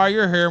fuck? That's why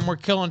you're here, and we're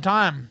killing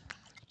time.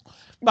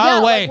 By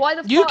the way,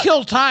 you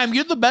kill time.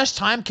 You're the best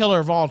time killer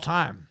of all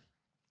time.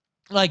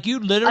 Like, you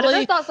literally... I don't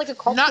know if that's like a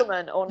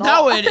compliment or not.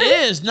 No, it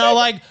is. No,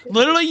 like,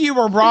 literally you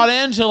were brought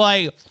in to,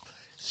 like,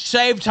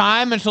 save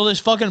time until this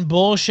fucking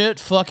bullshit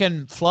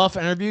fucking fluff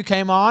interview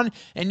came on,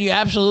 and you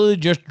absolutely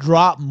just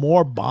dropped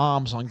more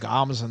bombs on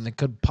Godwinson than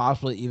could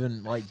possibly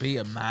even, like, be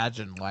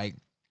imagined. Like,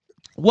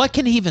 what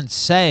can he even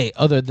say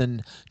other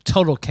than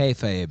total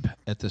kayfabe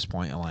at this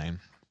point, Elaine?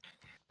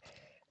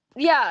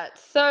 Yeah,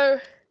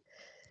 so...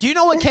 Do you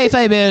know what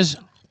kayfabe is?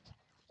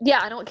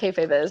 Yeah, I know what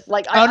kayfabe is.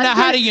 Like, now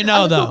how do you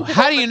know, though?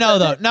 How do you know,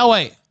 though? No,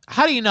 wait.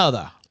 How do you know,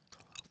 though?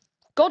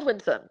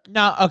 Godwinson.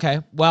 No, okay.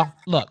 Well,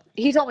 look.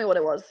 He told me what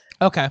it was.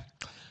 Okay.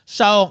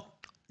 So,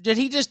 did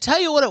he just tell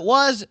you what it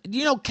was?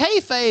 You know,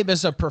 kayfabe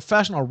is a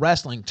professional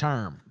wrestling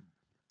term.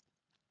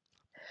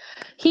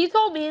 He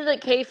told me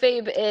that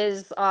kayfabe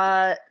is,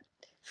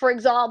 for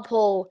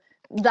example,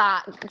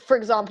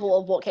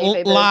 of what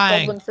kayfabe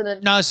lying. is. Godwinson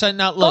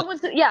and, look.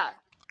 Godwinson, yeah.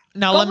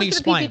 Now, let me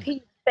explain.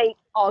 PPP fake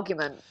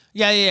argument.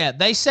 Yeah.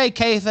 They say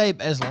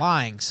kayfabe as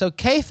lying. So,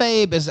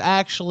 kayfabe is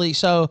actually,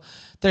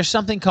 there's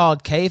something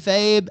called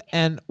kayfabe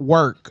and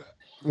work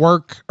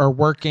or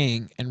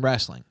working in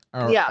wrestling.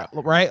 Yeah.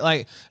 Right?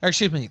 Like, or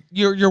excuse me,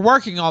 you're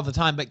working all the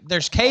time, but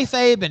there's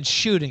kayfabe and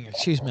shooting.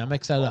 Excuse me, I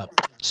mixed that up.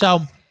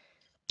 So,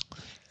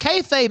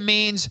 kayfabe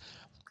means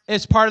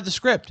it's part of the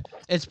script.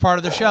 It's part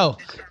of the show.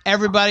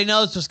 Everybody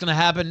knows what's going to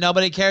happen.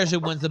 Nobody cares who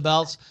wins the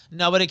belts.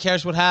 Nobody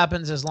cares what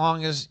happens as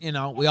long as, you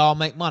know, we all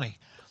make money.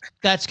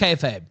 That's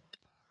kayfabe.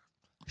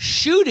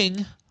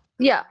 Shooting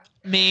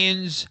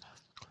means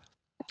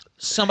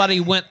somebody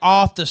went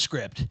off the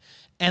script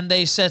and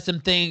they said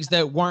some things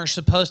that weren't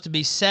supposed to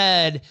be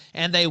said,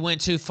 and they went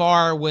too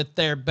far with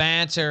their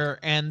banter,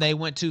 and they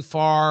went too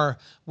far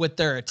with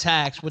their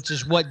attacks, which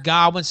is what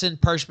Godwinson,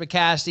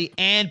 Perspicacy,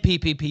 and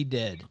PPP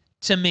did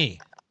to me.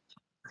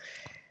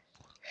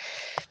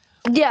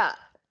 Yeah.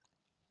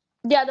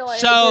 Yeah, no, I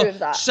agree with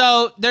that.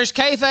 So there's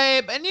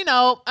kayfabe, and, you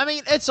know, I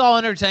mean, it's all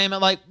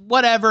entertainment, like,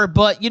 whatever,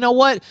 but you know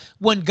what?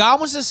 When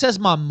Godwinson says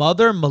my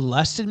mother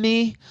molested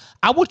me,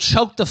 I will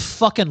choke the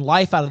fucking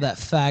life out of that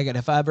faggot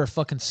if I ever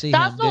fucking see him,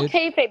 That's not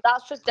kayfabe,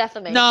 that's just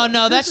defamation.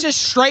 No, that's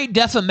just straight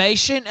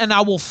defamation, and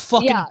I will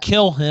fucking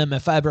kill him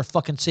if I ever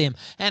fucking see him.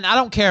 And I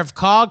don't care if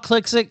COG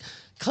clips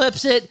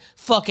it,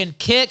 fucking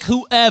Kick,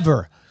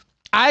 whoever.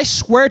 I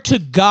swear to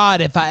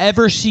God, if I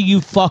ever see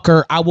you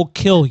fucker, I will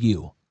kill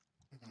you.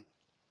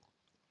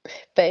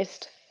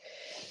 Based.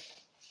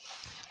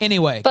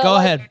 Anyway, go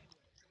ahead.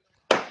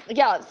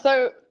 Yeah,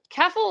 so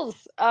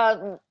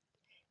KEFFALS,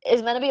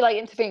 is meant to be like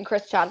interviewing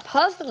Chris Chan.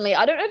 Personally,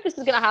 I don't know if this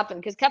is gonna happen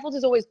because KEFFALS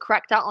is always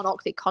cracked out on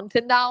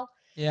OxyContin now.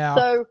 Yeah.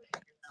 So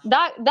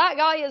that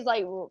guy is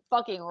like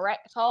fucking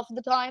wrecked half of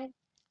the time.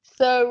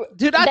 So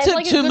dude, I took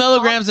like 2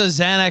 milligrams of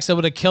Xanax that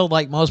would have killed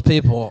like most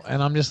people,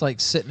 and I'm just like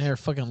sitting here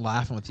fucking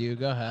laughing with you.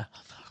 Go ahead.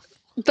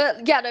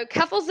 But yeah, no,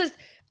 KEFFALS is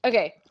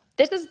okay.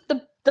 This is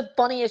the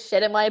funniest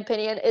shit in my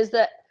opinion. Is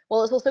that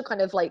well, it's also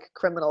kind of like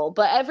criminal,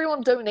 but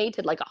everyone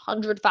donated like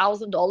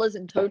 $100,000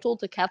 in total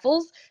to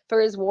KEFFALS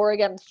for his war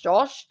against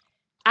Josh,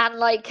 and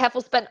like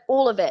KEFFALS spent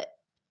all of it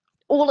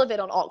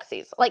on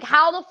oxys. Like,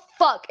 how the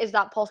fuck is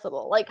that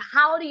possible? Like,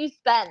 how do you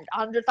spend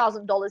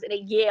 $100,000 in a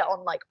year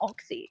on like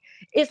oxy?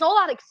 It's not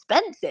that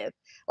expensive.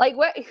 Like,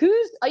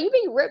 are you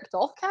being ripped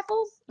off,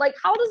 KEFFALS? Like,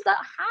 how does that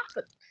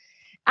happen?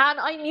 And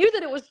I knew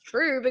that it was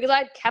true because I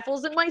had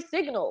KEFFALS in my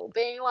signal,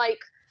 being like,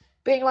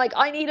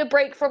 I need a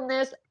break from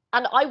this.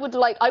 And I would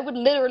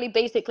literally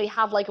basically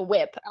have like a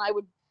whip, and I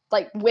would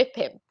like whip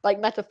him, like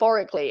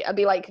metaphorically, and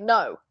be like,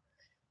 no,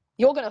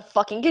 you're gonna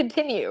fucking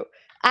continue.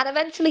 And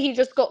eventually he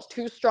just got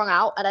too strung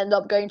out and ended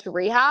up going to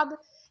rehab.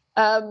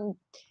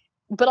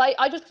 But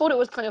I just thought it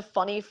was kind of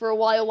funny for a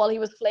while he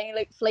was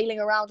flailing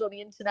around on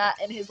the internet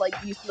in his like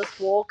useless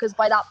war. Because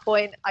by that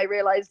point I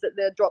realized that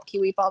the Drop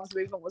Kiwi Farms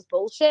movement was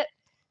bullshit.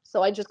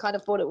 So I just kind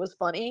of thought it was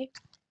funny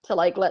to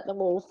like let them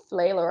all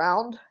flail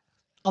around.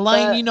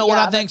 Elaine, you know what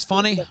I think's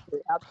funny?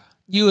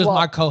 You as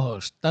my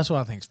co-host. That's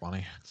what I think's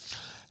funny.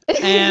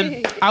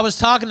 And I was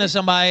talking to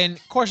somebody, and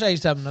of course I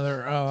used to have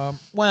another.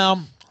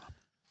 Well,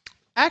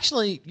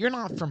 actually, you're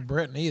not from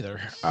Britain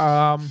either.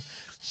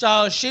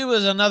 So she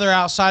was another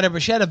outsider,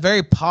 but she had a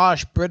very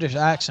posh British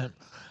accent,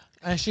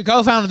 and she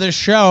co-founded this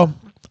show.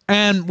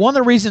 And one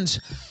of the reasons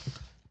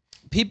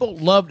people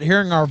loved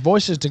hearing our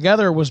voices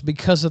together was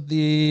because of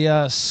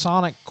the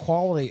sonic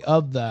quality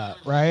of that,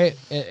 right?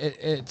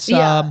 It's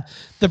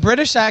the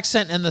British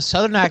accent and the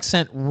Southern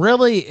accent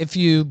really, if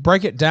you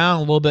break it down a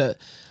little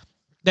bit,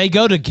 they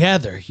go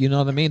together. You know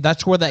what I mean?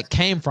 That's where that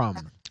came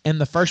from in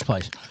the first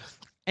place.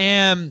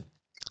 And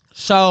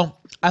so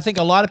I think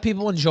a lot of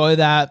people enjoy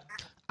that.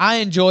 I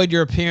enjoyed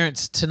your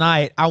appearance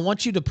tonight. I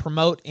want you to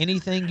promote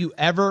anything you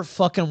ever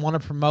fucking want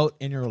to promote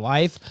in your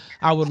life.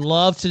 I would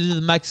love to do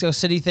the Mexico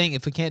City thing.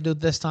 If we can't do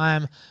it this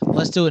time,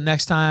 let's do it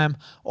next time.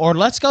 Or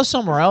let's go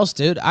somewhere else,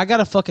 dude. I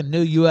got a fucking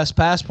new U.S.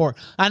 passport.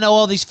 I know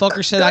all these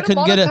fuckers said I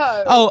couldn't get it.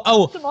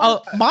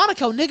 Oh,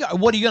 Monaco, nigga.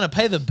 What, are you going to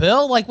pay the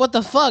bill? Like, what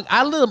the fuck?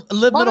 I live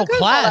middle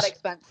class. Not that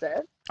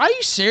expensive. Are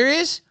you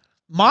serious?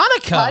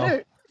 Monaco? I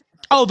don't...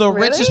 Oh, the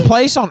richest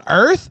place on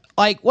earth?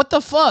 Like, what the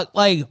fuck?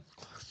 Like...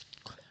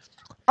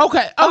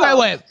 Okay,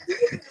 wait.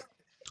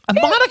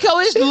 Monaco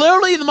is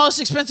literally the most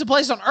expensive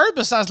place on earth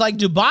besides like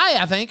Dubai,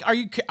 I think. Are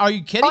you kidding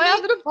me? I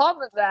have an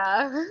apartment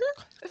there.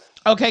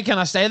 Okay, can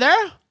I stay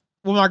there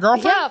with my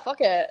girlfriend? Yeah, fuck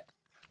it.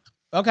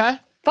 Okay.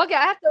 Fuck it,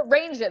 I have to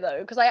arrange it though,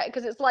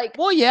 because it's like.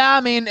 Well, yeah,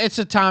 I mean it's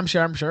a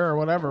timeshare, I'm sure, or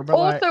whatever. But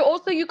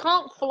also, you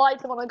can't fly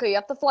to Monaco. You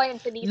have to fly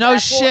into Nice. No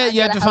shit,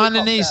 you have to find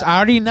a Nice. I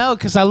already know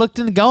because I looked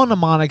into going to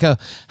Monaco.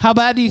 How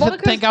bad do you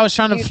think I was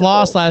trying to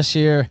floss last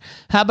year?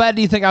 How bad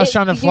do you think I was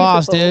trying to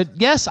floss, dude?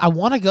 Yes, I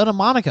want to go to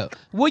Monaco.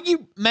 Would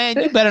you,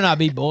 man? You better not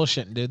be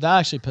bullshitting, dude. That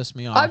actually pissed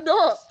me off. I'm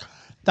not.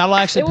 That'll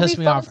actually piss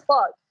me off.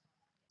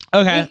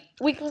 Okay.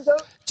 We can go.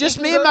 Just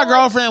me and my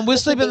girlfriend. We'll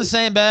sleep in the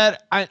same bed.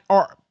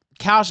 Or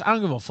couch. I don't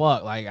give a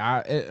fuck. Like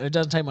it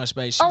doesn't take much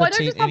space. Oh, I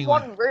don't just have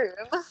one room,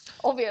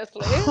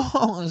 obviously.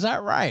 Oh, is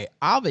that right?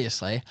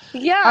 Obviously.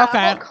 Yeah.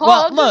 Okay.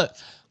 Well, look.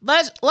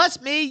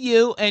 Let's me,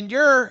 you, and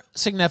your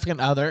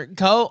significant other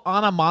go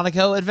on a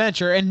Monaco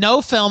adventure and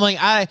no filming.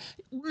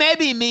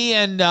 Maybe me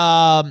and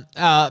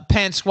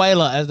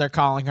Pansuela, as they're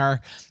calling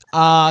her,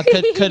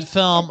 could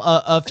film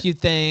a few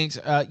things,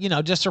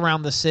 just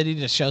around the city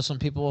to show some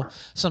people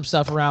some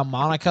stuff around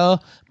Monaco.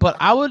 But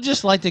I would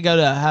just like to go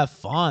to have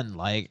fun,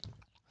 like.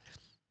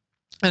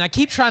 And I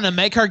keep trying to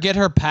make her get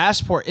her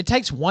passport. It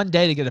takes 1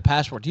 day to get a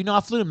passport. Do you know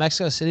I flew to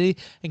Mexico City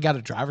and got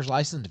a driver's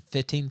license in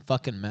 15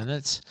 fucking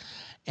minutes?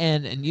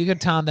 And you can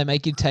tell them they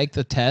make you take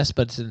the test,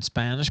 but it's in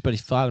Spanish. But if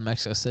you fly to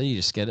Mexico City, you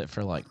just get it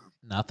for like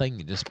nothing.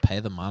 You just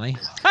pay the money.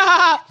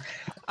 My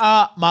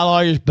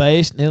lawyer's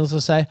based, needless to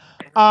say.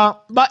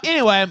 But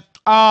anyway,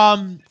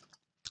 I'm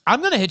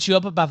going to hit you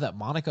up about that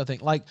Monaco thing.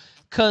 Like,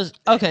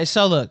 okay,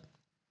 so look.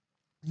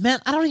 Man,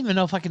 I don't even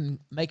know if I can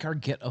make her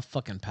get a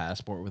fucking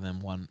passport within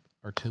 1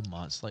 or 2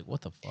 months. Like,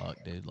 what the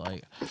fuck, dude?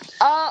 Like,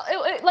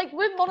 like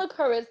with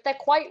Monaco, they're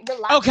quite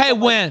relaxed. Okay,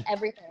 when?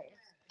 Everything.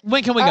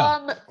 When can we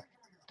go?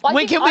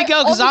 When can we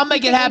go? Because I'll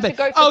make it happen.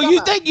 Oh,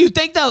 you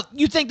think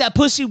that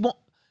pussy won't?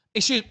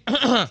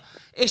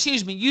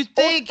 Excuse me. You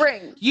think?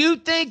 Spring. You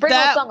think spring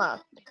that? Or summer?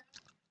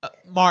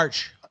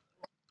 March.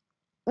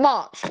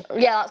 March.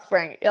 Yeah, that's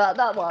spring. Yeah,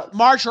 that works.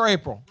 March or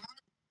April.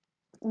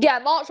 Yeah,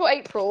 March or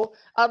April.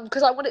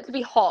 Because I want it to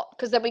be hot.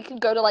 Because then we can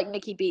go to like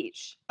Nikki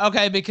Beach.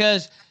 Okay,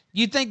 because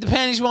you think the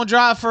panties won't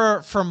dry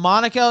for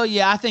Monaco?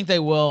 Yeah, I think they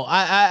will.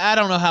 I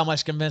don't know how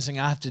much convincing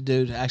I have to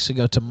do to actually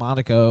go to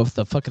Monaco,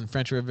 the fucking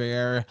French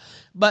Riviera.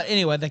 But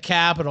anyway, the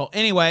capital.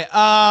 Anyway,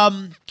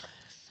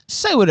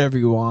 say whatever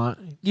you want.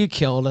 You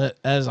killed it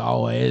as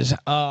always.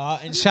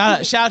 And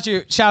shout out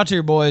to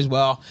your boy as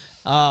well.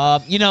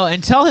 You know,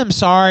 and tell him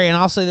sorry. And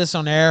I'll say this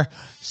on air.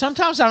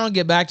 Sometimes I don't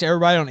get back to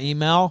everybody on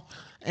email,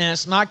 and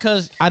it's not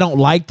because I don't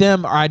like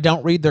them or I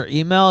don't read their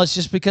email. It's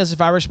just because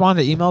if I respond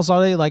to emails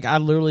all day, like I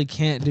literally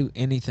can't do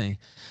anything.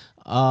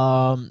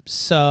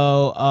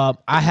 So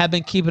I have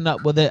been keeping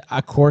up with it.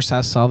 Of course,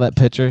 I saw that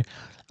picture,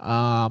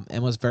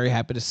 and was very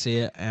happy to see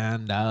it.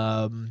 And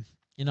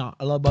you know,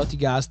 I love both you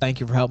guys. Thank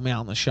you for helping me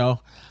out on the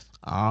show.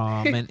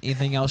 And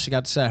anything else you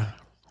got to say?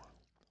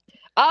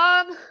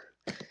 Have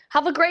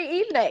a great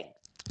evening.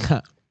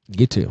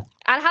 You too.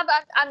 And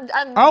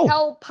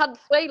tell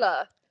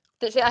Pansuela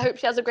that I hope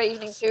she has a great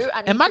evening too.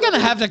 And am I gonna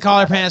have to call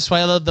her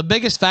Pansuela? The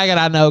biggest faggot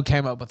I know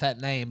came up with that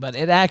name, but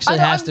it actually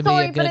has to be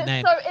a good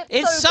name.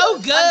 It's so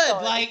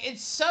good. Like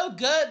it's so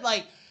good.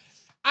 Like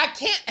I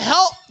can't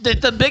help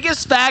that the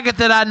biggest faggot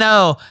that I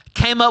know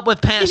came up with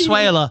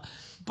Pansuela.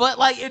 But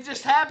like it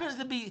just happens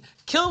to be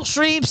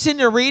Killstream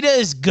Senorita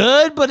is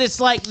good, but it's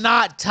like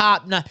not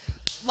top notch.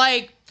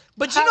 Like,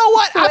 but you know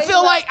what? I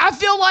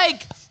feel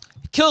like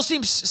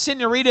Killstream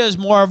Senorita is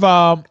more of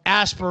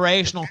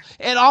aspirational.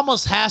 It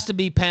almost has to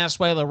be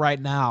Pansuela right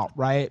now,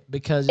 right?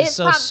 Because it's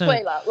so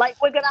soon. Like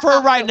we're gonna for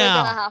have right to,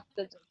 now. We're gonna have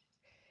to,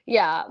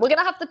 yeah, we're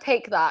gonna have to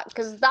take that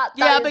because that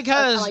yeah, is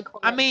because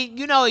I mean,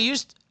 you know, it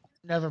used.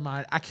 Never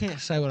mind. I can't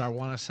say what I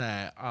want to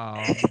say.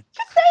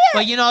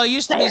 But you know, it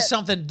used to be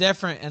something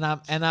different, and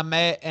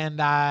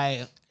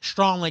I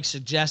strongly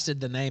suggested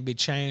the name be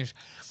changed.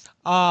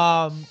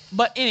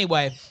 But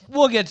anyway,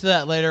 we'll get to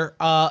that later.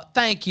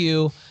 Thank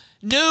you.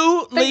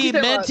 Newly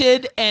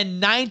minted and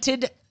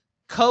knighted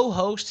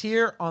co-host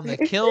here on the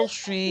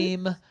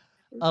Killstream,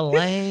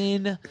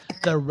 Elaine,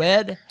 the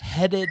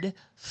red-headed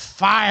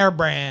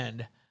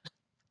firebrand.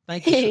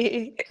 Thank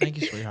you. Thank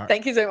you, sweetheart.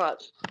 Thank you so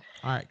much.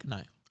 All right, good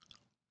night.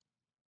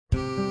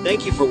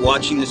 Thank you for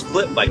watching this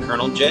clip by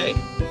Colonel J.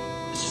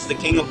 This is the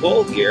King of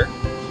Bull here.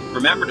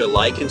 Remember to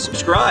like and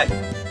subscribe.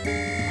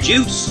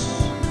 Juice!